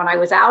government and when I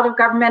was out of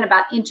government,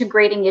 about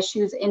integrating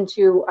issues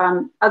into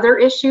other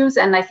issues.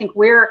 And I think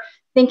we're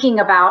thinking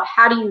about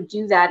how do you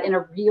do that in a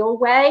real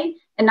way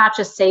and not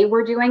just say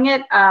we're doing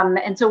it.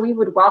 And so we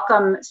would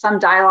welcome some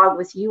dialogue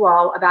with you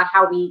all about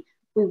how we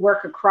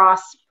work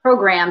across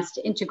programs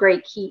to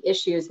integrate key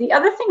issues. The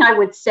other thing I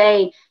would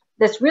say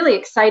that's really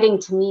exciting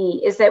to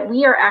me is that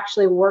we are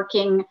actually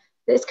working,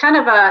 it's kind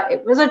of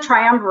it was a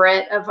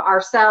triumvirate of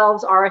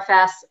ourselves,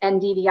 RFS,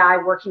 and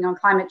DDI working on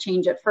climate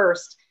change at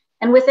first.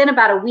 And within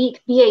about a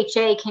week,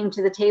 BHA came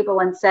to the table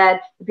and said,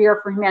 the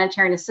Bureau for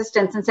Humanitarian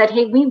Assistance, and said,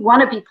 hey, we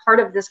want to be part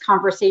of this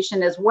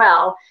conversation as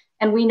well.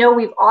 And we know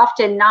we've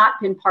often not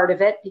been part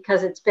of it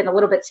because it's been a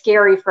little bit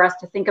scary for us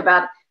to think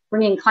about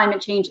bringing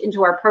climate change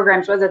into our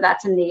programs, whether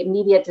that's in the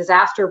immediate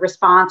disaster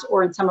response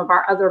or in some of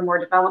our other more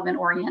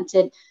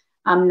development-oriented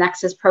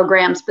Nexus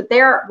programs, but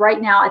they're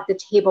right now at the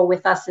table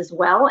with us as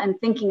well and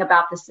thinking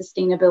about the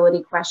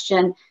sustainability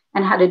question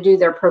and how to do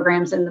their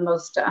programs in the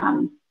most,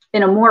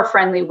 in a more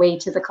friendly way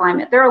to the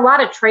climate. There are a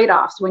lot of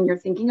trade-offs when you're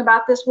thinking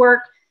about this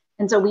work.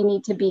 And so we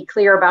need to be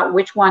clear about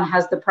which one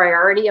has the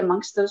priority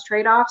amongst those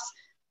trade-offs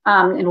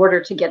in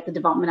order to get the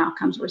development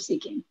outcomes we're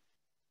seeking.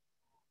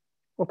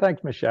 Well,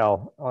 thanks,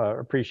 Michelle.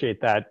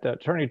 Appreciate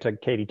that. Turning to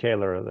Katie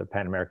Taylor of the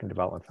Pan American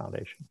Development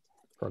Foundation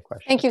for a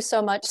question. Thank you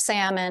so much,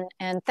 Sam,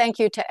 and thank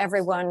you to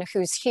everyone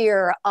who's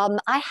here.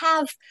 I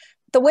have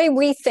the way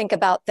we think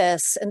about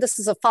this, and this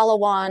is a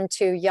follow-on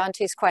to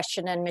Yanti's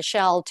question and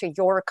Michelle to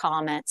your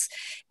comments,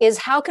 is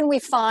how can we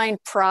find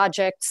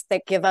projects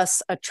that give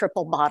us a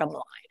triple bottom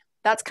line?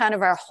 That's kind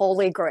of our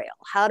holy grail.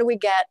 How do we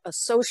get a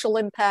social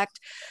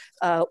impact?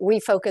 We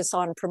focus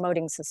on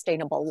promoting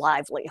sustainable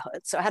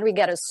livelihoods. So how do we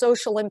get a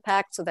social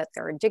impact so that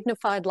there are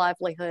dignified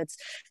livelihoods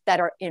that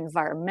are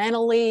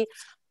environmentally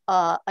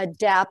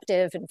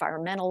adaptive,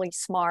 environmentally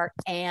smart,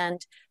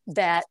 and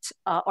that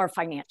are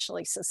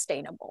financially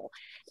sustainable?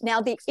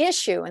 Now the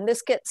issue, and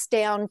this gets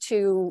down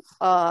to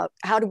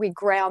how do we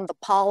ground the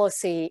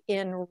policy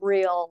in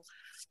real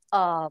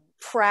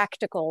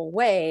practical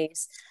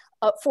ways.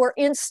 For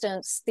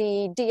instance,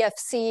 the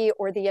DFC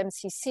or the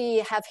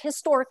MCC have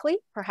historically,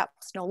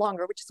 perhaps no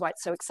longer, which is why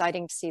it's so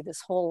exciting to see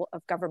this whole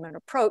of government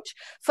approach,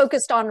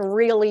 focused on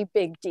really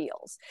big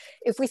deals.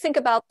 If we think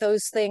about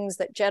those things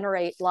that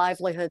generate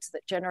livelihoods,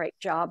 that generate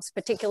jobs,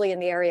 particularly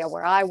in the area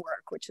where I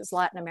work, which is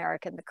Latin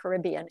America and the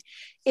Caribbean,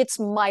 it's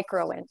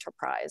micro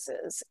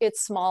enterprises,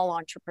 it's small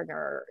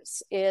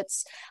entrepreneurs,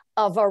 it's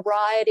a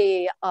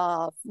variety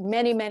of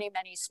many, many,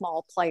 many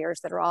small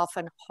players that are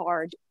often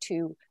hard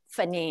to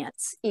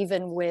finance,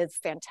 even with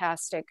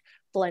fantastic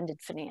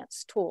blended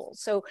finance tools.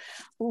 So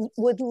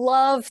would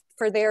love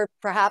for there,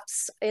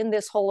 perhaps in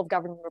this whole of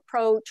government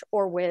approach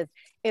or with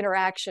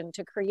interaction,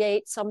 to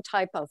create some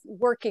type of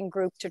working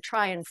group to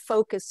try and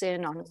focus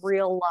in on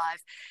real live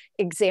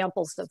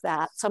examples of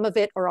that. Some of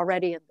it are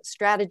already in the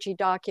strategy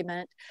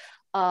document,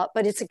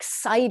 but it's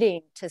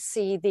exciting to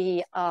see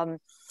the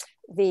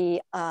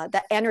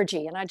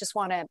energy. And I just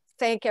want to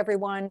thank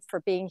everyone for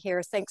being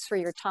here. Thanks for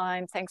your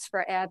time. Thanks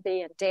for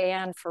Abby and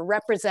Dan for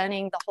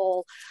representing the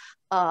whole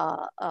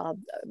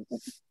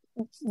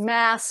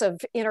mass of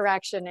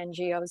interaction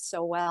NGOs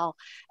so well.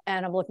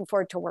 And I'm looking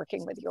forward to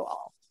working with you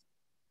all.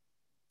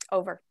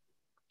 Over.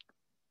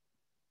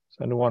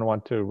 Does anyone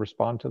want to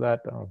respond to that?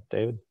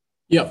 David?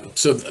 Yeah,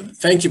 so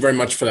thank you very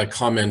much for that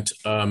comment.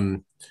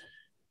 And,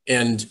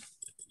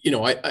 you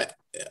know,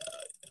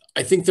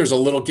 I think there's a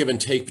little give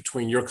and take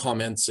between your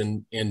comments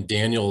and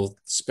Daniel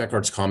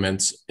Speckhart's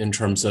comments in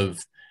terms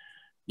of,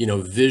 you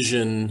know,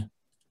 vision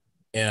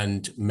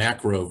and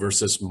macro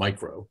versus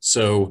micro.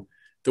 So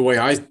the way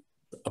I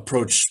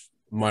approach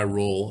my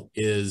role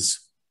is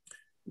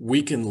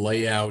we can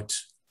lay out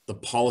the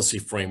policy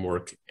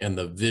framework and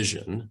the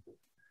vision,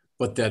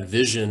 but that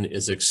vision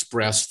is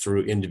expressed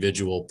through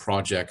individual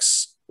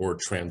projects or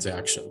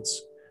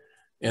transactions.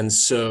 And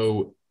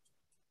so,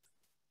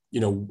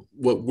 you know,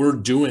 what we're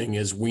doing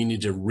is we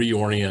need to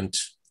reorient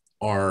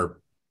our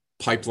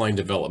pipeline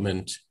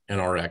development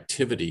and our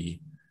activity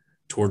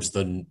towards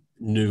the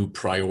new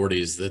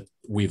priorities that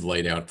we've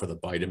laid out for the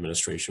Biden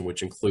administration,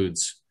 which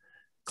includes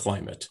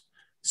climate.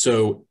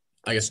 So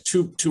I guess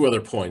two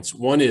other points.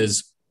 One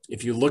is,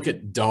 if you look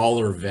at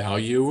dollar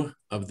value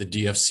of the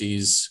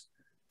DFC's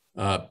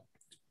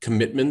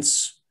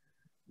commitments,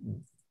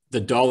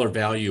 the dollar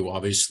value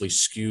obviously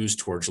skews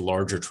towards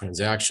larger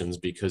transactions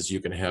because you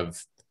can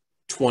have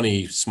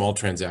 20 small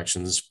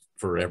transactions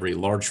for every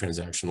large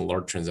transaction. A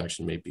large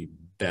transaction may be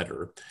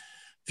better.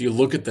 If you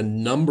look at the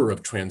number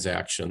of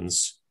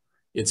transactions,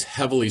 it's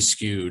heavily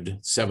skewed,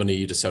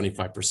 70 to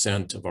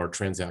 75% of our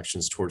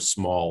transactions towards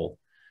small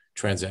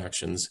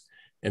transactions.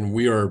 And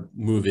we are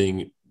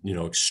moving, you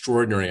know,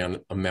 extraordinary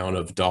amount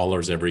of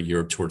dollars every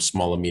year towards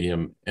small and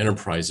medium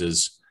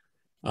enterprises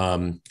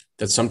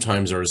that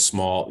sometimes are as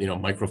small, you know,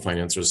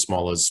 microfinance are as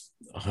small as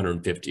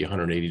 $150,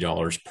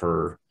 $180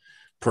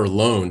 per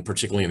loan,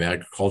 particularly in the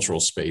agricultural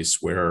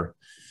space where,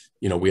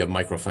 you know, we have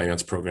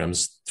microfinance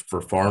programs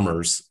for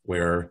farmers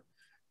where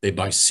they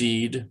buy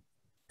seed,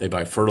 they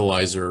buy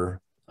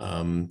fertilizer,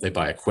 they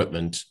buy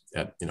equipment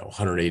at, you know,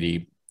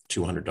 $180,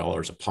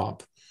 $200 a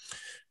pop.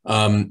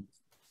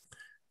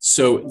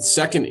 So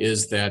second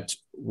is that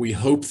we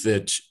hope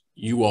that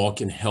you all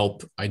can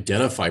help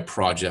identify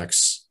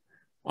projects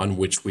on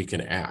which we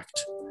can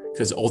act,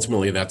 because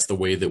ultimately that's the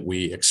way that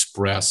we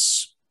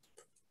express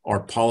our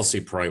policy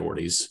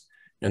priorities.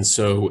 And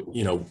so,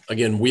 you know,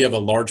 again, we have a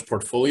large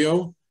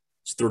portfolio,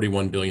 it's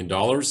 $31 billion.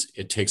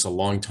 It takes a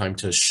long time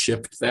to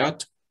shift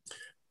that,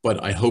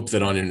 but I hope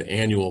that on an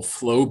annual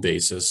flow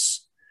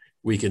basis,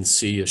 we can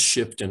see a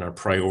shift in our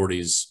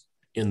priorities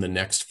in the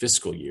next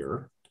fiscal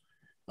year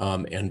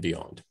and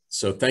beyond.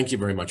 So thank you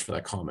very much for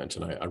that comment,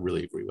 and I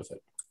really agree with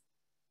it.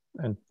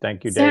 And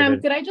thank you, David.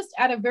 Sam, could I just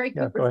add a very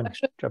quick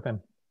reflection? Jump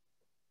in.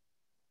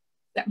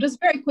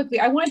 Just very quickly,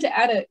 I wanted to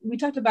add we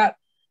talked about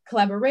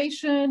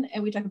collaboration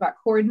and we talk about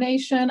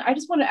coordination. I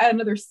just want to add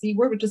another C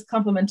word, which is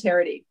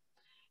complementarity.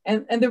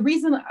 And the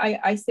reason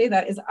I say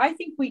that is I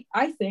think we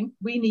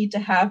need to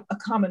have a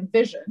common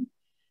vision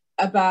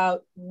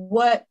about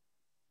what,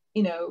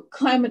 you know,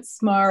 climate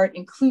smart,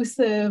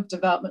 inclusive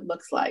development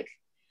looks like.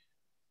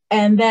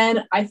 And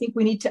then I think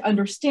we need to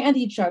understand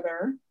each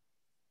other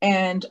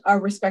and our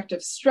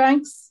respective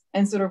strengths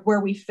and sort of where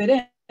we fit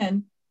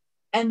in.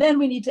 And then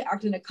we need to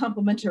act in a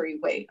complementary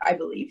way, I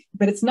believe.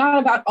 But it's not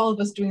about all of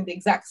us doing the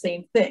exact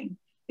same thing.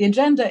 The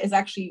agenda is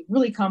actually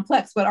really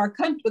complex. What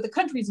the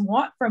countries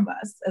want from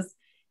us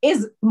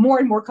is more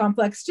and more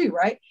complex too,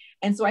 right?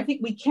 And so I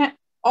think we can't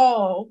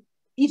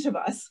each of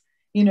us,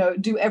 you know,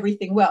 do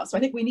everything well. So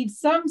I think we need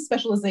some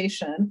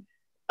specialization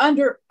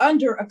under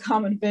a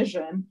common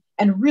vision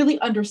and really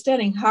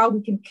understanding how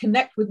we can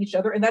connect with each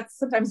other. And that's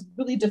sometimes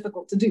really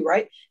difficult to do,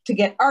 right? To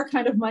get our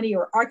kind of money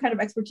or our kind of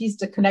expertise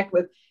to connect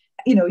with,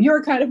 you know,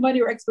 your kind of money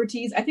or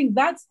expertise. I think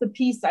that's the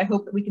piece I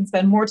hope that we can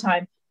spend more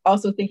time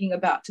also thinking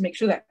about to make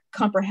sure that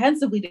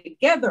comprehensively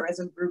together as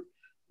a group,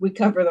 we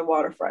cover the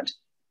waterfront.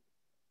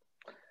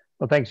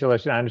 Well, thanks,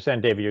 Alexia. I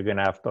understand, David, you're going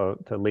to have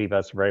to leave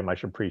us. Very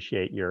much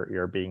appreciate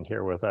your being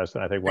here with us.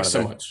 And I think one of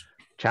the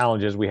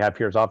challenges we have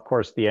here is, of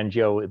course, the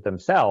NGO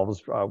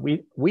themselves.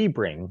 We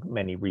bring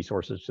many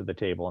resources to the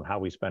table and how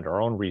we spend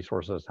our own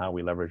resources, how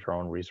we leverage our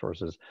own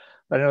resources.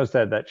 But I noticed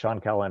that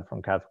Sean Callahan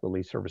from Catholic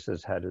Relief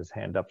Services had his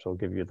hand up, so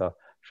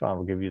Sean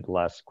will give you the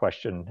last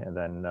question and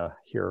then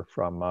hear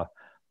from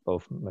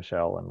both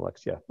Michelle and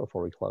Alexia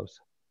before we close.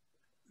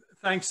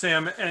 Thanks,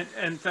 Sam,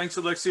 and thanks,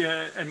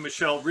 Alexia and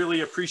Michelle.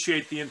 Really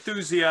appreciate the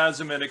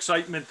enthusiasm and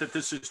excitement that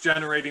this is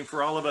generating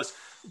for all of us.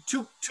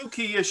 Two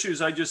key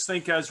issues, I just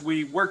think, as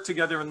we work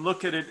together and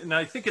look at it, and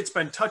I think it's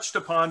been touched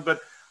upon, but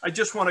I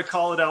just want to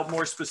call it out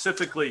more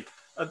specifically.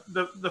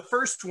 The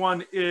first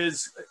one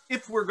is,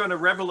 if we're going to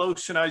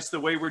revolutionize the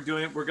way we're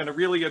doing it, we're going to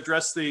really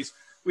address these,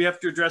 we have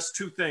to address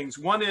two things.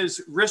 One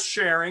is risk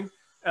sharing.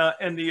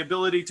 And the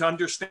ability to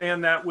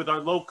understand that with the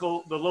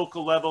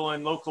local level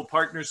and local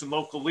partners and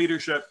local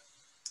leadership.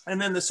 And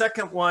then the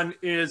second one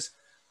is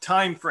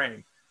time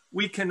frame.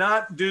 We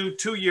cannot do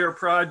 2-year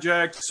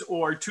projects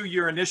or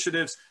 2-year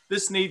initiatives.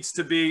 This needs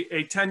to be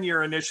a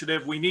 10-year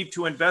initiative. We need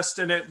to invest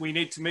in it. We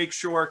need to make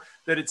sure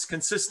that it's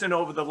consistent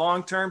over the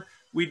long term.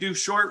 We do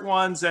short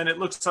ones and it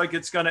looks like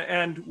it's going to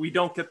end. We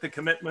don't get the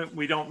commitment.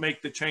 We don't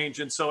make the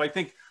change. And so I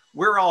think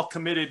we're all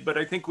committed, but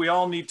I think we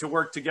all need to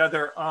work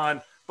together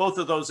on both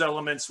of those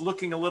elements,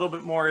 looking a little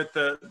bit more at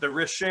the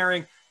risk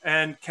sharing,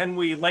 and can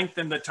we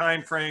lengthen the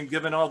time frame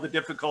given all the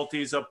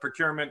difficulties of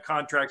procurement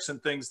contracts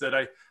and things that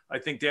I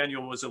think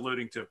Daniel was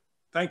alluding to.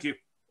 Thank you.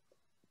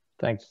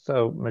 Thanks.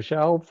 So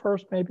Michelle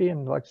first, maybe,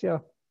 and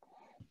Alexia.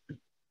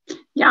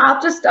 Yeah,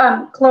 I'll just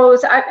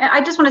close.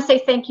 I just want to say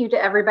thank you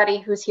to everybody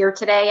who's here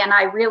today. And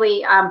I really,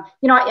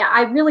 you know,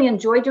 I really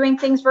enjoy doing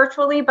things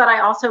virtually, but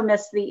I also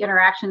miss the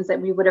interactions that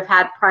we would have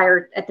had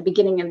prior at the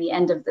beginning and the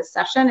end of this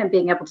session and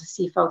being able to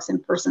see folks in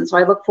person. So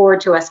I look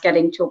forward to us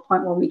getting to a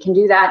point where we can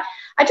do that.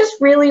 I just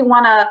really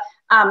want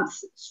to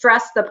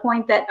stress the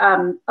point that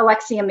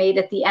Alexia made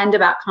at the end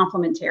about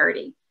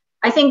complementarity.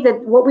 I think that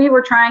what we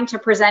were trying to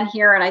present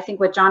here, and I think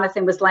what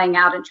Jonathan was laying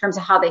out in terms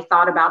of how they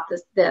thought about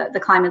this,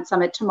 the climate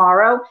summit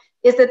tomorrow,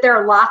 is that there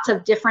are lots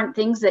of different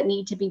things that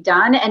need to be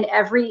done, and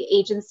every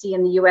agency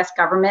in the U.S.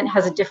 government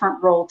has a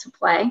different role to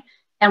play,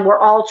 and we're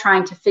all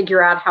trying to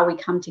figure out how we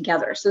come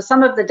together. So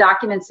some of the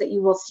documents that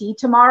you will see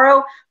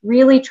tomorrow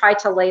really try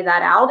to lay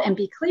that out and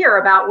be clear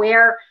about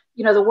where,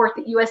 you know, the work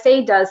that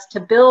USA does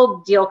to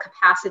build deal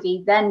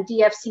capacity, then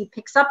DFC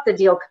picks up the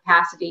deal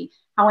capacity,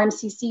 how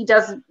MCC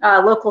does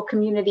local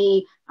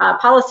community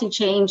policy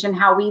change, and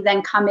how we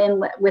then come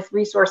in with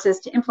resources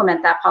to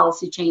implement that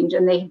policy change,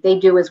 and they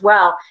do as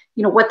well.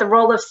 You know, what the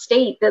role of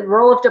state, the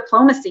role of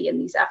diplomacy in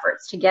these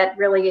efforts to get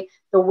really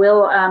the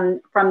will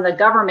from the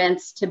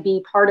governments to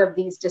be part of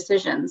these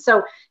decisions.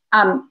 So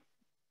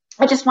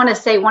I just want to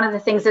say one of the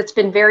things that's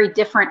been very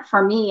different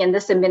for me in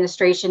this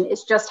administration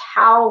is just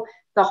how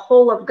the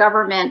whole of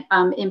government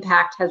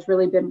impact has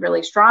really been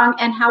really strong,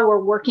 and how we're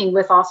working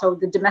with also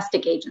the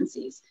domestic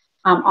agencies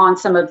on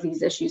some of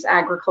these issues,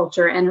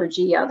 agriculture,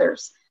 energy,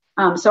 others.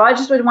 So I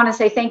just would want to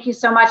say thank you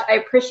so much. I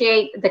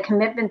appreciate the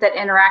commitment that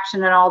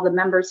Interaction and all the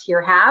members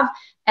here have,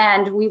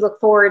 and we look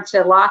forward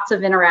to lots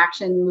of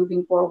interaction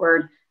moving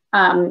forward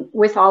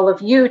with all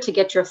of you to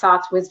get your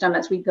thoughts, wisdom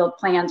as we build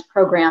plans,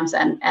 programs,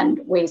 and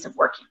ways of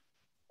working.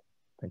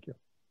 Thank you.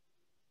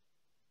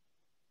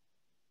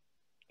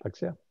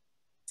 Alexia?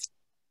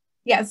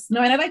 Yes,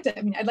 no, and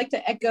I'd like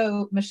to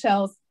echo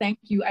Michelle's thank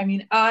you. I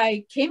mean,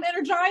 I came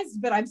energized,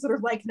 but I'm sort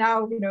of like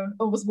now, you know,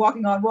 almost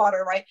walking on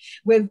water, right?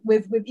 With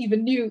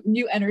even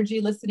new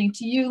energy, listening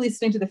to you,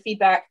 listening to the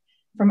feedback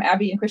from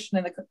Abby and Christian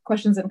and the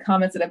questions and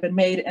comments that have been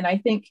made. And I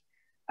think,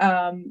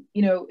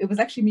 you know, it was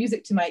actually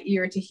music to my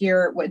ear to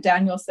hear what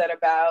Daniel said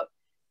about,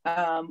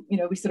 you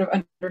know, we sort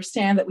of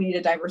understand that we need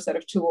a diverse set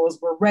of tools.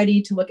 We're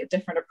ready to look at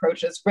different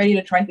approaches, ready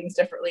to try things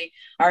differently.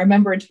 I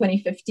remember in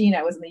 2015,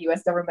 I was in the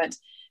U.S. government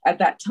at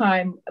that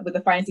time with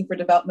the Financing for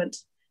Development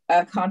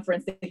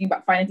conference thinking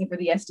about financing for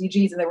the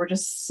SDGs, and there were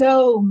just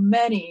so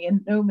many,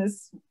 and Noam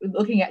is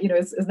looking at,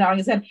 is nodding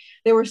his head.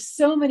 There were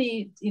so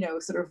many,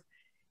 sort of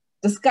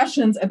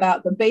discussions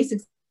about the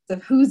basics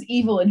of who's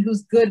evil and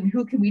who's good and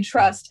who can we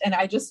trust. And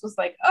I just was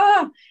like,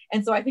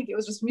 and so I think it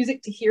was just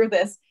music to hear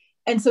this.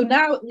 And so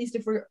now, at least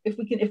if we're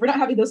not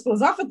having those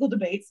philosophical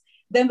debates,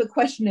 then the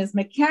question is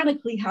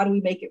mechanically, how do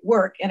we make it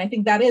work? And I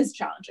think that is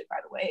challenging, by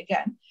the way,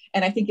 again.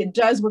 And I think it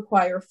does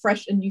require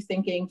fresh and new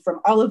thinking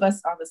from all of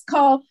us on this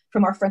call,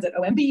 from our friends at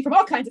OMB, from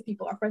all kinds of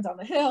people, our friends on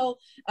the Hill.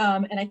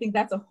 And I think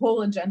that's a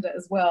whole agenda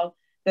as well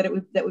that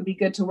would be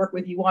good to work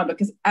with you on,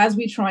 because as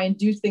we try and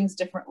do things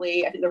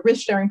differently, I think the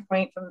risk sharing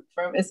point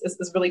from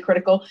is really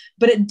critical,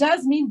 but it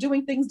does mean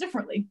doing things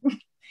differently.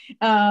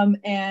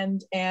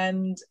 And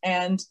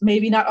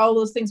maybe not all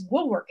those things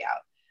will work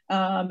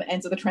out.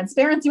 And so the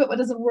transparency of what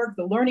doesn't work,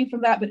 the learning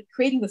from that, but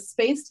creating the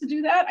space to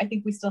do that, I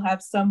think we still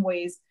have some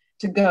ways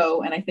to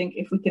go. And I think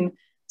if we can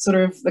sort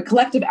of, the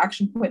collective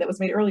action point that was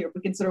made earlier, if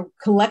we can sort of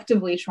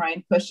collectively try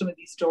and push some of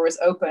these doors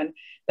open,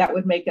 that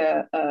would make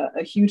a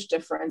huge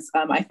difference.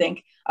 I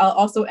think I'll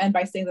also end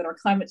by saying that our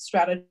climate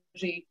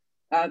strategy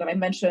that I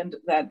mentioned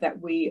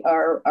that we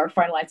are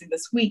finalizing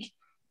this week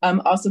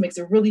also makes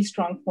a really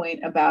strong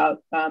point about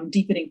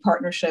deepening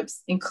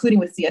partnerships, including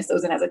with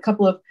CSOs, and has a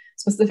couple of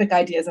specific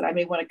ideas that I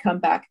may want to come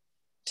back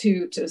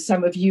to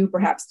some of you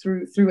perhaps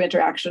through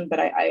interaction. But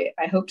I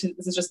hope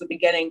this is just the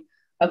beginning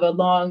of a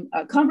long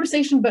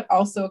conversation, but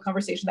also a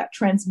conversation that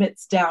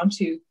transmits down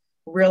to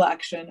real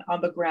action on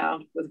the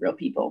ground with real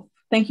people.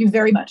 Thank you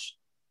very much.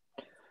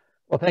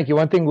 Well, thank you.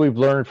 One thing we've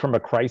learned from a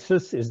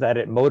crisis is that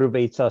it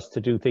motivates us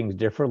to do things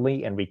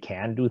differently, and we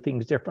can do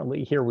things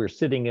differently. Here we're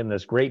sitting in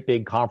this great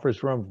big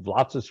conference room,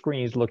 lots of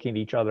screens looking at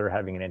each other,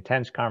 having an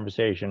intense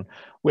conversation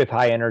with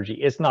high energy.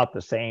 It's not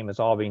the same as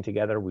all being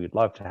together. We'd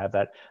love to have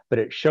that, but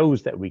it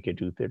shows that we could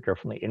do things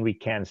differently and we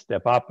can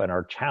step up. And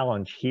our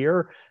challenge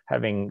here,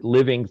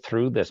 living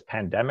through this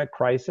pandemic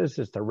crisis,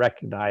 is to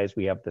recognize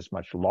we have this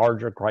much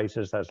larger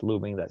crisis that's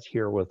looming, that's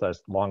here with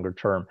us longer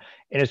term.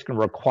 And it's going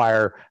to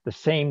require the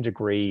same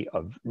degree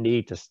of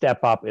need to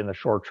step up in the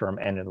short term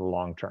and in the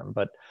long term.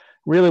 But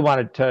really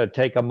wanted to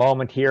take a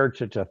moment here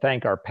to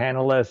thank our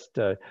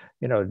panelists,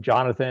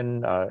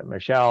 Jonathan,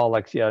 Michelle,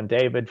 Alexia, and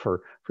David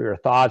for your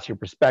thoughts, your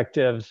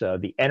perspectives,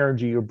 the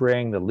energy you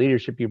bring, the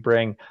leadership you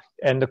bring,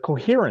 and the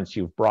coherence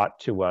you've brought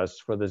to us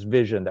for this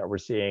vision that we're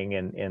seeing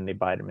in the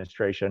Biden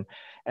administration.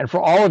 And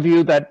for all of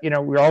you that,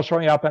 we're all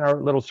showing up on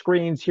our little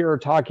screens here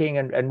talking,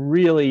 and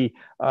really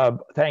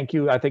thank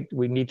you. I think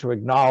we need to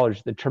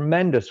acknowledge the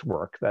tremendous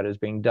work that is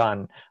being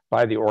done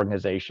by the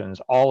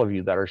organizations, all of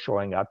you that are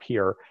showing up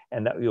here,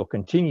 and that you'll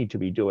continue to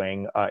be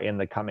doing in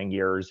the coming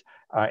years,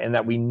 and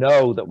that we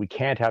know that we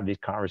can't have these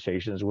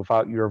conversations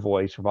without your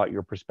voice, without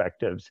your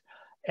perspectives.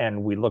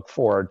 And we look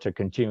forward to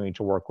continuing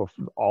to work with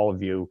all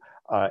of you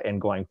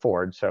and going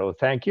forward. So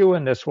thank you,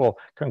 and this will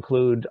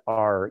conclude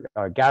our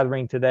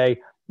gathering today.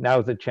 Now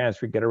is the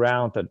chance we get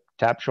around to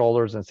tap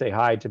shoulders and say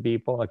hi to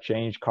people,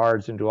 exchange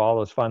cards, and do all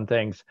those fun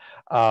things.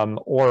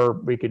 Or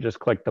we could just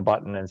click the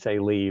button and say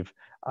leave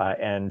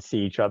and see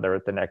each other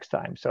at the next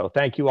time. So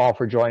thank you all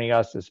for joining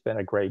us. It's been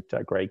a great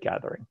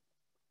gathering.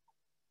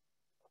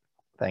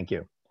 Thank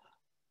you.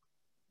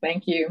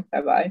 Thank you.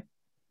 Bye-bye.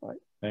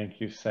 Thank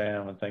you,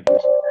 Sam, and thank you.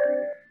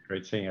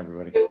 Great seeing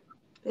everybody.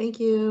 Thank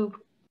you.